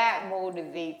that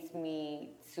motivates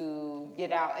me to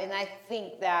get out, and I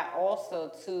think that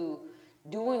also too.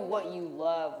 Doing what you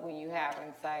love when you have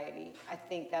anxiety. I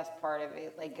think that's part of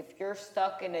it. Like if you're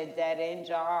stuck in a dead end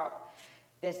job,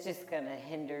 that's just gonna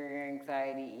hinder your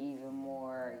anxiety even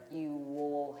more. You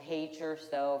will hate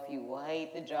yourself, you will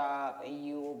hate the job, and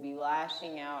you will be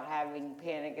lashing out, having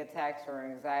panic attacks or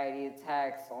anxiety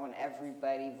attacks on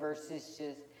everybody versus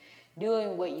just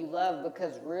doing what you love,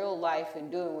 because real life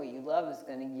and doing what you love is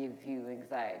gonna give you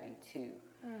anxiety too.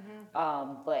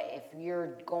 But if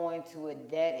you're going to a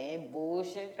dead end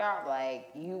bullshit job, like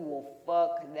you will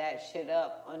fuck that shit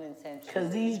up unintentionally.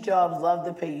 Cause these jobs love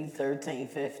to pay you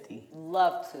 $13.50.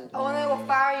 Love to. Oh, and they will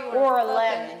fire you Or in a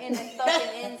 11. fucking, in a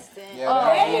fucking instant. They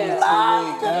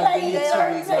love to pay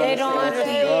you They don't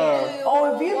understand.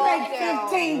 Oh, if you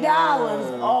make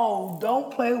 $15, oh,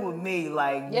 don't play with me.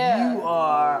 Like Yeah. you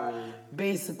are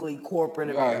basically corporate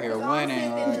You out America. here Honestly,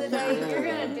 winning, at the end of the right? day, you're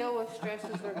gonna deal with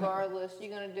stresses regardless.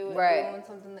 You're gonna do it Right. doing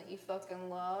something that you fucking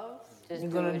love, Just You're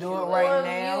do gonna what do you it love. right or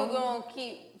now. you gonna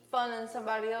keep funding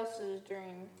somebody else's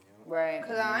dream. Right.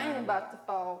 Cause I ain't about to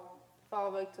fall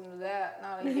victim to that.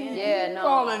 Not again. Yeah, no.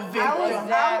 Falling I was victim.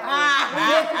 Exactly.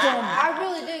 I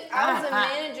really did. I was a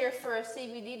manager there for a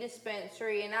CBD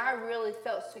dispensary, and I really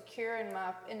felt secure in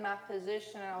my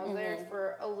position. I was there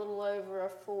for a little over a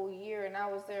full year, and I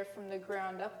was there from the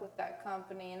ground up with that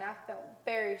company, and I felt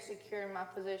very secure in my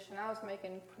position. I was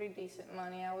making pretty decent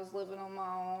money. I was living on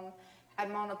my own,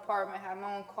 had my own apartment, had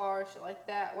my own car, shit like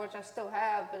that, which I still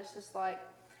have, but it's just like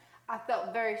I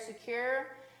felt very secure,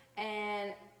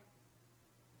 and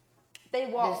they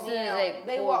walked me out.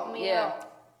 They walked me out.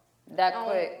 That on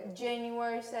quick.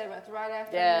 January 7th, right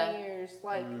after New Year's.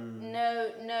 Like,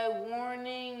 no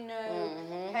warning,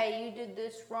 hey, you did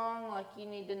this wrong, like, you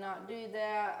need to not do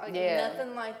that. Like,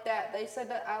 nothing like that. They said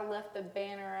that I left a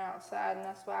banner outside, and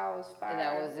that's why I was fired. And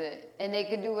that was it. And they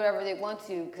could do whatever they want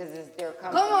to because it's their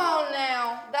company. Come on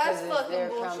now. That's fucking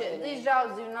bullshit. Company. These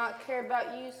jobs do not care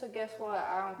about you, so guess what?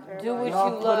 I don't care do about what you. Y'all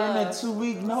you put love. in a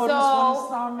 2-week notice when it's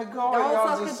time to go. Don't Y'all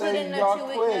fucking just put say in y'all no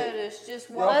 2-week quit. notice. Just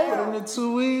Y'all walk put out. in a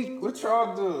 2-week. What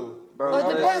y'all do? Bro, Well,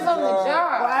 it depends on the job.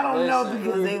 Well, I don't know Listen,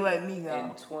 because they let me go. In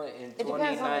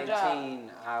depends on the job. 2019,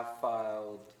 I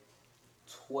filed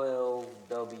 12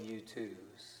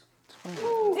 W-2s. Damn!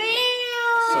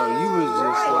 So you was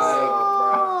just like,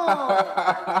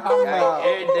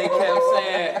 They kept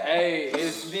saying, hey,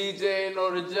 it's DJ ain't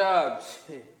on the job.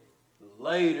 Shit.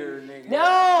 Later, nigga.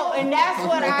 No, and that's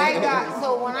what I got.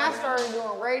 So when I started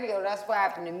doing radio, that's what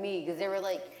happened to me because they were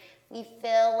like, we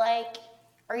feel like,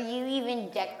 are you even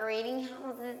decorating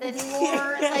houses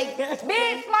anymore? Like, bitch,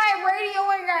 like,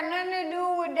 radio ain't got nothing to do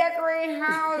with decorating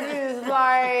houses.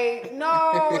 Like,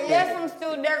 no, yes, I'm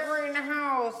still decorating the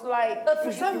house. Like, But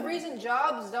for some reason,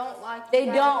 jobs don't like you. they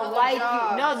guys don't at like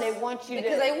jobs. you. No, they want you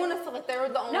Because to. they want to feel like they were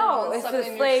the only No, ones it's sucking a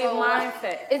your slave soul out.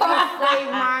 mindset. It's a slave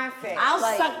mindset. I'll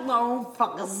Like, suck my own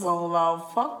fucking soul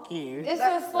out. Fuck you. it's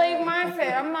a slave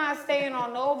mindset. I'm not staying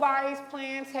on nobody's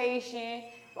plantation.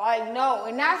 Like, no,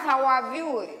 and that's how I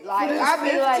view it. Like, For this I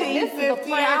be like, 15, this is a 50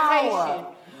 plantation. hour.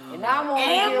 And I'm only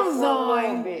here for a little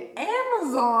Amazon, bit.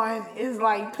 Amazon is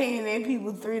like paying their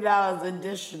people $3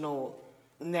 additional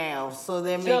now, so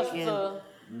they're Just making. to,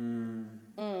 And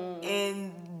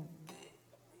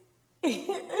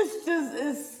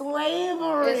it's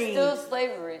slavery. it's still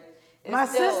slavery. It's My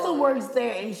still, sister works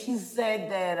there, and she said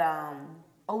that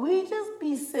we just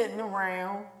be sitting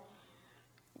around.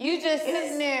 You just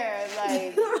sitting there,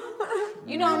 like,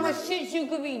 you know how much shit you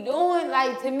could be doing?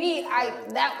 Like, to me,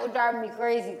 that would drive me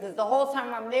crazy, because the whole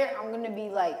time I'm there, I'm going to be,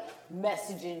 like,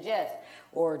 messaging Jess,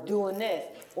 or doing this,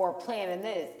 or planning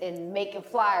this, and making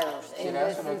flyers. See, and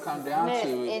that's this, what it this, come this, down this.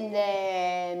 to. And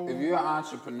then... If you're an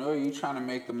entrepreneur, you trying to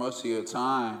make the most of your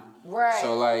time. Right.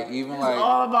 So, like, even It's like...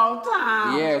 all about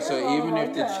time. Yeah, It's so all even about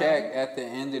if the time. check at the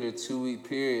end of the 2-week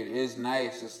period is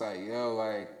nice, it's like, yo,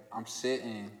 like, I'm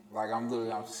sitting. Like, I'm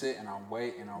sitting, I'm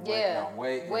waiting.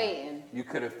 waiting. You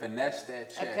could have finessed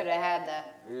that I check. could have had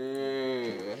that.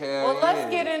 Yeah, hell Well, yeah. let's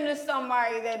get into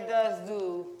somebody that does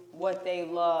do what they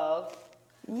love.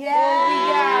 Yeah.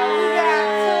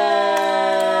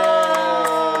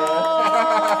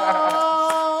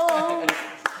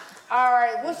 All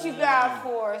right, what you got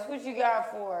for us? What you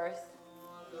got for us?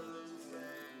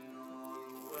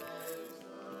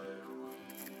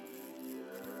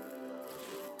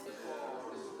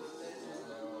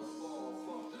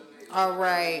 All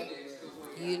right.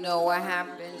 You know what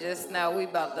happened just now. We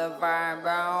about to vibe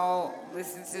out.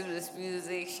 Listen to this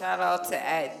music. Shout out to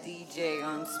at DJ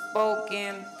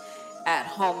UnSpok3n, at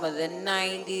Home of the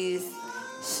 90s.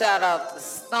 Shout out to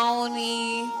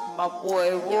Stoney, my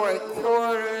boy Roy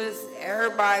QORDORS.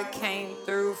 Everybody came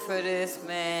through for this,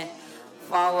 man.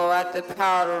 Follow at the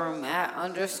Powder Room at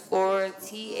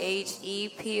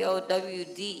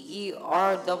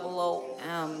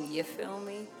 _THEPOWDEROOM. You feel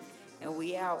me? And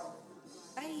we out.